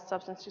behavioral health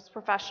substance use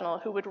professional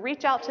who would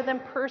reach out to them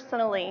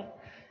personally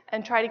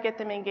and try to get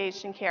them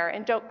engaged in care.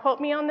 And don't quote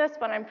me on this,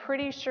 but I'm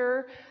pretty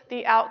sure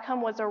the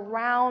outcome was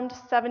around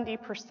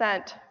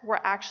 70%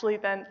 were actually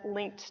then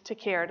linked to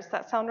care. Does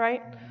that sound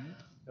right? Mm-hmm.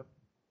 Yep.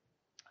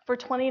 For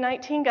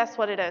 2019, guess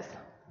what it is?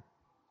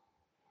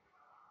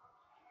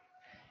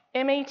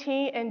 MAT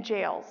and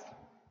jails.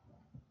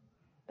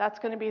 That's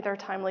going to be their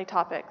timely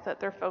topic that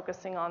they're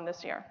focusing on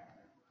this year.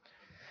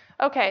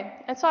 Okay,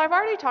 and so I've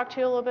already talked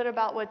to you a little bit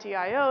about what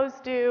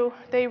DIOs do.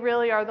 They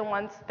really are the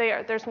ones,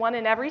 there's one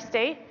in every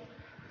state,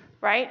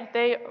 right?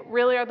 They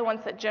really are the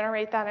ones that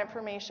generate that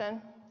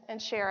information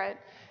and share it.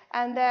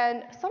 And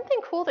then something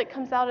cool that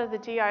comes out of the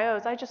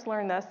DIOs, I just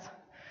learned this,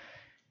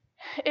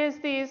 is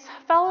these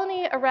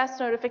felony arrest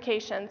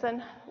notifications.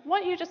 And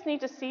what you just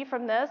need to see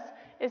from this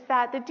is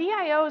that the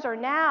DIOs are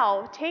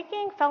now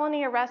taking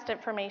felony arrest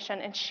information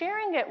and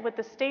sharing it with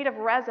the state of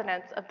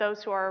residence of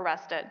those who are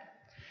arrested.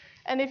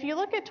 And if you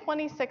look at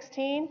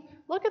 2016,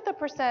 look at the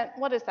percent,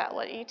 what is that,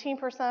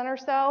 18% or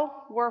so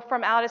were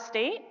from out of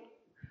state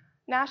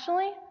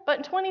nationally? But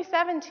in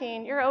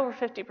 2017, you're over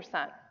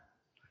 50%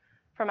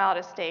 from out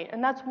of state.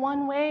 And that's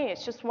one way,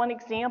 it's just one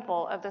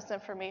example of this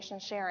information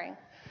sharing.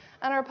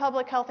 And our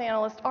public health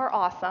analysts are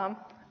awesome.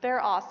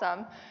 They're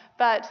awesome.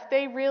 But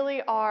they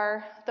really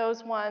are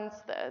those ones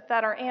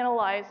that are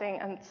analyzing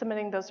and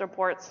submitting those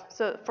reports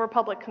for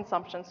public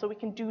consumption so we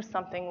can do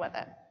something with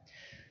it.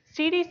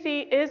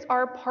 CDC is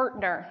our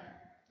partner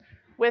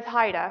with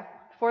HIDA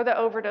for the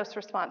overdose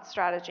response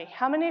strategy.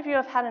 How many of you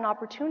have had an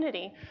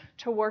opportunity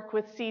to work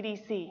with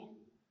CDC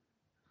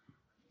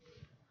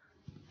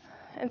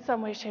in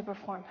some way, shape, or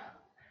form?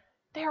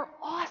 They're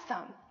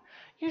awesome.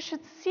 You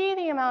should see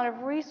the amount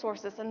of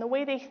resources and the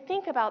way they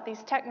think about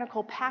these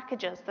technical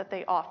packages that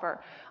they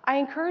offer. I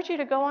encourage you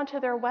to go onto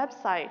their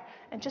website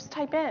and just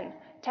type in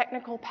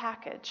technical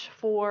package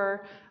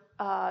for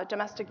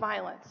domestic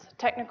violence,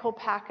 technical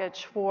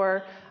package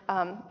for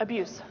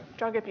abuse,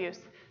 drug abuse.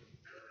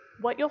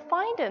 What you'll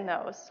find in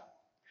those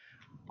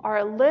are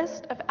a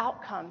list of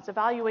outcomes,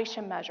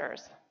 evaluation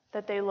measures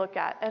that they look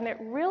at, and it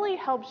really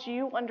helps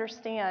you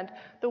understand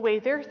the way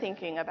they're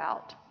thinking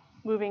about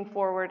moving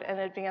forward and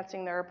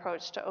advancing their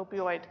approach to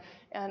opioid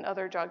and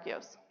other drug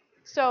use.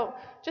 So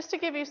just to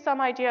give you some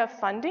idea of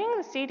funding,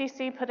 the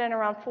CDC put in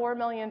around $4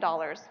 million,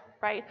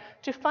 right,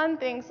 to fund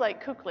things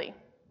like Kukli.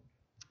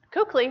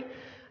 Kukli,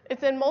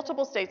 it's in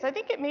multiple states. I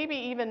think it may be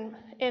even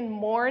in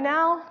more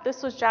now.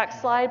 This was Jack's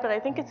slide, but I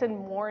think it's in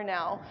more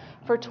now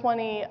for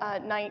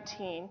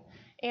 2019.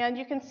 And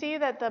you can see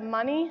that the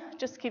money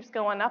just keeps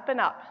going up and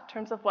up in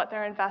terms of what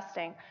they're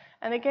investing.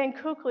 And again,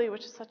 Kukli,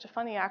 which is such a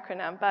funny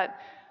acronym, but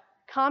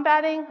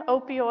combating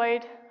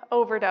opioid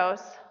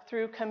overdose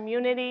through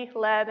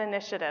community-led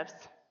initiatives.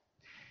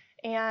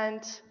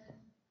 And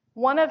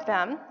one of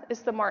them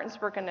is the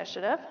Martinsburg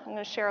Initiative. I'm going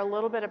to share a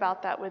little bit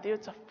about that with you.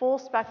 It's a full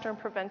spectrum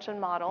prevention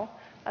model.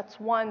 That's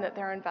one that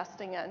they're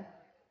investing in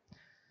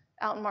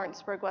out in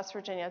Martinsburg, West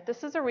Virginia.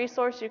 This is a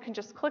resource. You can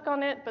just click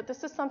on it, but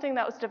this is something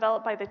that was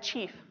developed by the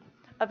Chief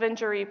of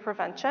Injury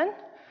Prevention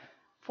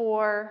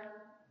for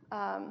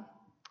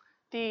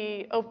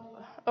the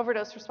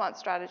overdose response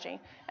strategy.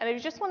 And if you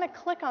just want to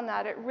click on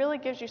that, it really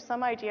gives you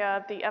some idea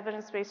of the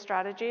evidence-based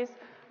strategies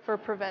for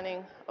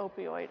preventing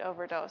opioid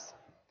overdose.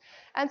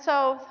 And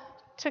so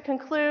to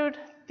conclude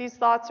these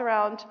thoughts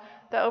around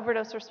the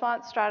overdose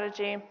response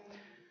strategy,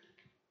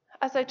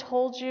 as I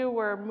told you,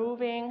 we're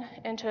moving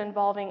into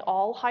involving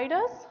all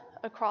HIDAs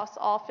across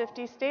all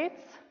 50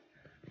 states.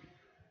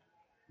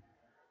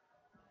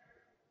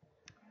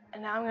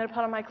 And now I'm going to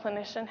put on my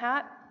clinician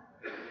hat,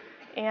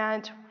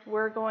 and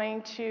we're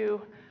going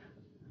to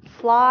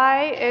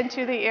fly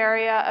into the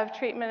area of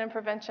treatment and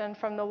prevention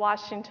from the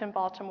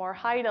Washington-Baltimore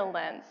HIDA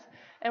lens.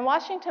 In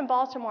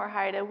Washington-Baltimore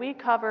HIDA, we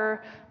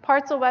cover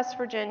parts of West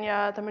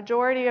Virginia, the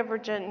majority of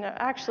Virginia,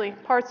 actually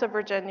parts of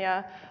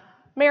Virginia,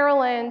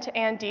 Maryland,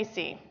 and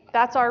DC.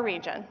 That's our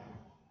region.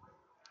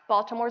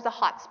 Baltimore's a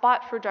hot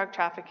spot for drug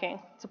trafficking.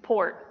 It's a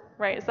port,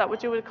 right? Is that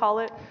what you would call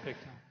it? Big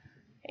time.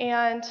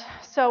 And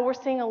so we're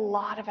seeing a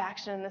lot of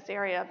action in this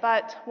area.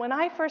 But when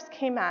I first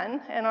came in,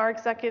 and our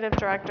executive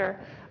director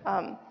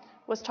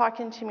was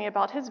talking to me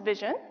about his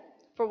vision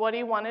for what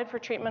he wanted for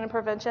treatment and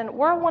prevention,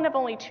 we're one of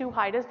only 2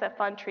 HIDAs that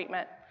fund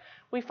treatment.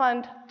 We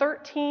fund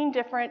 13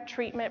 different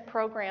treatment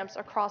programs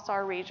across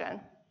our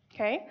region.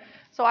 Okay?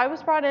 So I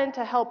was brought in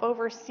to help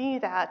oversee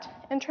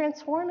that and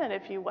transform it,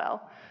 if you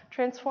will,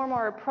 transform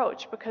our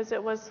approach, because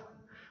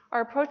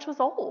our approach was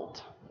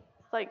old,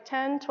 like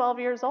 10, 12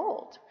 years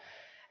old.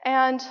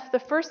 And the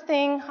first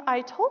thing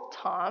I told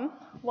Tom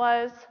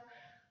was,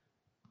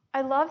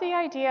 I love the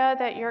idea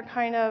that you're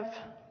kind of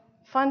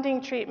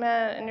funding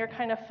treatment and you're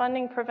kind of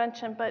funding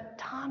prevention, but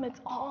Tom,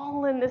 it's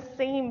all in the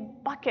same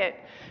bucket.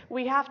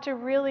 We have to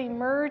really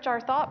merge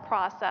our thought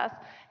process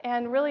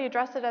and really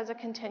address it as a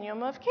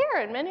continuum of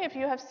care. And many of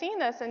you have seen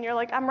this, and you're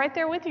like, I'm right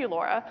there with you,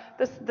 Laura.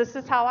 This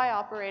is how I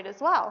operate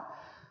as well.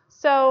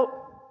 So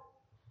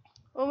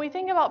when we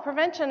think about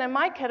prevention, and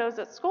my kiddos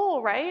at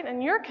school, right,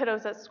 and your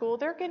kiddos at school,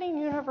 they're getting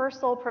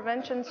universal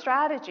prevention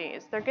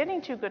strategies. They're getting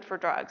Too Good for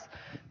Drugs,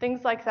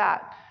 things like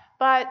that.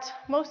 But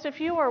most of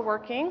you are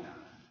working,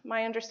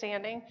 my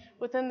understanding,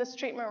 within this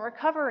treatment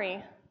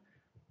recovery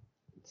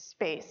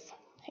space.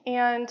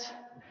 And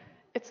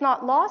it's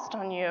not lost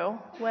on you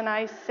when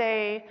I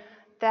say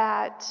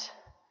that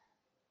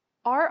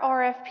our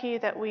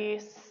RFP that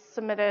we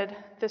submitted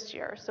this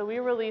year, so we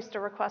released a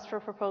request for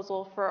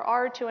proposal for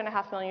our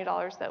 $2.5 million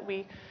that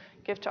we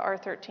give to our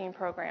 13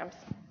 programs.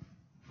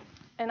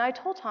 And I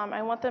told Tom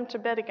I want them to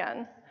bid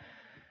again.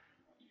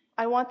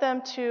 I want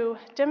them to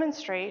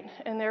demonstrate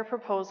in their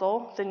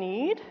proposal the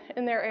need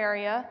in their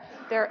area,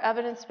 their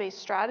evidence-based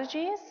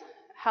strategies,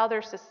 how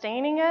they're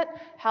sustaining it,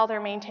 how they're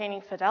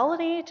maintaining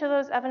fidelity to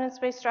those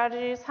evidence-based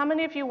strategies. How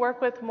many of you work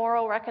with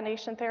moral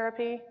recognition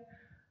therapy?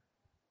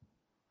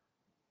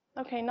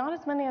 Okay, not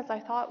as many as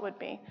I thought would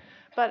be.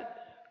 But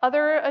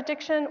other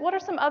addiction, what are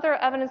some other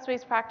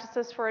evidence-based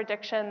practices for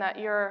addiction that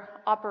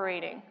you're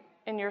operating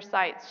in your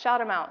sites?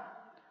 Shout them out.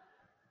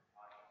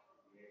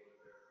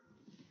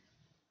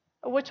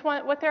 Which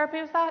one, what therapy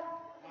was that?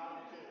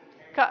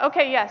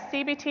 Okay, yes,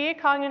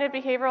 CBT, cognitive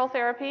behavioral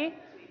therapy.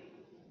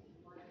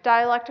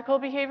 Dialectical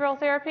behavioral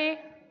therapy.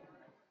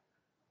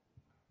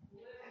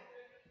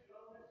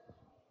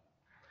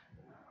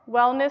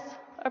 Wellness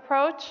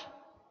approach.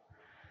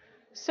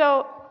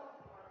 So,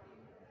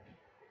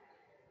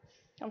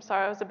 I'm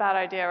sorry, it was a bad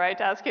idea, right,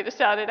 to ask you to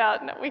shout it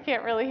out. No, we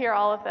can't really hear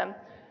all of them.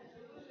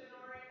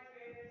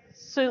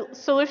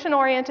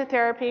 Solution-oriented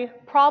therapy.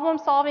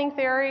 Problem-solving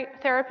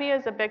therapy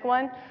is a big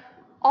one.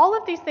 All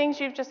of these things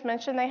you've just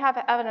mentioned, they have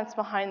evidence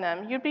behind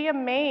them. You'd be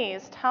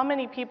amazed how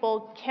many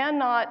people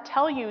cannot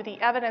tell you the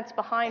evidence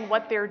behind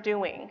what they're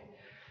doing.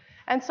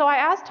 And so I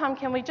asked Tom,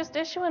 can we just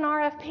issue an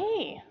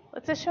RFP?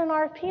 Let's issue an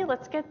RFP.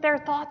 Let's get their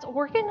thoughts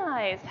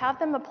organized, have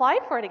them apply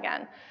for it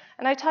again.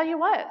 And I tell you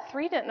what,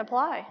 3 didn't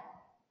apply.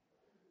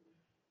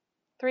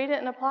 3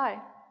 didn't apply.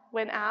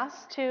 When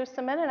asked to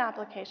submit an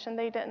application,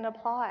 they didn't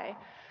apply.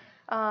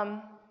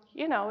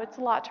 You know, it's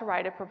a lot to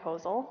write a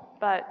proposal,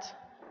 but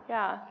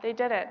yeah, they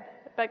did it.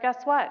 But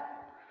guess what?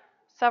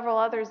 Several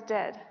others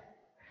did.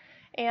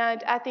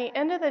 And at the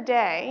end of the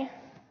day,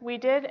 we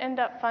did end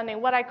up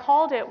funding, what I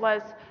called it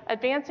was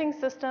Advancing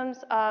Systems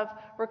of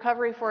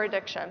Recovery for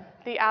Addiction,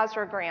 the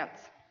ASRA grants.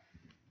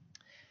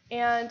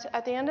 And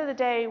at the end of the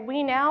day,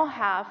 we now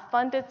have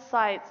funded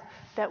sites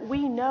that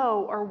we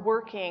know are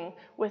working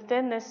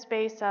within this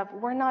space of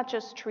we're not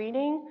just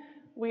treating,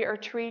 we are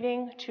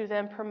treating to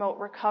then promote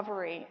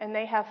recovery. And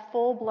they have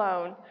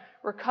full-blown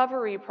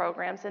recovery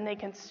programs, and they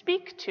can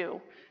speak to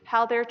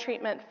how their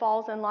treatment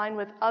falls in line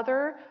with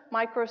other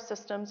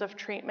microsystems of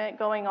treatment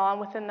going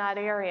on within that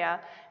area,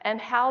 and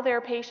how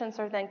their patients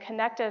are then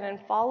connected and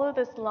follow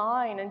this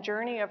line and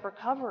journey of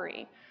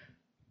recovery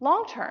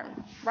long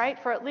term, right,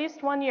 for at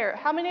least 1 year.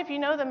 How many of you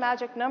know the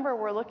magic number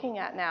we're looking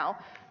at now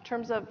in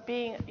terms of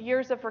being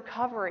years of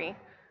recovery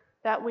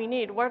that we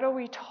need? What are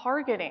we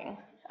targeting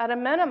at a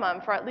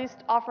minimum for at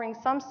least offering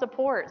some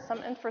support,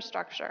 some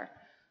infrastructure?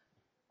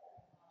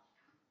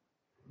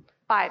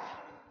 5.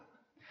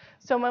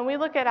 So when we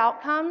look at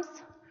outcomes,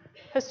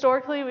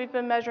 historically we've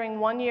been measuring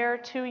 1 year,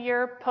 2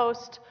 year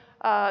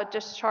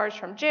post-discharge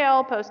from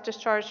jail,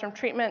 post-discharge from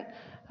treatment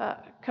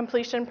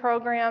completion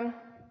program.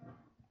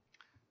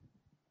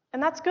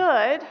 And that's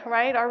good,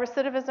 right? Our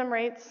recidivism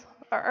rates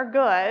are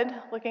good,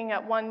 looking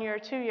at 1 year,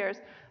 2 years,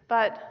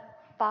 but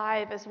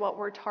 5 is what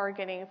we're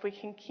targeting. If we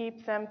can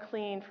keep them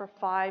clean for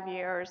 5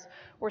 years,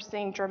 we're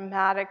seeing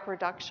dramatic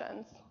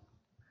reductions.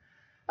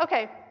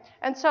 Okay,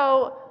 and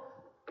so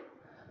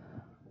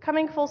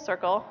coming full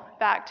circle,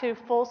 back to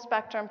full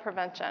spectrum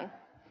prevention.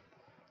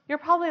 You're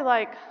probably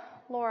like,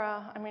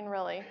 Laura, I mean,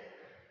 really,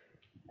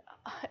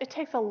 it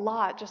takes a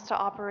lot just to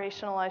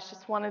operationalize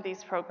just one of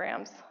these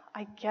programs.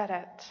 I get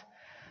it.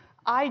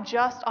 I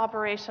just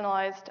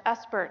operationalized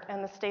ESPERT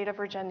in the state of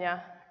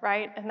Virginia,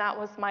 right? And that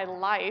was my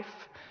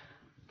life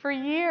for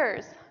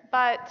years.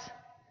 But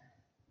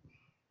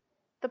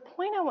the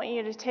point I want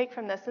you to take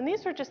from this, and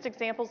these are just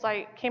examples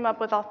I came up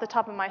with off the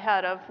top of my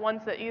head of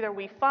ones that either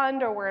we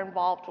fund or we're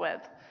involved with.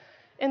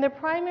 In the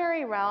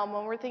primary realm,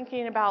 when we're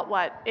thinking about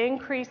what?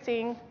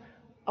 Increasing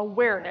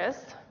awareness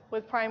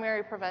with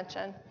primary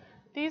prevention,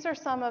 these are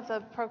some of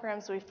the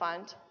programs we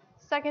fund.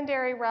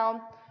 Secondary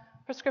realm,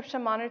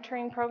 prescription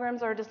monitoring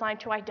programs are designed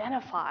to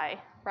identify,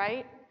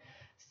 right?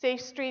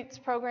 Safe Streets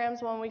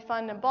programs, when we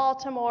fund in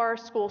Baltimore,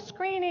 school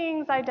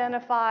screenings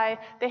identify,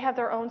 they have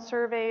their own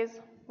surveys,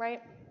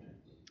 right?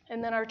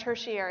 And then our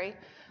tertiary.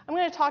 I'm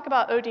going to talk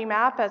about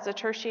ODMAP as a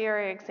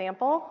tertiary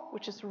example,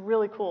 which is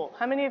really cool.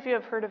 How many of you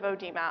have heard of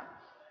ODMAP?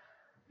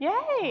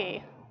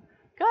 Yay,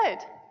 good.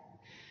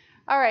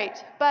 All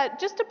right, but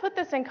just to put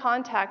this in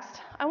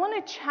context, I want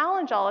to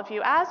challenge all of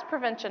you as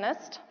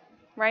preventionists,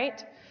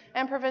 right,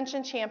 and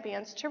prevention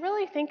champions to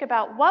really think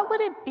about what would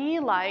it be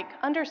like,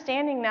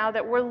 understanding now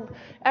that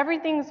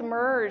everything's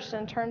merged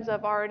in terms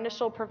of our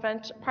initial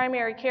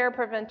primary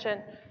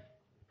prevention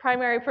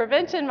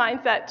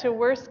mindset to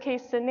worst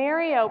case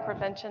scenario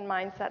prevention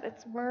mindset.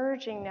 It's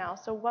merging now.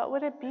 So what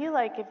would it be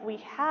like if we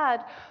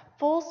had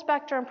full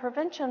spectrum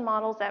prevention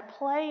models at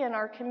play in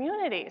our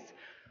communities?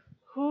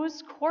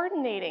 Who's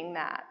coordinating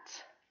that?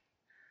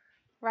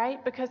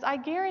 Right? Because I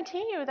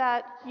guarantee you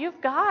that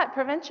you've got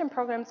prevention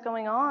programs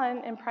going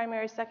on in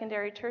primary,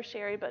 secondary,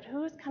 tertiary, but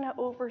who's kind of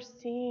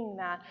overseeing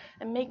that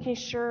and making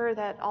sure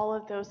that all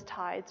of those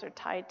tides are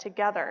tied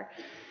together?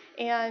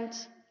 And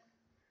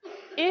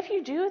if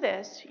you do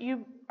this,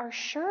 you are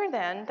sure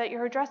then that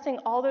you're addressing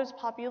all those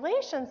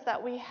populations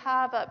that we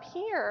have up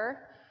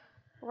here,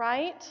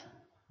 right?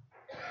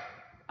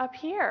 Up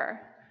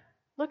here.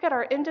 Look at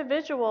our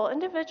individual.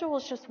 Individual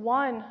is just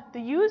one. The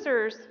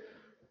users,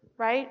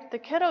 right? The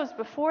kiddos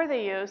before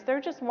they use,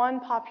 they're just one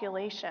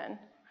population,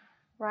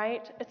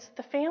 right? It's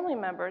the family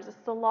members,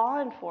 it's the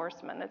law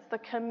enforcement, it's the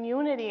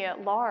community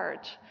at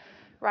large,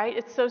 right?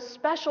 It's those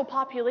special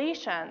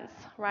populations,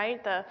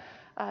 right? The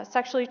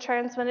sexually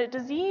transmitted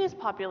disease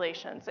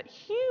populations, a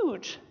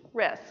huge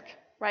risk,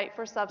 right,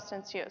 for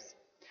substance use.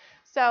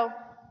 So,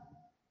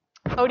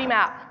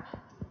 ODMAP,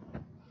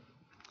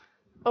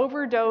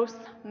 Overdose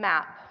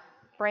Map.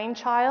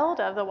 Brainchild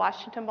of the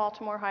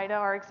Washington-Baltimore HIDA,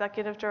 our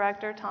executive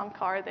director, Tom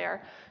Carr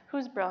there,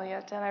 who's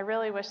brilliant, and I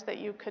really wish that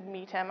you could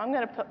meet him. I'm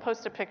going to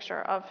post a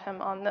picture of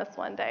him on this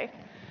one day.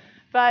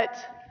 But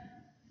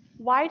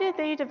why did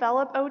they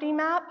develop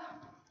ODMAP?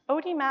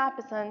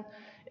 ODMAP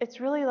it's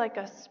really like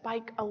a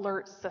spike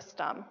alert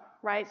system,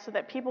 right, so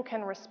that people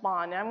can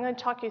respond. And I'm going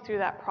to talk you through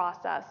that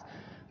process.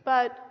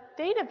 But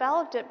they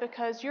developed it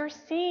because you're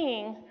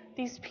seeing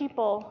these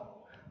people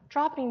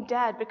dropping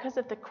dead because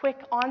of the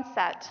quick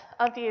onset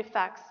of the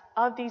effects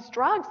of these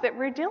drugs that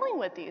we're dealing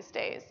with these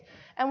days.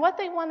 And what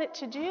they wanted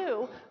to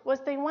do was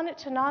they wanted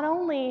to not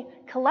only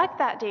collect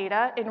that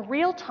data in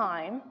real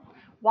time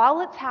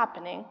while it's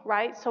happening,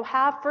 right? So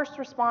have first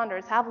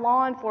responders, have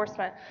law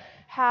enforcement,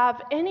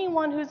 have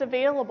anyone who's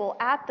available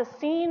at the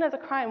scene of the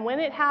crime when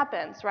it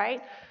happens,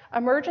 right?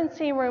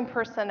 Emergency room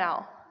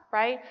personnel,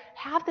 right?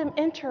 Have them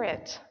enter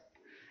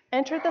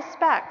the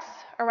specs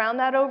around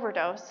that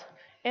overdose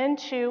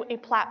into a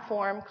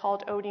platform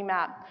called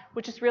ODMAP,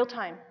 which is real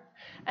time.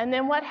 And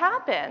then what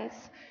happens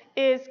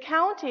is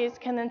counties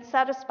can then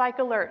set a spike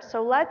alert.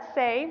 So let's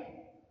say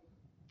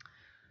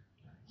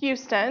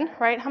Houston,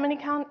 right? How many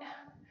counties?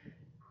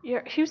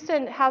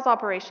 Houston has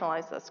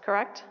operationalized this,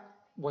 correct?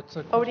 What's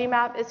it?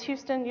 ODMAP, is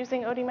Houston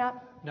using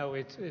ODMAP? No,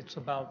 it's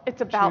about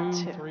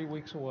 3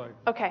 weeks away.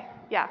 Okay,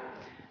 yeah.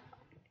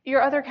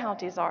 Your other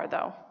counties are,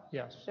 though.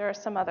 Yes. There are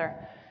some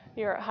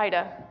your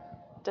HIDA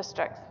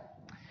districts.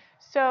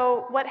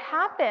 So what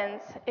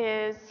happens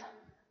is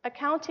a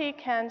county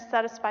can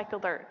set a spike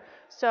alert.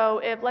 So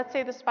if, let's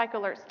say the spike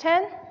alert's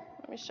 10,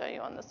 let me show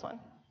you on this one,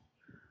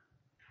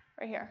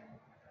 right here.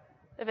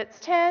 If it's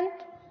 10,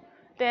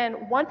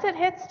 then once it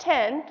hits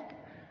 10,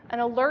 an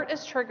alert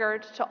is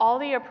triggered to all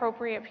the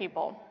appropriate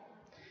people.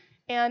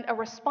 And a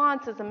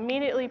response is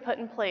immediately put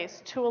in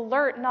place to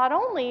alert not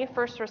only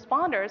first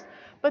responders,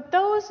 but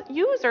those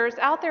users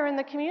out there in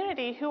the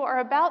community who are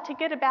about to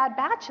get a bad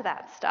batch of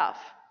that stuff,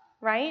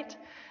 right?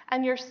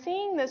 And you're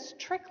seeing this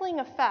trickling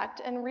effect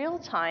in real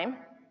time.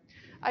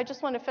 I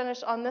just want to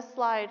finish on this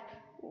slide.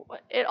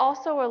 It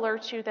also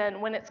alerts you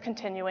then when it's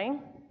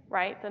continuing,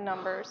 right, the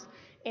numbers,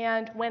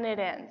 and when it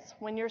ends,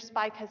 when your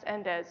spike has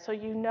ended, so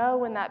you know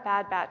when that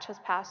bad batch has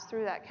passed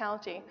through that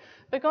county.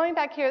 But going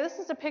back here, this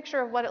is a picture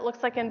of what it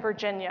looks like in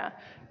Virginia,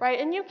 right?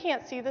 And you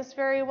can't see this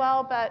very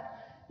well, but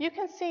you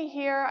can see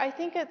here, I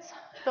think it's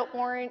the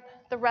orange,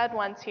 the red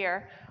ones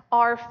here,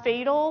 are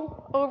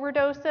fatal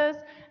overdoses,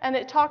 and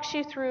it talks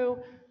you through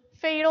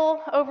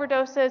fatal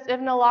overdoses, if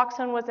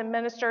naloxone was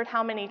administered,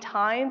 how many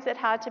times it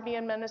had to be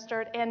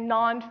administered, and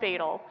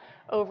non-fatal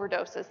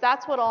overdoses.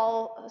 That's what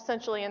all,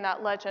 essentially in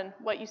that legend,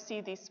 what you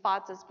see these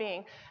spots as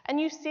being.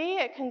 And you see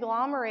it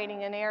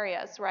conglomerating in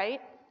areas,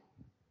 right?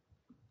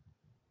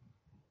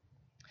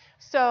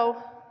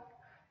 So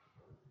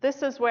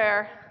this is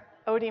where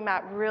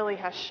ODMAP really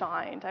has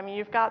shined. I mean,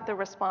 you've got the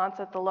response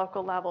at the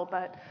local level,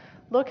 but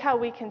look how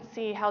we can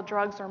see how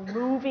drugs are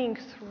moving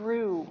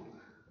through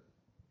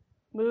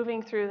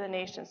the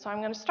nation. So I'm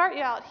going to start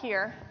you out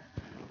here.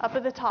 Up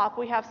at the top,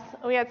 we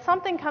had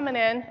something coming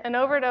in, an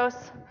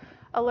overdose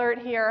alert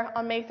here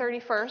on May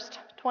 31st,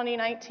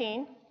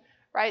 2019,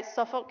 right,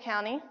 Suffolk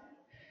County.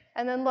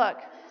 And then look,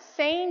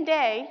 same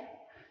day,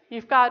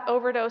 you've got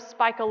overdose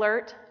spike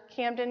alert,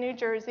 Camden, New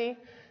Jersey.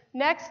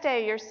 Next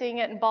day, you're seeing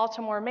it in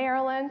Baltimore,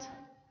 Maryland.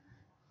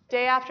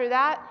 Day after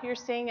that, you're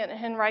seeing it in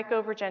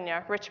Henrico,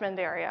 Virginia, Richmond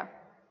area.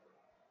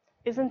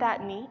 Isn't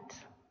that neat?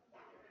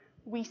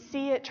 We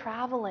see it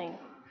traveling.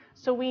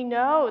 So we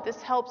know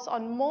this helps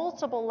on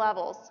multiple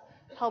levels,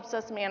 helps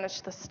us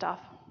manage this stuff.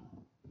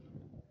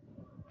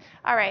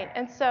 All right,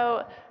 and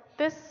so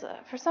this,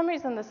 for some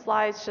reason, the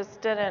slides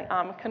just didn't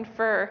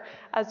confer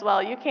as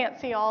well. You can't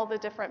see all the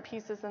different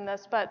pieces in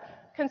this, but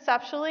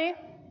conceptually,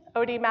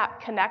 ODMAP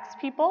connects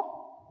people,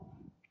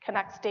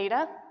 connects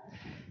data.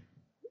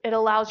 It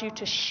allows you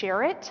to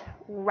share it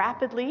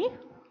rapidly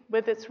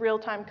with its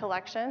real-time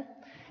collection,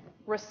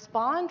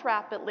 respond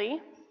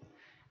rapidly,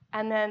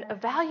 and then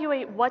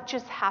evaluate what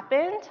just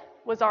happened.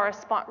 Was our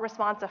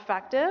response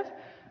effective,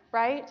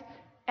 right?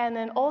 And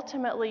then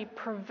ultimately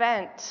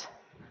prevent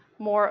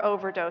more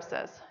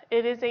overdoses.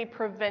 It is a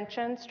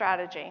prevention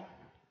strategy.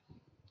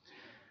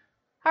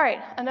 All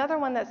right, another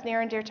one that's near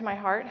and dear to my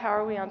heart. How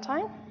are we on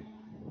time?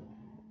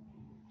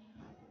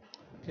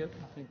 Yep,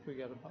 I think we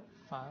got about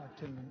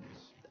 5-10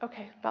 minutes.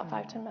 Okay, about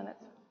 5-10 minutes.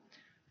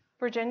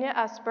 Virginia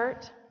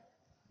Espert.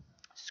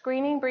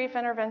 Screening, brief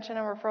intervention,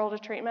 and referral to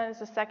treatment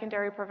is a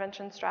secondary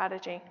prevention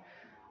strategy.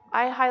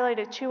 I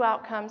highlighted 2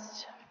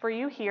 outcomes for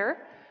you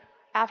here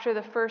after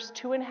the first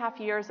 2.5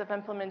 years of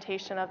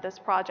implementation of this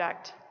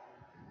project.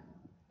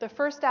 The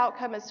first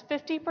outcome is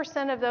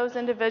 50% of those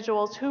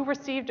individuals who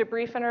received a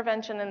brief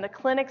intervention in the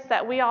clinics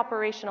that we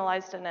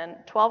operationalized it in,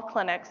 12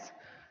 clinics,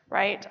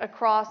 right,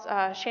 across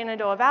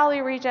Shenandoah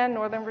Valley region,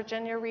 Northern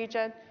Virginia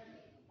region,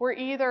 were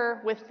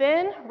either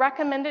within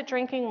recommended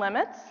drinking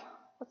limits.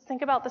 Let's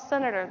think about the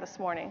senator this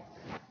morning,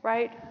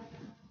 right?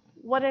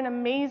 What an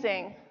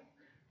amazing,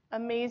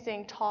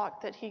 amazing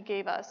talk that he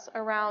gave us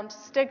around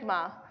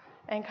stigma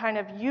and kind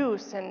of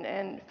use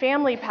and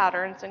family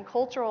patterns and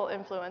cultural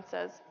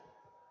influences.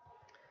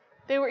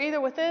 They were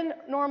either within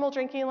normal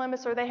drinking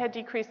limits or they had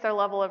decreased their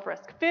level of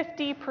risk.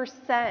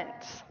 50%.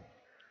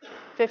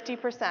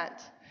 50%.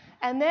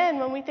 And then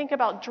when we think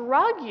about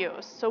drug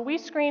use, so we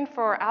screen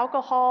for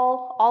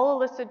alcohol, all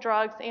illicit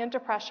drugs, and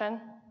depression,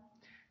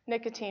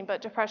 nicotine,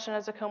 but depression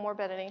as a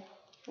comorbidity.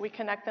 We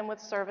connect them with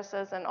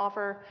services and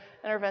offer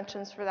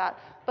interventions for that.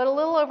 But a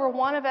little over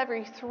 1 of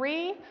every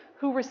 3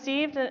 who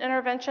received an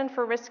intervention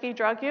for risky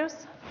drug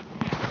use,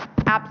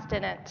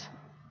 abstinent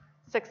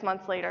 6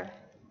 months later.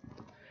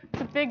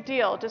 It's a big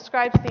deal,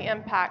 describes the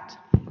impact.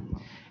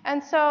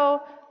 And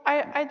so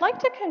I'd like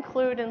to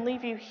conclude and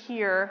leave you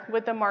here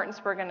with the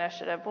Martinsburg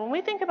Initiative. When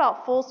we think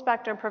about full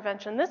spectrum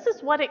prevention, this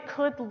is what it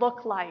could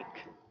look like.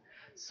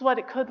 This is what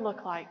it could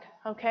look like,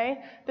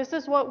 okay? This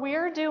is what we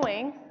are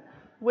doing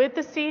with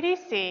the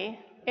CDC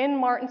in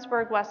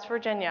Martinsburg, West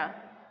Virginia,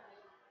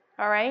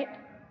 all right?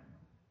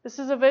 This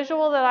is a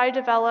visual that I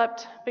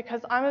developed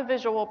because I'm a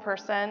visual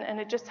person, and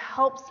it just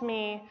helps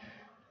me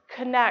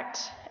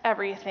connect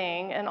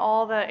everything in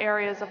all the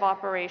areas of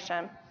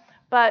operation.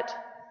 But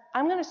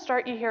I'm going to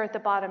start you here at the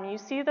bottom. You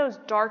see those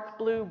dark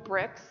blue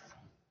bricks?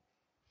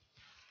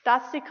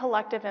 That's the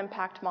collective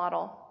impact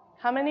model.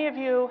 How many of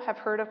you have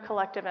heard of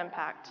collective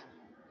impact?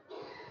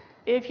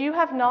 If you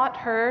have not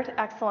heard,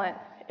 excellent.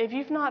 If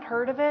you've not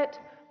heard of it,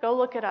 go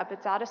look it up.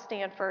 It's out of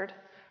Stanford.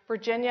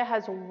 Virginia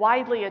has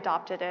widely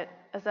adopted it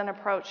as an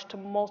approach to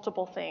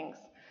multiple things.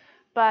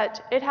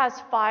 But it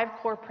has 5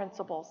 core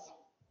principles.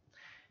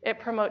 It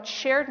promotes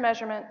shared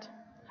measurement,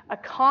 a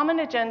common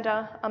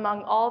agenda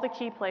among all the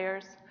key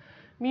players,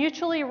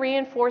 mutually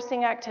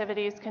reinforcing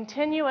activities,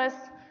 continuous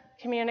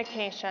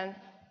communication,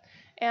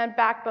 and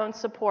backbone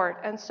support.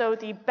 And so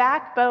the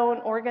backbone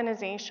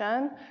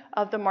organization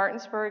of the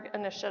Martinsburg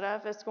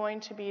Initiative is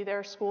going to be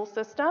their school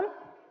system,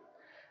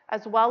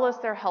 as well as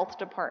their health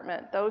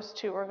department. Those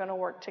 2 are going to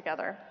work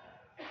together.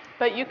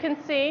 But you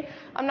can see,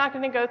 I'm not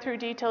going to go through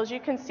details, you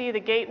can see the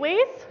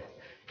gateways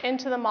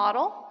into the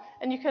model,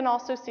 and you can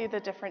also see the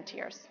different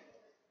tiers.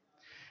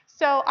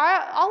 So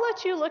I'll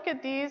let you look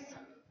at these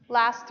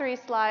Last 3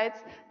 slides.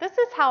 This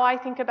is how I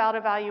think about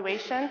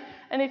evaluation.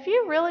 And if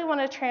you really want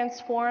to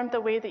transform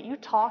the way that you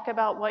talk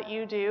about what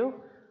you do,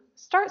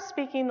 start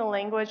speaking the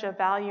language of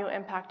value,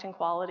 impact, and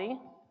quality.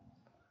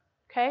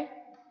 Okay?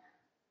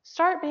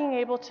 Start being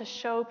able to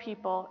show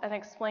people and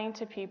explain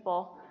to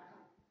people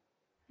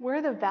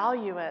where the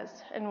value is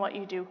in what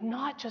you do,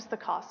 not just the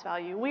cost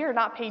value. We are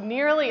not paid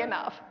nearly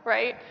enough,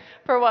 right,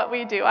 for what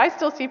we do. I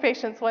still see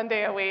patients 1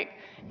 day a week,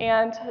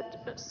 and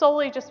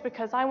solely just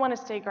because I want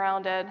to stay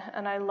grounded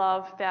and I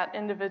love that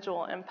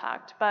individual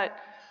impact. But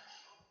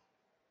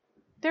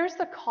there's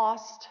the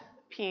cost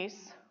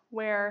piece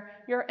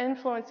where you're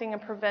influencing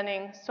and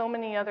preventing so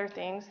many other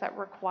things that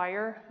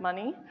require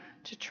money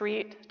to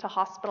treat, to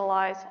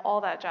hospitalize,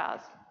 all that jazz.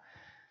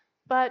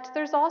 But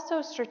there's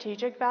also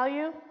strategic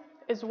value.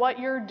 Is what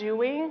you're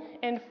doing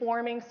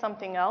informing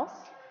something else,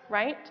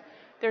 right?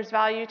 There's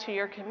value to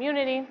your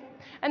community.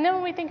 And then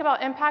when we think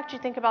about impact, you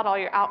think about all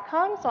your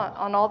outcomes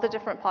on all the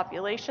different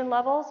population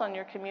levels on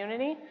your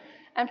community.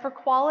 And for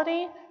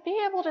quality,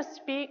 be able to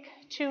speak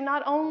to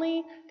not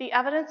only the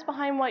evidence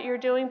behind what you're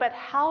doing, but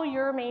how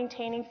you're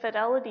maintaining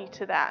fidelity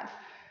to that.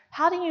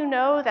 How do you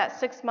know that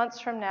 6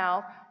 months from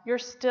now, you're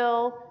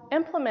still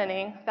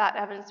implementing that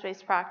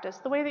evidence-based practice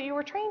the way that you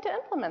were trained to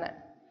implement it?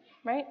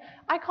 Right?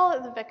 I call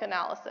it the VIC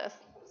analysis.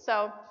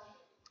 So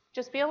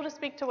just be able to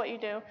speak to what you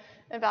do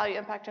and value,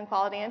 impact, and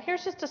quality. And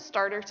here's just a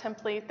starter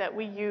template that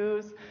we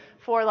use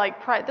for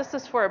this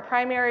is for a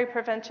primary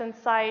prevention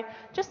site.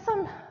 Just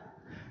some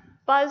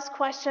buzz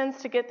questions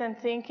to get them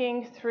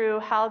thinking through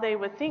how they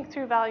would think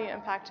through value,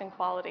 impact, and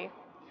quality.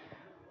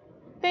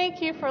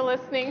 Thank you for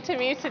listening to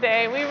me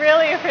today. We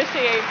really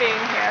appreciate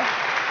being here.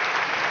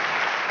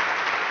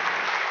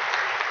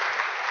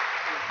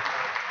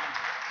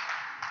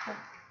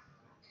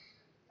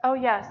 Oh,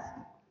 yes.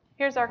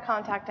 Here's our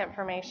contact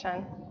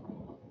information.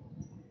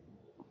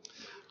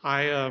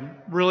 I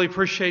really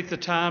appreciate the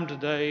time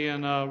today,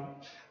 and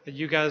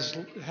you guys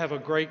have a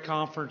great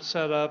conference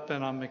set up,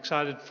 and I'm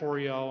excited for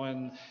y'all.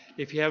 And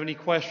if you have any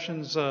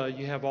questions,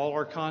 you have all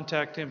our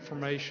contact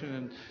information,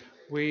 and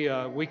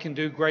we can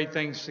do great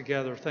things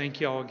together. Thank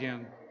y'all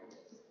again.